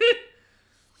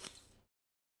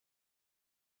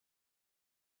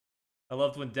 I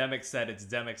loved when Demyx said it's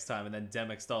Demyx time and then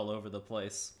Demyxed all over the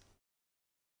place.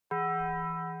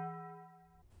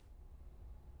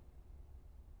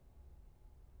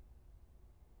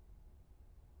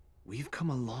 We've come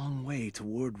a long way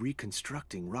toward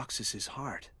reconstructing Roxas's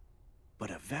heart.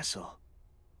 But a vessel,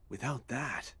 without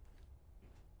that...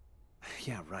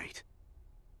 Yeah, right.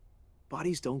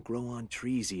 Bodies don't grow on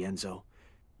trees, Ienzo.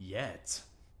 Yet.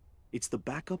 It's the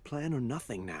backup plan or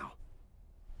nothing now.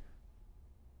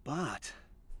 But...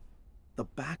 the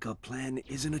backup plan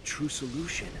isn't a true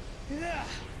solution. Yeah,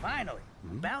 finally.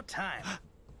 About time.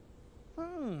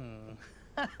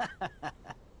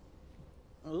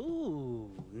 Ooh,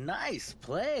 nice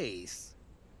place.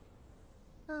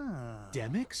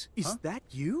 Demyx? Is that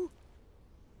you?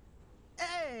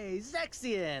 Hey,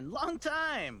 Zexion! Long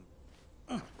time!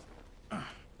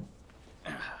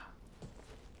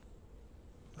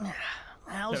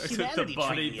 How's humanity the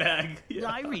body treating you? bag.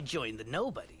 Yeah. I rejoined the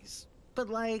Nobodies. But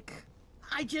like,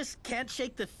 I just can't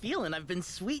shake the feeling I've been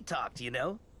sweet-talked, you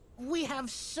know? We have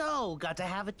so got to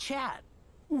have a chat.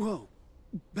 Whoa.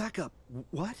 Back up.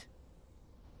 What?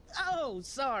 Oh,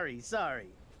 sorry.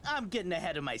 I'm getting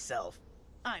ahead of myself.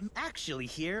 I'm actually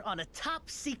here on a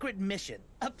top-secret mission.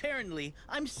 Apparently,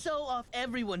 I'm so off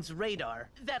everyone's radar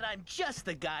that I'm just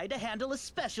the guy to handle a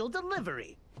special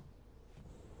delivery.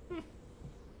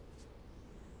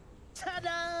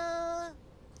 Ta-da!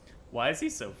 Why is he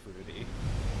so fruity?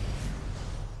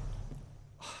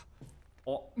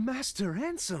 Oh, Master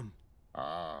Ansem!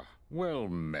 Ah, well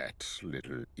met,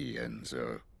 little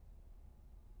Ienzo.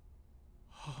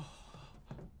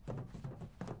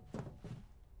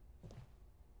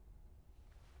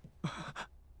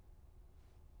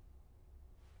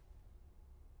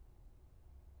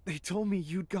 They told me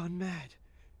you'd gone mad.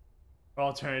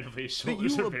 Alternatively, That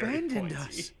shoulders you are very abandoned pointy.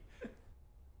 us.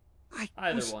 I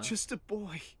Either was one. just a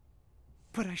boy,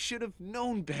 but I should have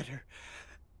known better.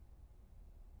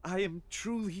 I am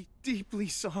truly, deeply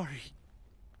sorry.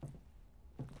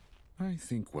 I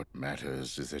think what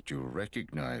matters is that you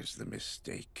recognize the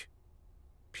mistake.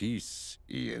 Peace,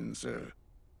 Ienzo.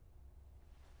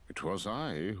 It was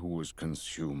I who was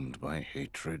consumed by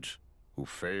hatred, who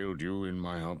failed you in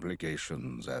my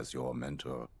obligations as your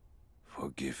mentor.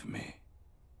 Forgive me.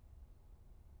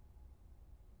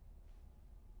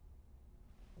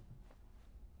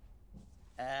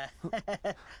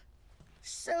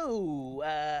 So,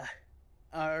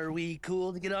 are we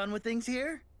cool to get on with things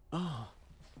here? Oh.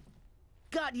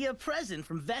 Got you a present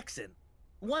from Vexen.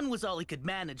 One was all he could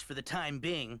manage for the time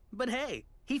being, but hey,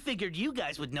 he figured you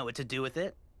guys would know what to do with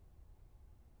it.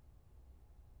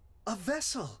 A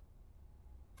vessel!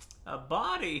 A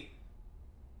body!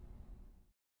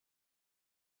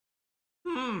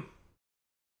 I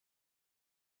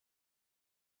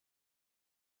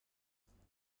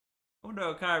wonder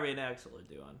how Kyrie and Axel are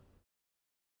doing.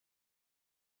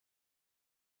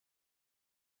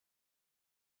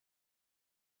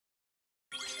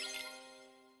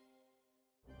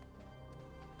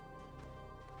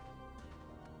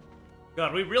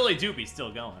 God, we really do be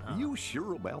still going, huh? You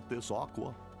sure about this,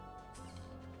 Aqua?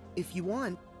 If you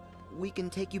want, we can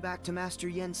take you back to Master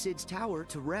Yen Sid's tower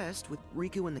to rest with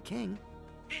Riku and the king.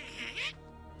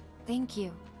 Thank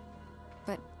you.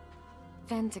 But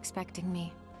Ven's expecting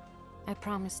me. I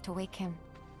promised to wake him.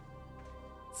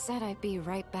 Said I'd be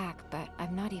right back, but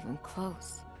I'm not even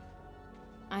close.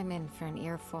 I'm in for an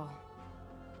earful.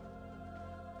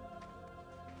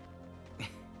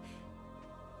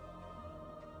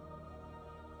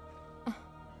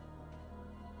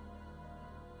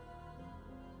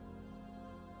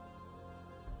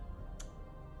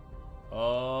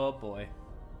 Oh boy.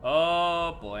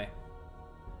 Oh boy.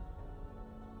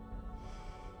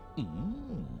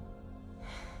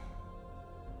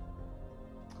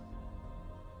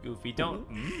 Goofy, don't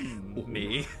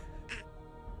me.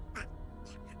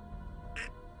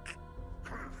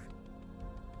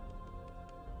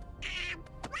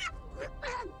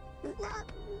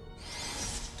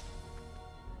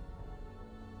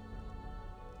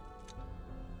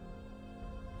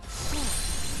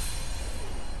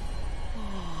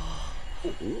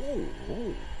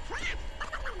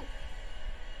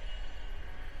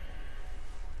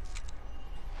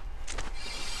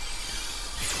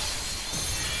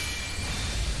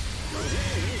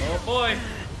 Oh boy.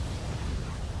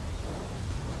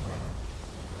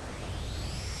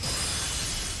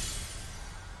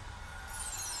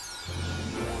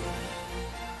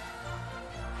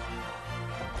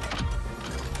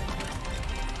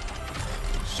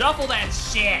 Shuffle that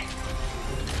shit!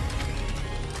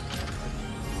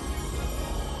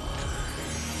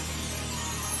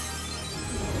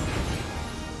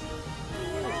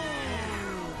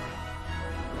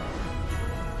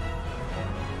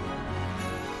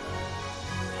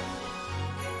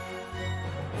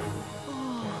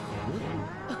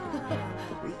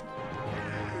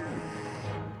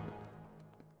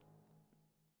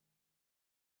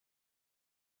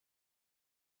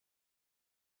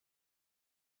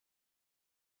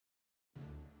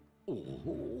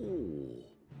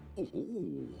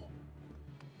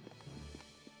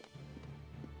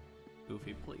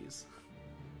 Goofy, please.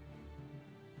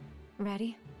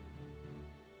 Ready?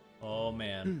 Oh,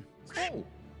 man. Oh.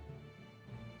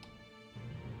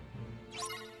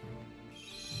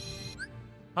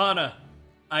 Hana,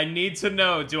 I need to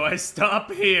know, do I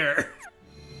stop here?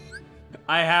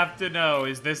 I have to know,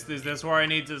 is this where I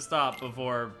need to stop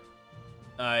before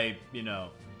I, you know,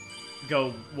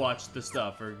 go watch the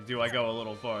stuff, or do I go a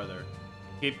little farther?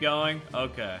 Keep going?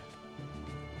 Okay.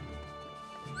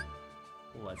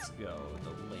 Let's go, the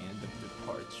land of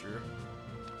departure.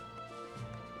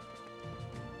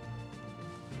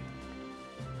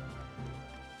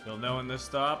 You'll know when to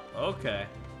stop? Okay.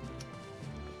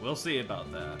 We'll see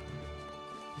about that.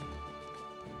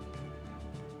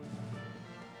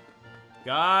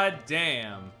 God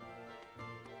damn.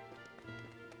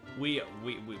 We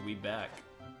back.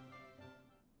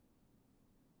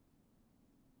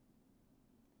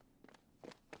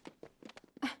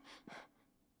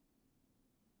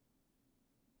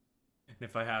 And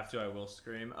if I have to, I will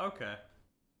scream. Okay.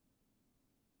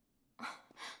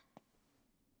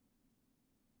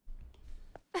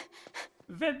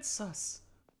 Vensus.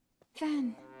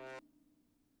 Ven.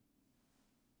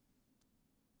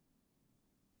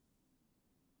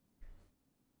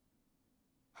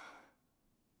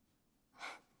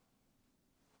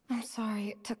 I'm sorry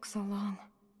it took so long.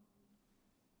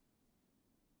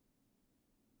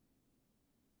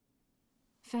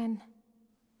 Ven,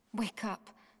 wake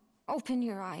up. Open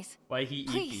your eyes. Why he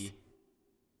Please. EP?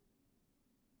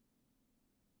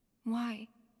 Why?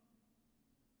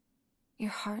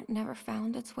 Your heart never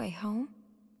found its way home?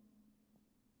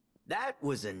 That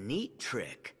was a neat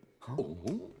trick.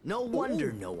 No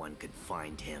wonder no one could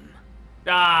find him.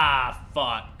 Ah,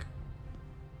 fuck.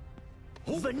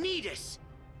 Vanitas!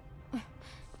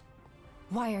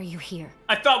 Why are you here?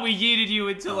 I thought we yeeted you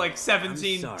into like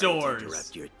 17 I'm sorry doors. to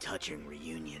interrupt your touching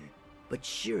reunion, but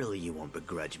surely you won't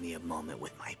begrudge me a moment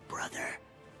with my brother.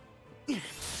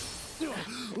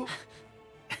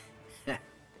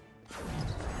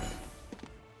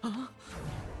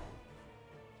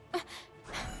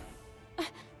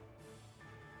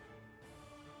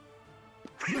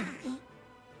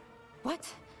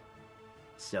 What?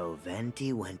 So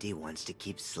Venti Wenti wants to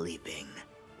keep sleeping.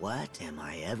 What am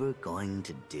I ever going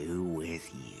to do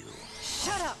with you?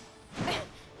 Shut up!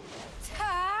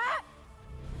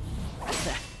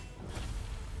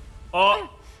 Oh!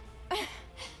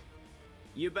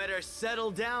 You better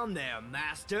settle down there,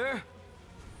 master.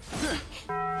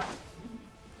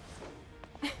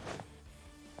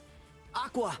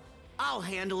 Aqua, I'll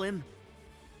handle him.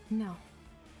 No.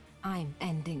 I'm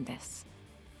ending this.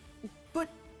 But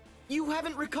you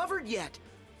haven't recovered yet.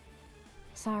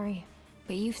 Sorry,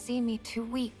 but you've seen me too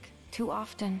weak, too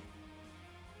often.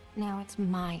 Now it's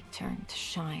my turn to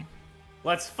shine.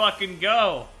 Let's fucking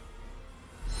go!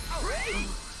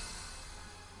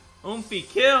 Oomphy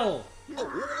kill!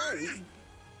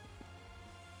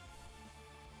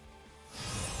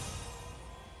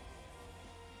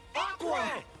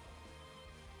 Aqua!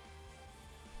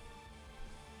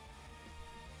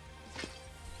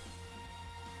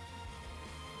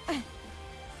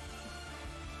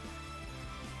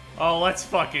 Oh, let's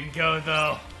fucking go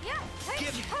though.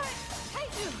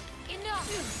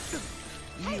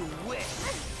 You wish.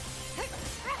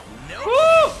 No.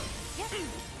 Woo!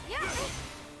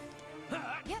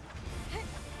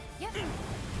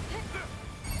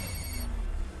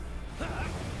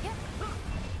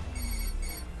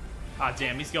 Ah,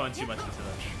 damn, he's going too much into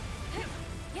that.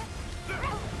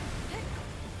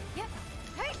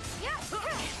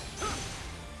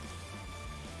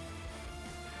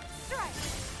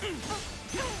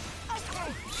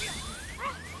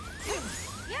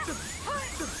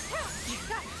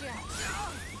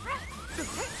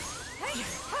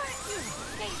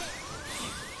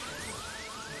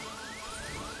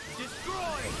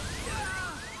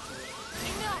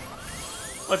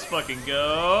 Let's fucking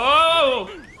go!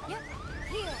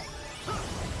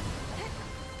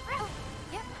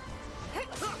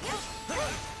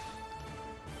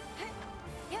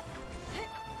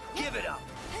 Give it up.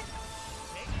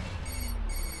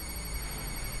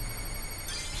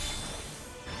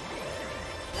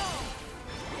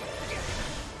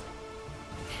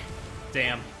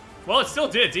 Damn. Well, it still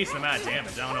did a decent amount of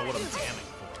damage. I don't know what I'm damning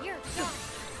for. You're done.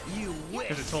 You wish.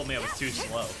 Because it told me I was too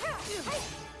slow.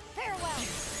 Farewell.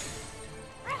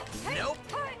 Nope.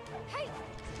 Hey,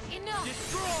 enough.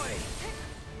 Destroy.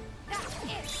 That's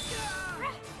it.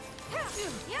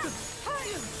 Yeah.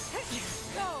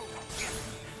 Go.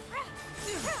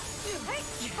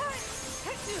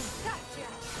 Gotcha.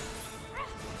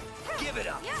 Give it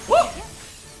up. Woo!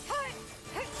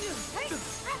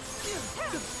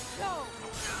 Go.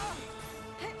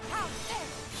 How's this?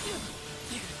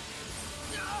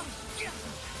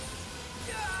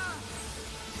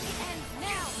 It ends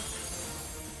now.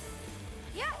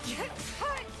 Yeah.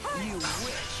 You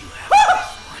wish you had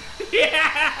this one.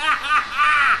 Yeah!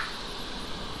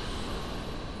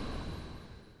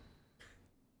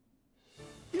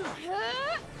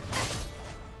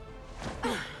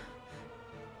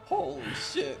 Holy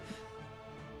shit.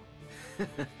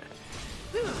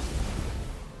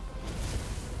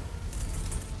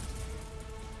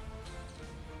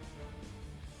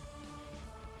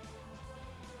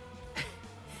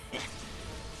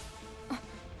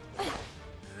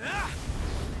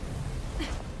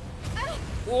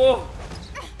 Whoa!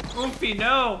 Oofy,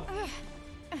 no!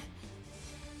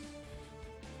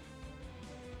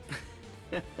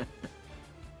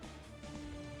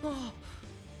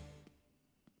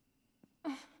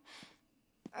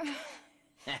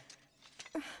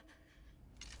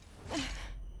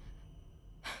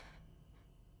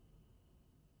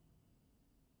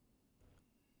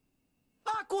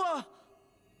 Aqua!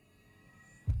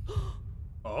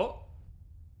 Oh?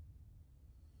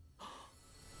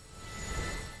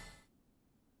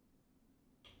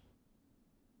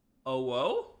 Oh,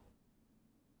 whoa?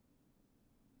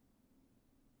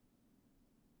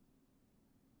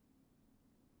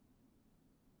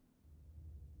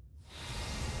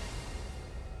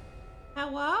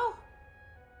 Hello?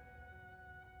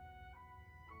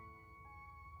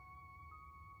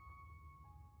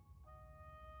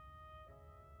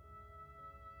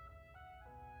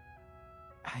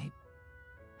 I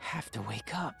have to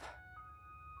wake up.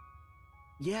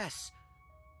 Yes.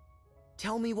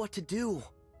 Tell me what to do.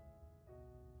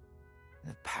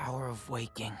 The power of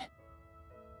waking.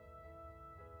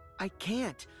 I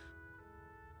can't.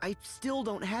 I still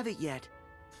don't have it yet.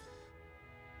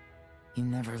 You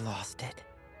never lost it.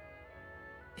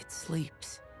 It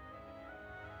sleeps.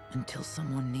 Until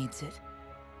someone needs it.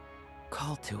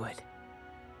 Call to it.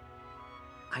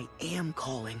 I am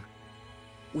calling.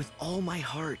 With all my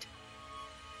heart.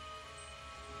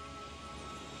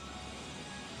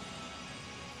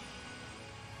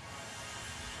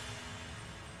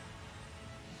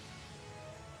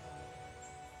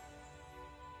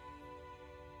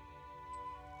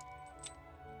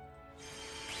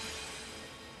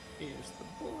 Here's the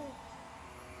boy.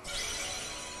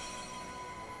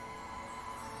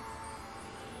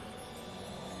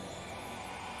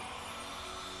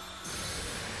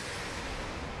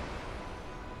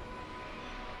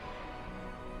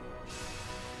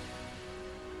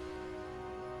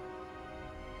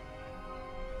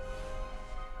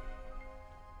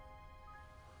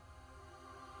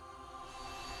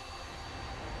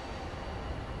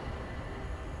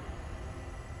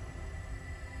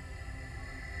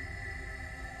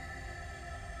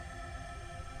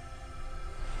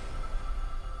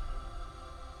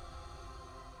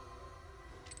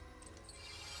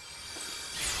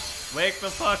 Wake the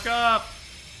fuck up!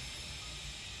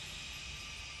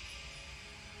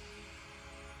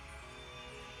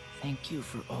 Thank you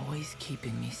for always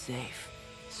keeping me safe,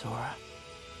 Sora.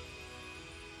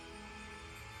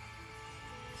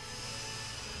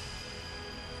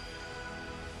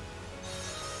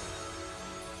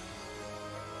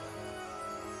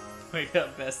 Wake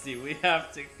up, bestie. We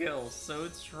have to kill. So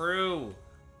true.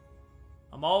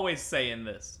 I'm always saying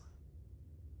this.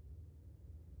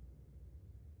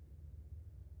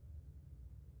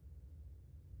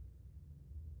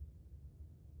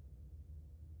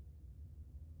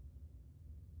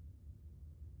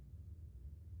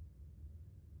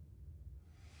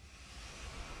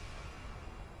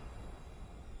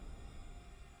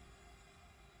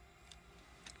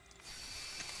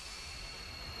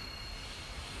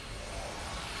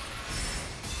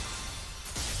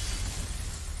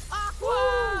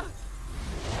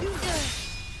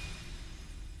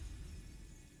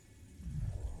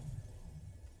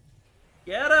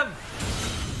 Get him!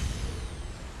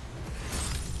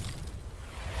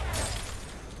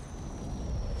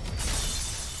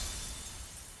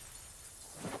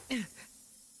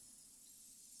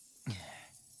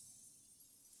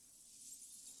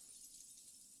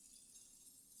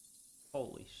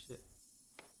 Holy shit.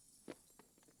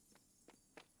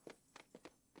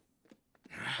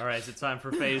 Alright, is it time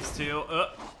for phase 2?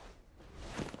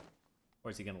 Or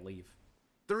is he gonna leave?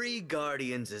 3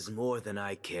 Guardians is more than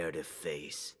I care to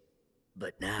face.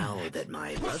 But now that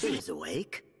my brother is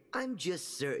awake, I'm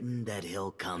just certain that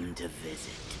he'll come to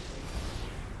visit.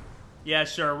 Yeah,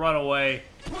 sure, run away.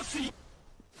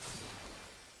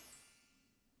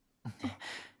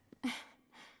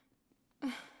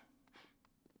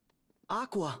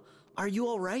 Aqua, are you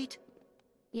alright?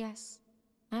 Yes,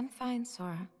 I'm fine,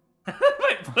 Sora.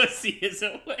 My pussy is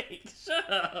awake.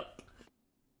 Shut up.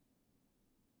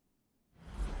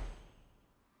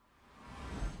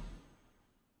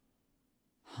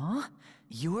 Huh?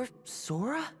 You're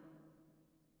Sora?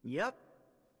 Yep.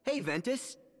 Hey,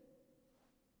 Ventus.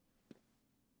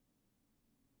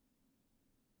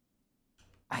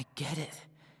 I get it.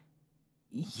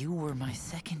 You were my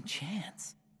second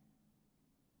chance.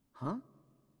 Huh?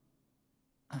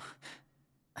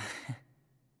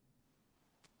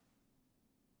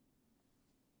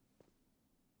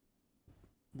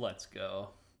 Let's go.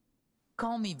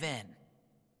 Call me Ven.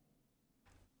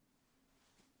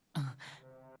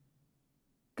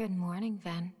 Good morning,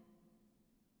 Ven.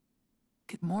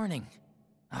 Good morning,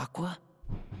 Aqua.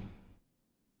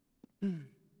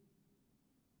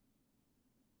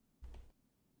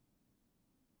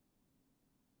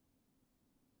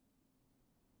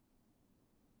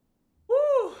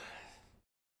 Woo!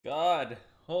 God,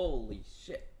 holy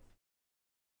shit.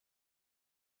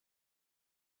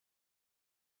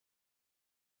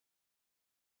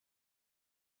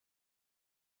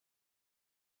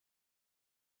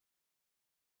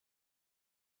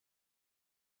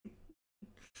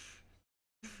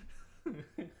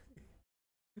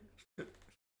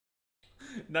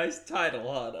 Nice title,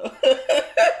 Hano.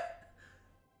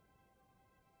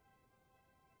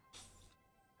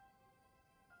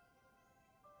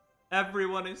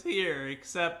 Everyone is here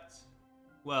except,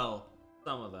 well,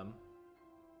 some of them.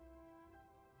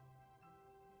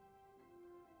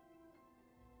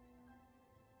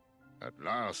 At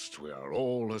last we are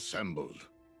all assembled.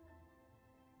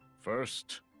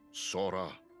 First, Sora,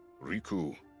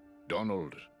 Riku,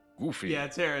 Donald, Goofy, Yeah,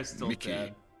 Terra's still Mickey.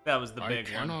 dead. That was the big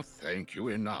I one. cannot thank you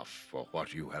enough for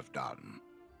what you have done.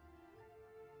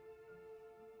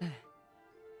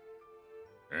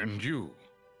 And you,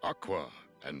 Aqua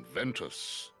and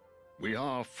Ventus, we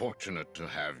are fortunate to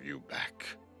have you back.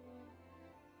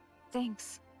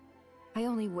 Thanks. I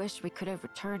only wish we could have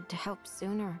returned to help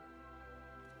sooner.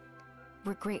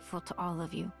 We're grateful to all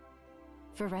of you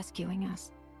for rescuing us.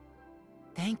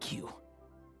 Thank you.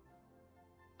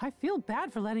 I feel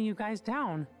bad for letting you guys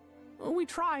down. We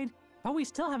tried, but we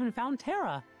still haven't found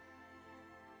Terra.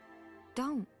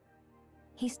 Don't.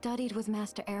 He studied with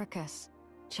Master Ericus,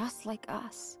 just like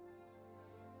us.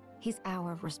 He's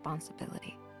our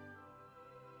responsibility.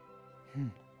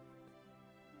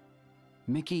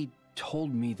 Mickey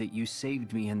told me that you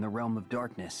saved me in the Realm of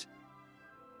Darkness.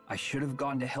 I should have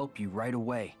gone to help you right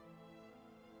away,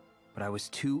 but I was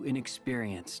too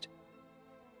inexperienced.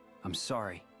 I'm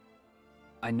sorry.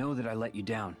 I know that I let you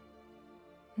down.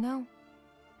 No,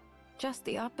 just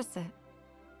the opposite.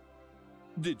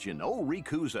 Did you know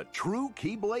Riku's a true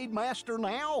Keyblade master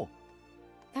now?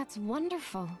 That's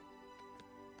wonderful.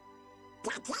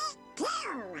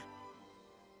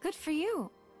 Good for you.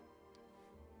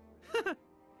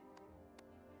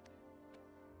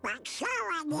 But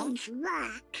Sora needs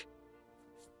work.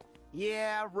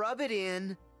 Yeah, rub it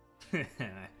in.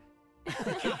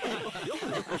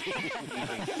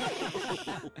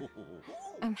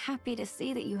 I'm happy to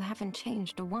see that you haven't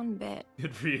changed one bit.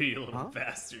 Good for you, you little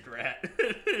bastard rat.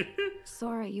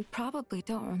 Sora, you probably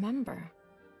don't remember.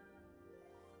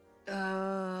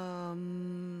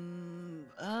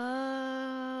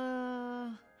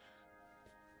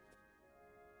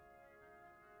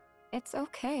 It's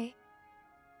okay.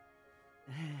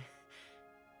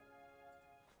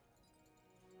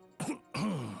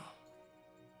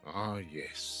 Ah,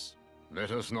 yes.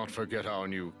 Let us not forget our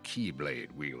new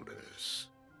Keyblade wielders.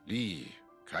 Lee,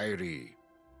 Kairi,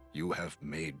 you have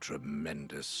made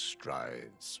tremendous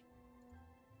strides.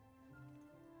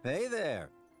 Hey there.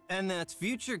 And that's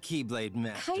future Keyblade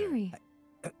Master. Kairi.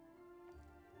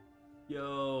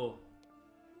 Yo.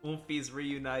 Oomphy's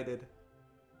reunited.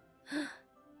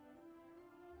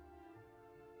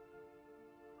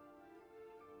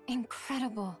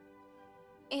 Incredible.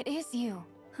 It is you.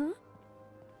 Huh?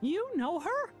 You know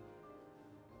her?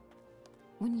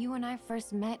 When you and I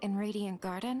first met in Radiant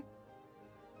Garden,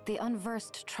 the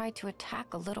Unversed tried to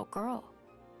attack a little girl.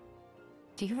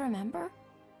 Do you remember?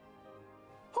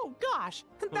 Oh gosh,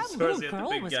 that Sora's little the girl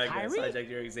big was guy guys Kairi? hijacked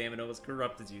your exam and almost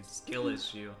corrupted you. Skill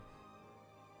issue.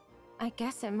 I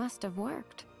guess it must have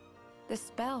worked. The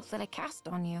spell that I cast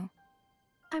on you.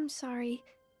 I'm sorry.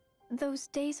 Those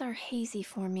days are hazy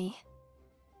for me.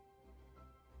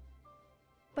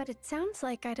 But it sounds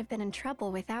like I'd have been in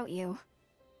trouble without you.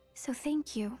 So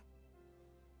thank you.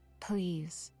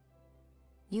 Please.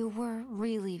 You were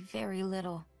really very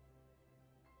little.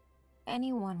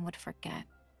 Anyone would forget,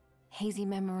 hazy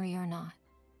memory or not.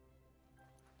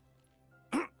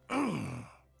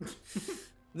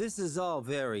 This is all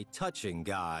very touching,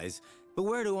 guys, but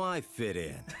where do I fit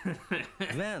in?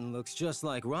 Ven looks just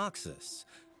like Roxas.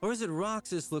 Or is it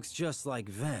Roxas looks just like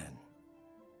Ven?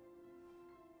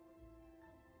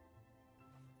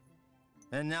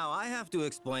 And now I have to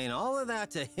explain all of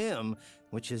that to him,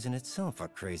 which is in itself a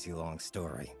crazy long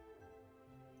story.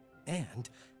 And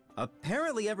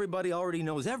apparently everybody already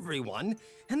knows everyone,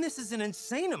 and this is an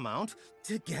insane amount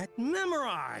to get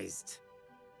memorized.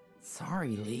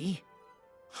 Sorry, Lee.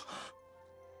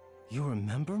 You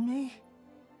remember me?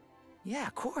 Yeah,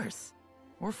 of course.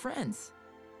 We're friends.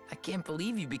 I can't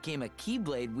believe you became a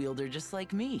Keyblade wielder just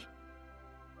like me.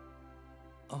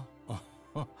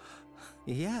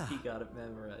 Yeah. He got it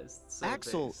memorized. So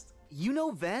Axel, based. you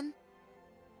know Ven?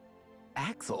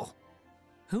 Axel?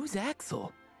 Who's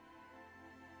Axel?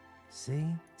 See?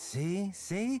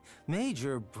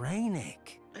 Major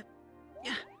brainache.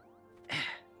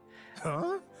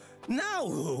 Huh? Now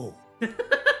who?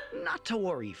 Not to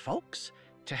worry, folks.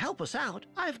 To help us out,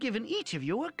 I've given each of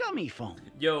you a gummy phone.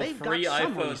 Yo, They've free got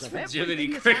summaries iPhones of for everything Jiminy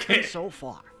that's happened Cricket. so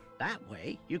far. That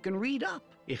way, you can read up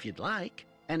if you'd like.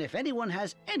 And if anyone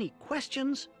has any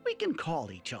questions, we can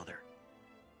call each other.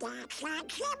 That's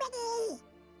like Jiminy.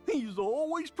 He's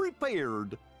always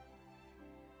prepared.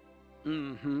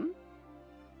 Mm-hmm.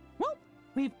 Well,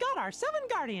 we've got our 7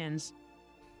 guardians.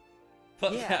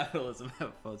 Fuck Yeah. capitalism,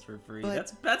 have votes for free.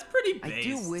 But That's pretty based. I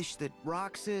do wish that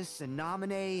Roxas and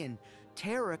Naminé and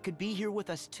Terra could be here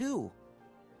with us too.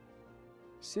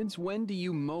 Since when do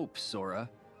you mope, Sora?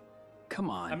 Come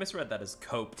on. I misread that as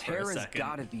cope for a Terra's second.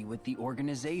 gotta be with the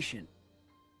organization,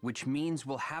 which means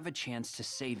we'll have a chance to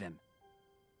save him.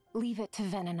 Leave it to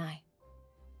Ven and I.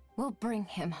 We'll bring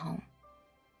him home.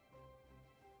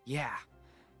 Yeah.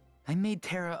 I made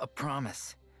Terra a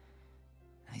promise.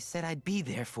 I said I'd be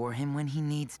there for him when he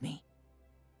needs me.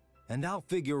 And I'll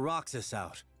figure Roxas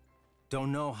out.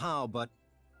 Don't know how, but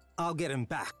I'll get him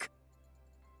back.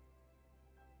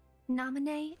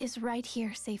 Naminé is right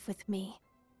here safe with me.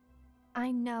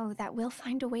 I know that we'll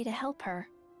find a way to help her.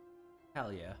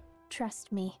 Hell yeah.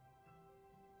 Trust me.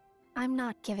 I'm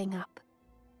not giving up.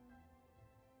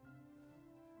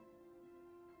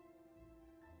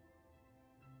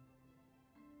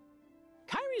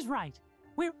 Kyrie's right.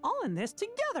 We're all in this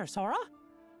together, Sora.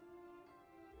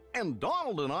 And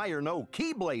Donald and I are no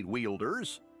Keyblade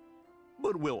wielders,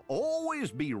 but we'll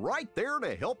always be right there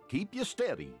to help keep you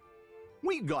steady.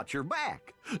 We got your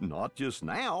back, not just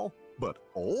now, but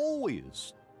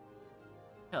always.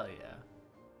 Hell yeah.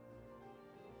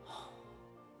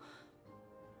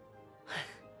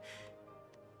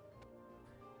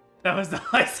 That was the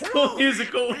High School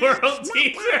Musical World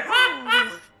teaser.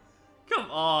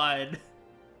 Come on.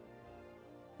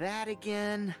 That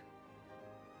again.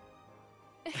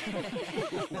 It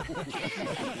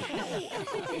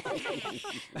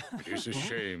is a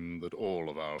shame that all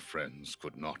of our friends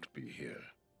could not be here.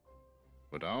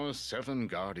 But our 7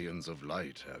 Guardians of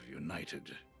Light have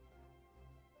united.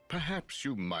 Perhaps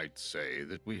you might say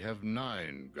that we have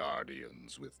 9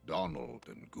 Guardians with Donald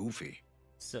and Goofy.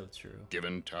 So true.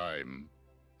 Given time,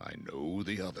 I know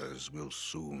the others will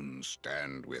soon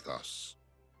stand with us.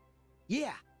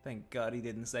 Yeah. Thank God he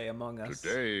didn't say Among Us.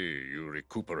 Today you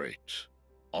recuperate.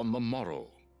 On the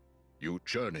morrow, you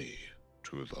journey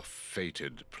to the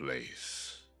fated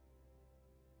place.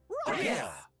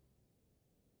 Yeah.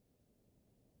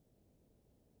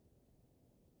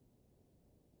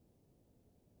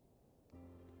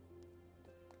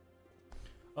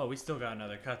 Oh, we still got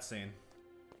another cutscene.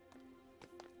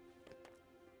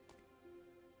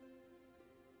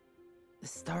 The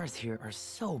stars here are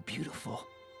so beautiful.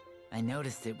 I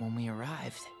noticed it when we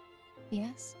arrived.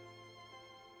 Yes?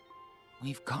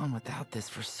 We've gone without this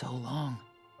for so long.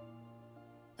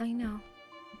 I know.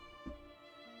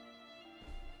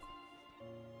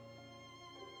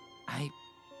 I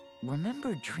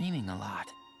remember dreaming a lot.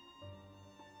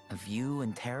 Of you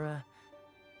and Terra.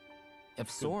 Of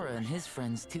Sora and his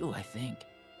friends too, I think.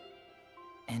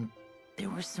 And there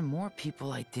were some more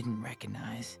people I didn't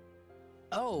recognize.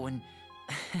 Oh, and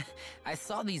I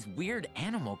saw these weird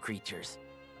animal creatures.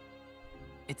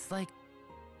 It's like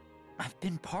I've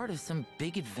been part of some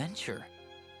big adventure.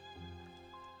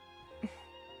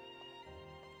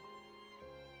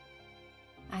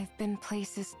 I've been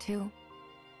places too.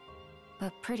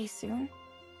 But pretty soon,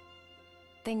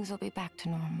 things will be back to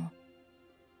normal.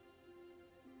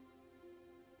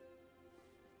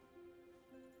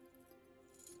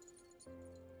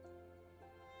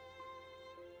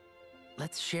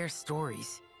 Let's share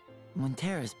stories when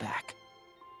Terra's back.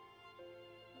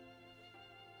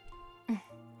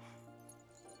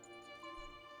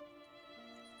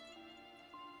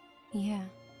 Yeah.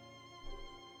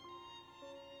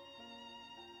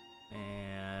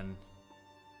 Man,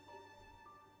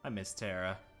 I miss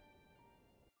Terra.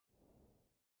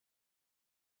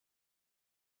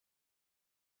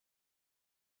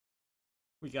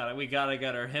 We gotta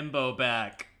get our himbo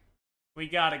back. We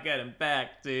gotta get him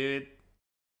back, dude.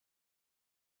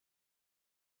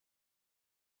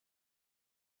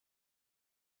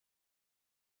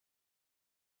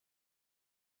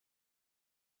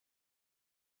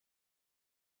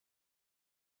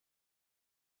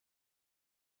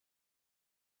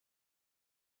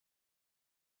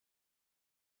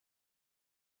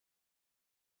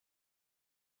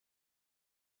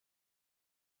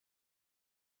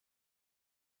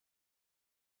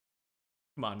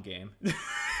 Come on, game.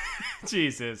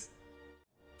 Jesus.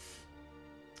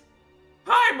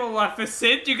 Hi,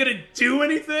 Maleficent! You gonna do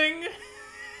anything?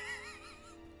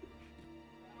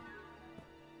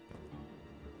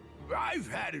 I've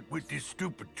had it with this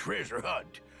stupid treasure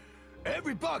hunt.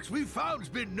 Every box we found's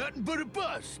been nothing but a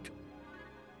bust.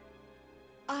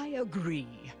 I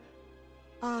agree.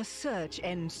 Our search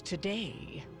ends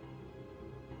today.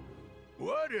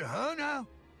 What, huh, now?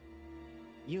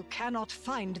 You cannot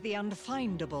find the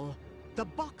unfindable. The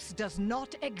box does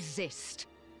not exist.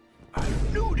 I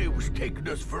knew they was taking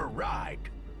us for a ride.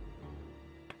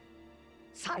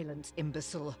 Silence,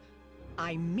 imbecile.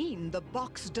 I mean the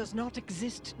box does not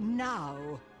exist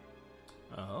now.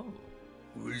 Oh.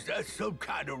 Was that some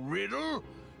kind of riddle?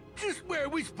 Just where are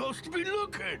we supposed to be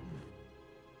looking?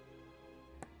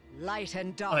 Light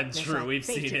and darkness Untrue, are we've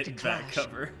seen fated it to in back clash.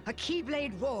 cover. A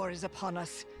Keyblade war is upon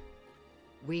us.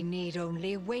 We need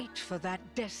only wait for that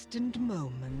destined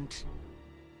moment.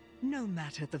 No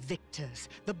matter the victors,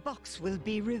 the box will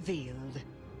be revealed.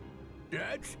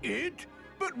 That's it?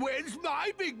 But when's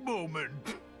my big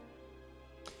moment?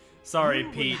 Sorry, You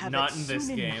will Pete, have not it in this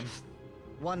soon game. enough.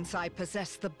 Once I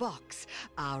possess the box,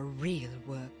 our real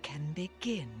work can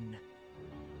begin.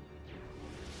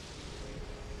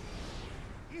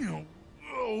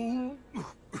 Oh.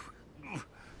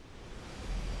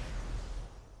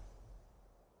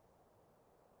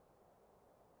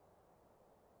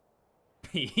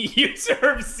 You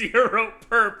serve zero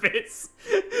purpose.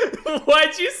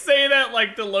 Why'd you say that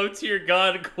like the low tier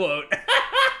god quote?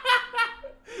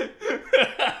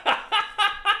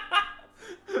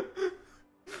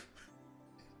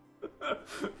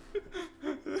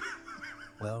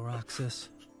 Well, Roxas,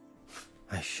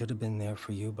 I should have been there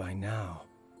for you by now,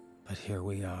 but here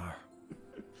we are.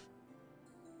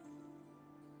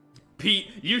 Pete,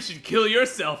 you should kill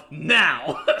yourself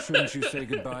now. Shouldn't you say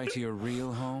goodbye to your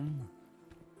real home?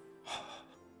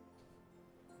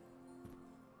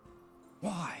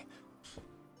 Why?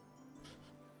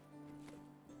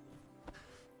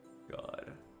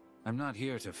 God. I'm not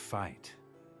here to fight.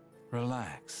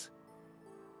 Relax.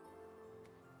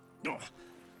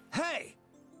 Hey!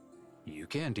 You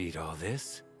can't eat all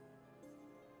this.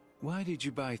 Why did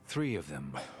you buy 3 of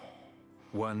them?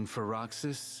 1 for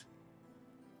Roxas?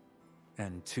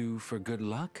 And 2 for good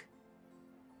luck?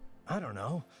 I don't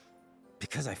know.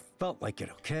 Because I felt like it,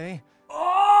 okay?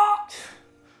 Oh!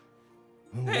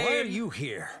 Why are you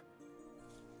here?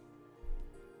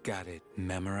 Got it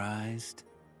memorized?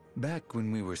 Back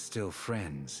when we were still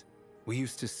friends, we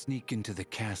used to sneak into the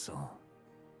castle.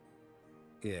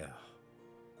 Yeah.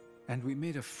 And we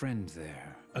made a friend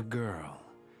there, a girl.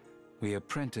 We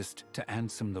apprenticed to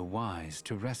Ansem the Wise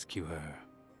to rescue her.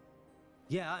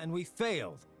 Yeah, and we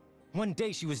failed. One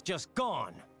day she was just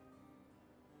gone.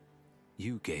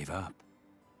 You gave up.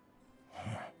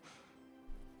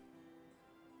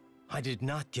 I did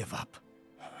not give up.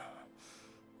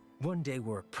 One day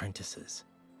we're apprentices.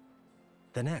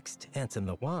 The next, Ansem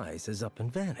the Wise is up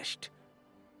and vanished.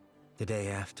 The day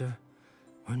after,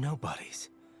 we're nobodies.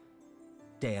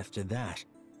 Day after that,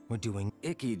 we're doing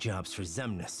icky jobs for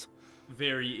Xemnas.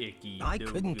 Very icky. I no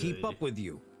couldn't keep good. up with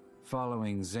you.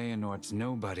 Following Xehanort's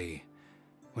nobody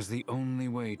was the only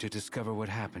way to discover what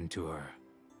happened to her.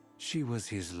 She was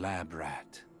his lab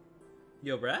rat.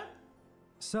 Yo, Brad?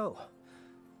 So,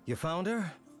 you found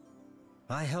her?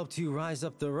 I helped you rise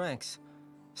up the ranks,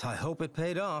 so I hope it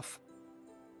paid off.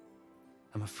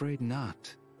 I'm afraid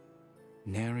not.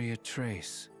 Nary a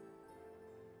trace.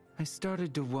 I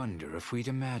started to wonder if we'd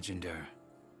imagined her.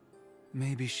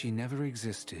 Maybe she never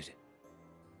existed.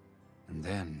 And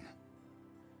then,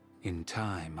 in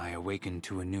time, I awakened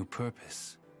to a new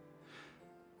purpose.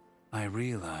 I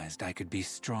realized I could be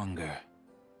stronger.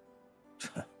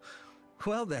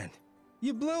 Well then,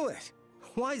 you blew it.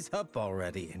 Wise up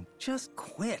already and just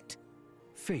quit.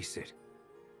 Face it,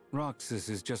 Roxas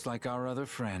is just like our other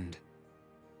friend.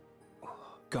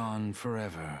 Gone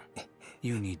forever.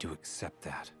 You need to accept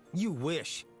that. You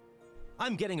wish.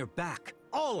 I'm getting her back.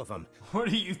 All of them. What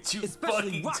are you two Especially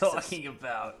fucking Roxas. talking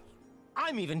about?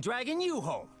 I'm even dragging you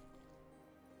home.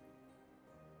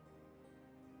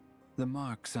 The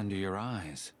marks under your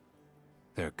eyes,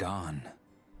 they're gone.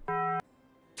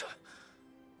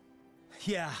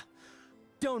 Yeah,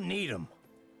 don't need them.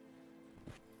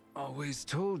 Always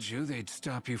told you they'd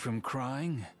stop you from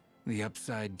crying. The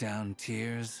upside-down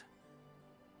tears.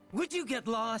 Would you get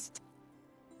lost?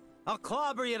 I'll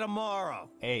clobber you tomorrow.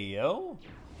 Hey, yo.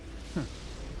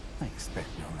 I expect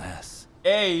no less.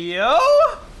 Hey, yo!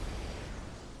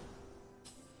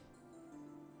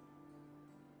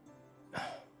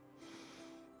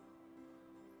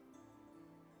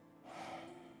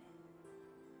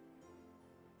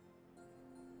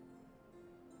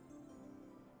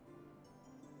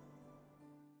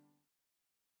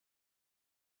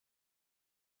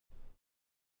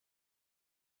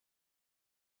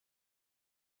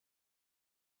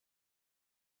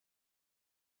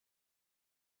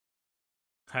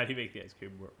 How do you make the ice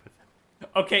cream work with it?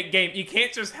 Okay, game, you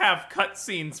can't just have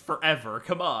cutscenes forever.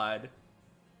 Come on.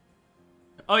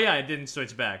 Oh yeah, I didn't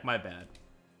switch back. My bad.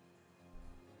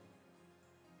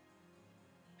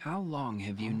 How long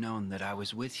have you known that I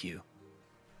was with you?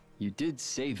 You did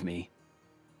save me.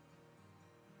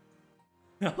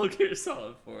 Metal Gear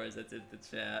Solid 4 is that's in the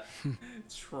chat.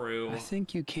 True. I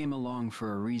think you came along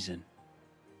for a reason.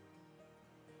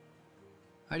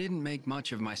 I didn't make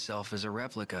much of myself as a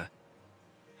replica.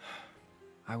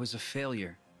 I was a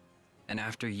failure. And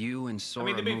after you and Sora I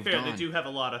mean, to be moved fair, on, they do have a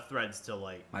lot of threads to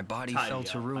like. my body tidy fell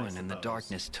to up, ruin I and the suppose.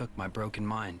 darkness took my broken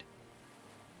mind.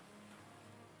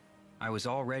 I was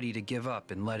all ready to give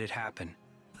up and let it happen.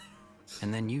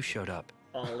 And then you showed up.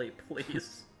 Ollie,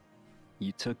 please.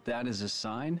 You took that as a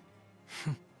sign?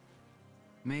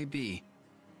 Maybe.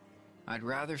 I'd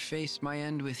rather face my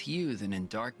end with you than in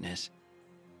darkness.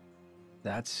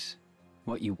 That's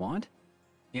what you want?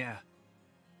 Yeah.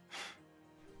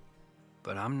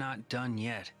 But I'm not done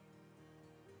yet.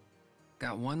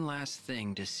 Got one last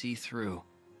thing to see through.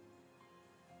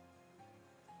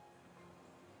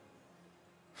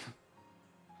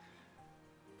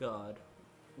 God.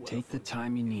 Take the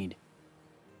time you need.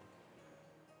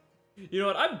 You know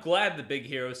what? I'm glad the Big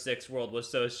Hero 6 world was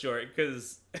so short,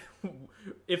 because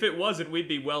if it wasn't, we'd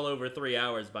be well over 3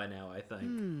 hours by now, I think.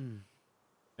 And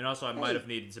also, I might have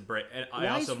needed to break. And I why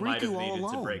also is might have Riku all needed to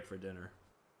alone? break for dinner.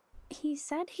 He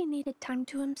said he needed time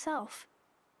to himself.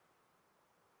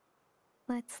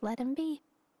 Let's let him be.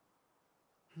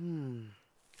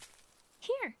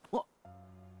 Here. What?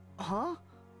 Huh?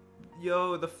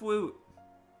 Yo, the flute.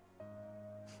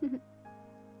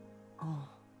 Oh.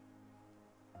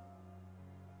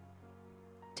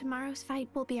 Tomorrow's fight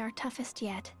will be our toughest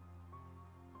yet.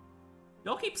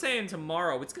 Y'all keep saying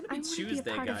tomorrow. It's gonna be I want to be a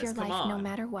Tuesday, part guys. of your Come life on. no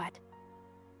matter what.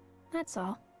 That's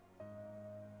all.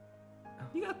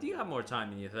 You got more time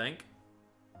than you think.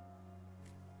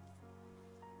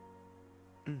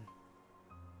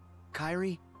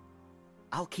 Kairi,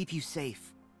 I'll keep you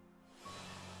safe.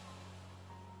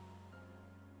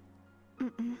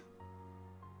 Mm-mm.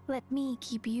 Let me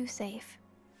keep you safe.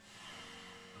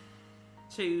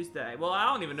 Tuesday. Well, I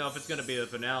don't even know if it's gonna be the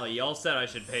finale. Y'all said I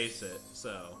should pace it,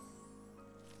 so.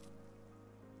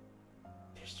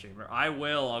 Dear streamer, I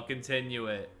will. I'll continue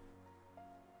it.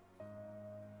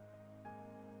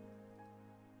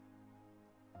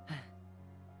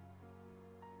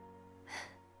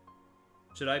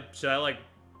 Should I like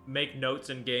make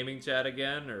notes in gaming chat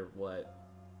again or what?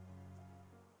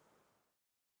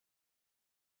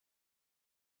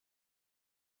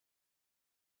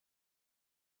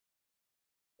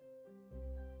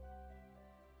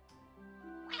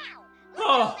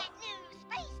 Oh.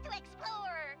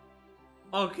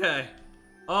 Okay.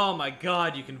 Oh my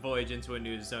god, you can voyage into a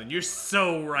new zone. You're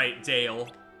so right, Dale.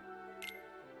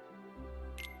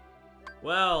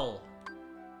 Well,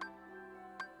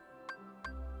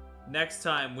 next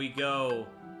time we go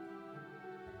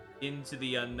into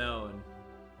the unknown.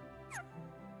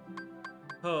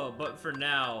 Oh, but for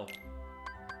now,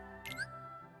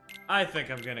 I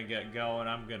think I'm gonna get going.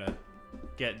 I'm gonna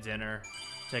get dinner,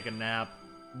 take a nap,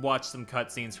 watch some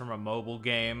cutscenes from a mobile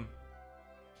game.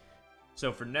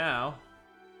 So for now,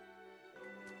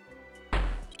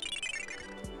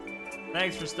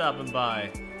 thanks for stopping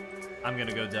by. I'm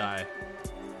gonna go die.